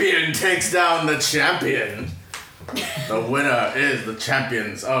champion takes down the champion. The winner is the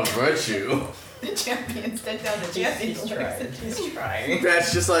champions of virtue. The champions take down the champions. He's trying.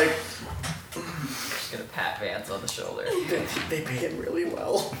 That's just like... Just gonna pat Vance on the shoulder. They pay him really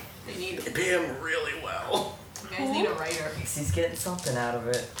well. They pay him really well. You guys need a writer. He's getting something out of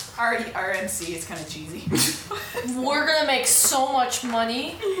it. Our MC is kind of cheesy. We're gonna make so much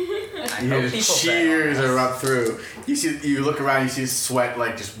money. Your cheers erupt through. You look around, you see sweat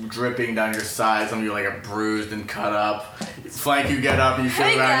like just dripping down your sides. Some of you like are bruised and cut up. Flank, you get up and you feel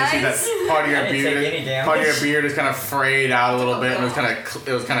Hey, around. You guys. see that part of I your didn't take any beard. damage. Part of your beard is kind of frayed out a little bit, and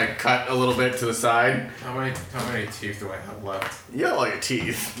it was kind of cut a little bit to the side. How many teeth do I have left? You have all your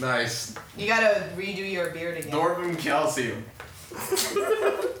teeth. Nice. You gotta redo your beard again. Northern calcium.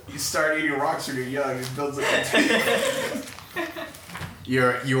 You start eating rocks when you're young, it builds up your teeth.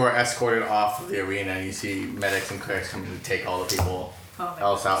 You are escorted off of the arena, and you see medics and clerics coming to take all the people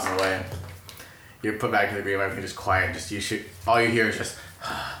else out in the way. You're put back in the arena, everything just quiet. All you hear is just.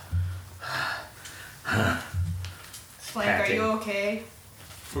 Flank, are you okay?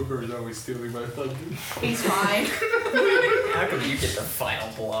 Booker is always stealing my thunder. He's fine. How come you get the final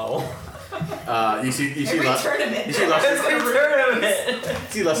blow? You see Every tournament. You see Lester. Every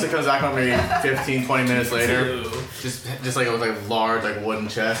tournament. See Lester comes back on maybe 15, 20 minutes later. Just like with like large like wooden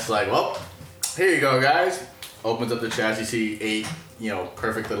chest. Like, well, here you go, guys. Opens up the chest. You see 8,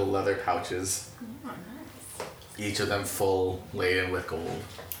 perfect little leather pouches. Oh, nice. Each of them full, laden with gold.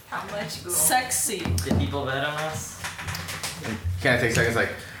 How much gold? Sexy. Did people bet on us? Kind of takes seconds.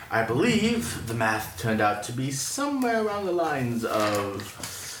 Like, I believe the math turned out to be somewhere around the lines of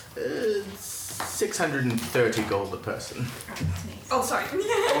 630 gold a person. Oh, sorry.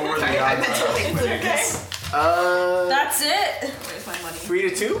 What were the I odds meant to on like that? put it this. That's it. Where's my money? 3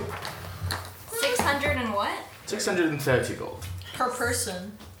 to 2. 600 and what? 630 gold Per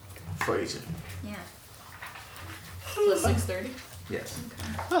person. for each of you. Yeah. Plus 630. Yes.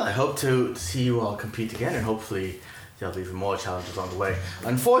 Well, I hope to see you all compete again, and hopefully there'll be even more challenges on the way.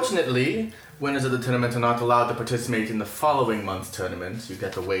 Unfortunately, winners of the tournament are not allowed to participate in the following month's tournament. You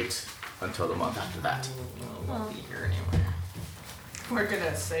get to wait until the month after that. We won't be here anywhere. We're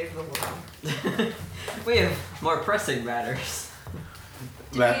gonna save the world. We have more pressing matters.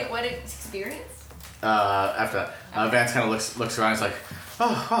 What experience? After that, Vance kind of looks around. He's like,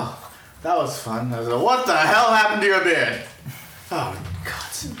 "Oh, that was fun." I was like, "What the hell happened to your beard?" Oh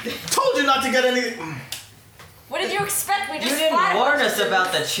God! Told you not to get any. What did you expect? We You just didn't fought. warn us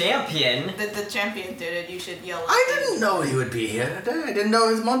about the champion. The champion did it. You should yell at I him. didn't know he would be here today. I didn't know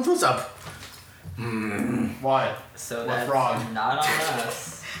his month was up. What? So What's that's wrong? not on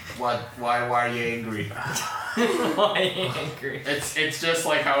us. What? Why are you angry? Why are you angry? It's just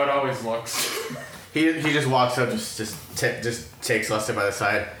like how it always looks. He just walks up, just takes Lester by the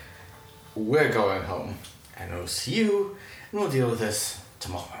side. We're going home, and we'll see you, and we'll deal with this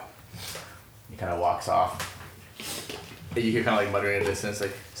tomorrow. He kind of walks off. And you hear kind of like muttering in the distance,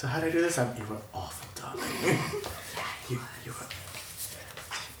 like, "So how'd I do this? You were awful, darling. you were."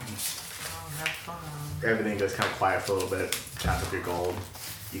 Everything goes kind of quiet for a little bit. Count up your gold.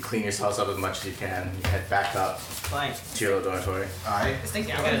 You clean yourselves up as much as you can. You head back up Fine. to your little dormitory. I I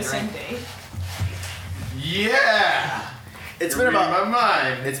think I we're got on a the same drink. day. Yeah. It's You're been reading about my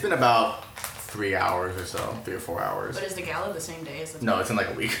mind. It's been about 3 hours or so, 3 or 4 hours. But is the gala the same day as the? No, it's in like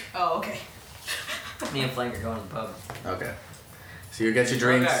a week. Oh, okay. Me and Flank are going to the pub. Okay. So you get your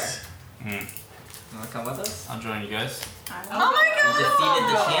drinks. You wanna come with us? I'll join you guys. Oh my You defeated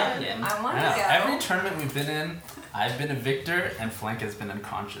the champion. I want Yeah, to go. every tournament we've been in, I've been a victor and Flank has been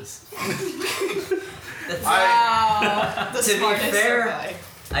unconscious. Wow. The To be smartest fair, guy.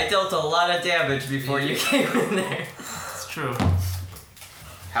 I dealt a lot of damage before you came in there. It's true.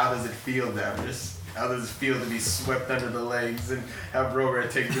 How does it feel, Davros? How does it feel to be swept under the legs and have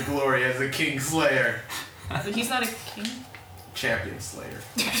Rogart take the glory as the King Slayer? But he's not a king. Champion Slayer.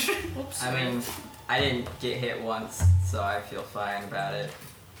 Oops. I mean, I didn't get hit once, so I feel fine about it.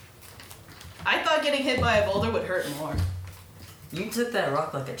 I thought getting hit by a boulder would hurt more. You took that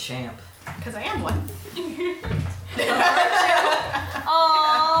rock like a champ. Because I am one.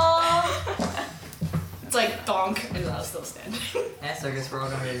 Aww. It's like donk, and I was still standing. Yeah, so I guess we're all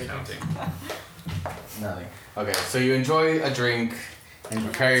gonna be Nothing. Okay, so you enjoy a drink and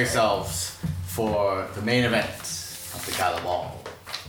prepare yourselves for the main event of the Gala Ball.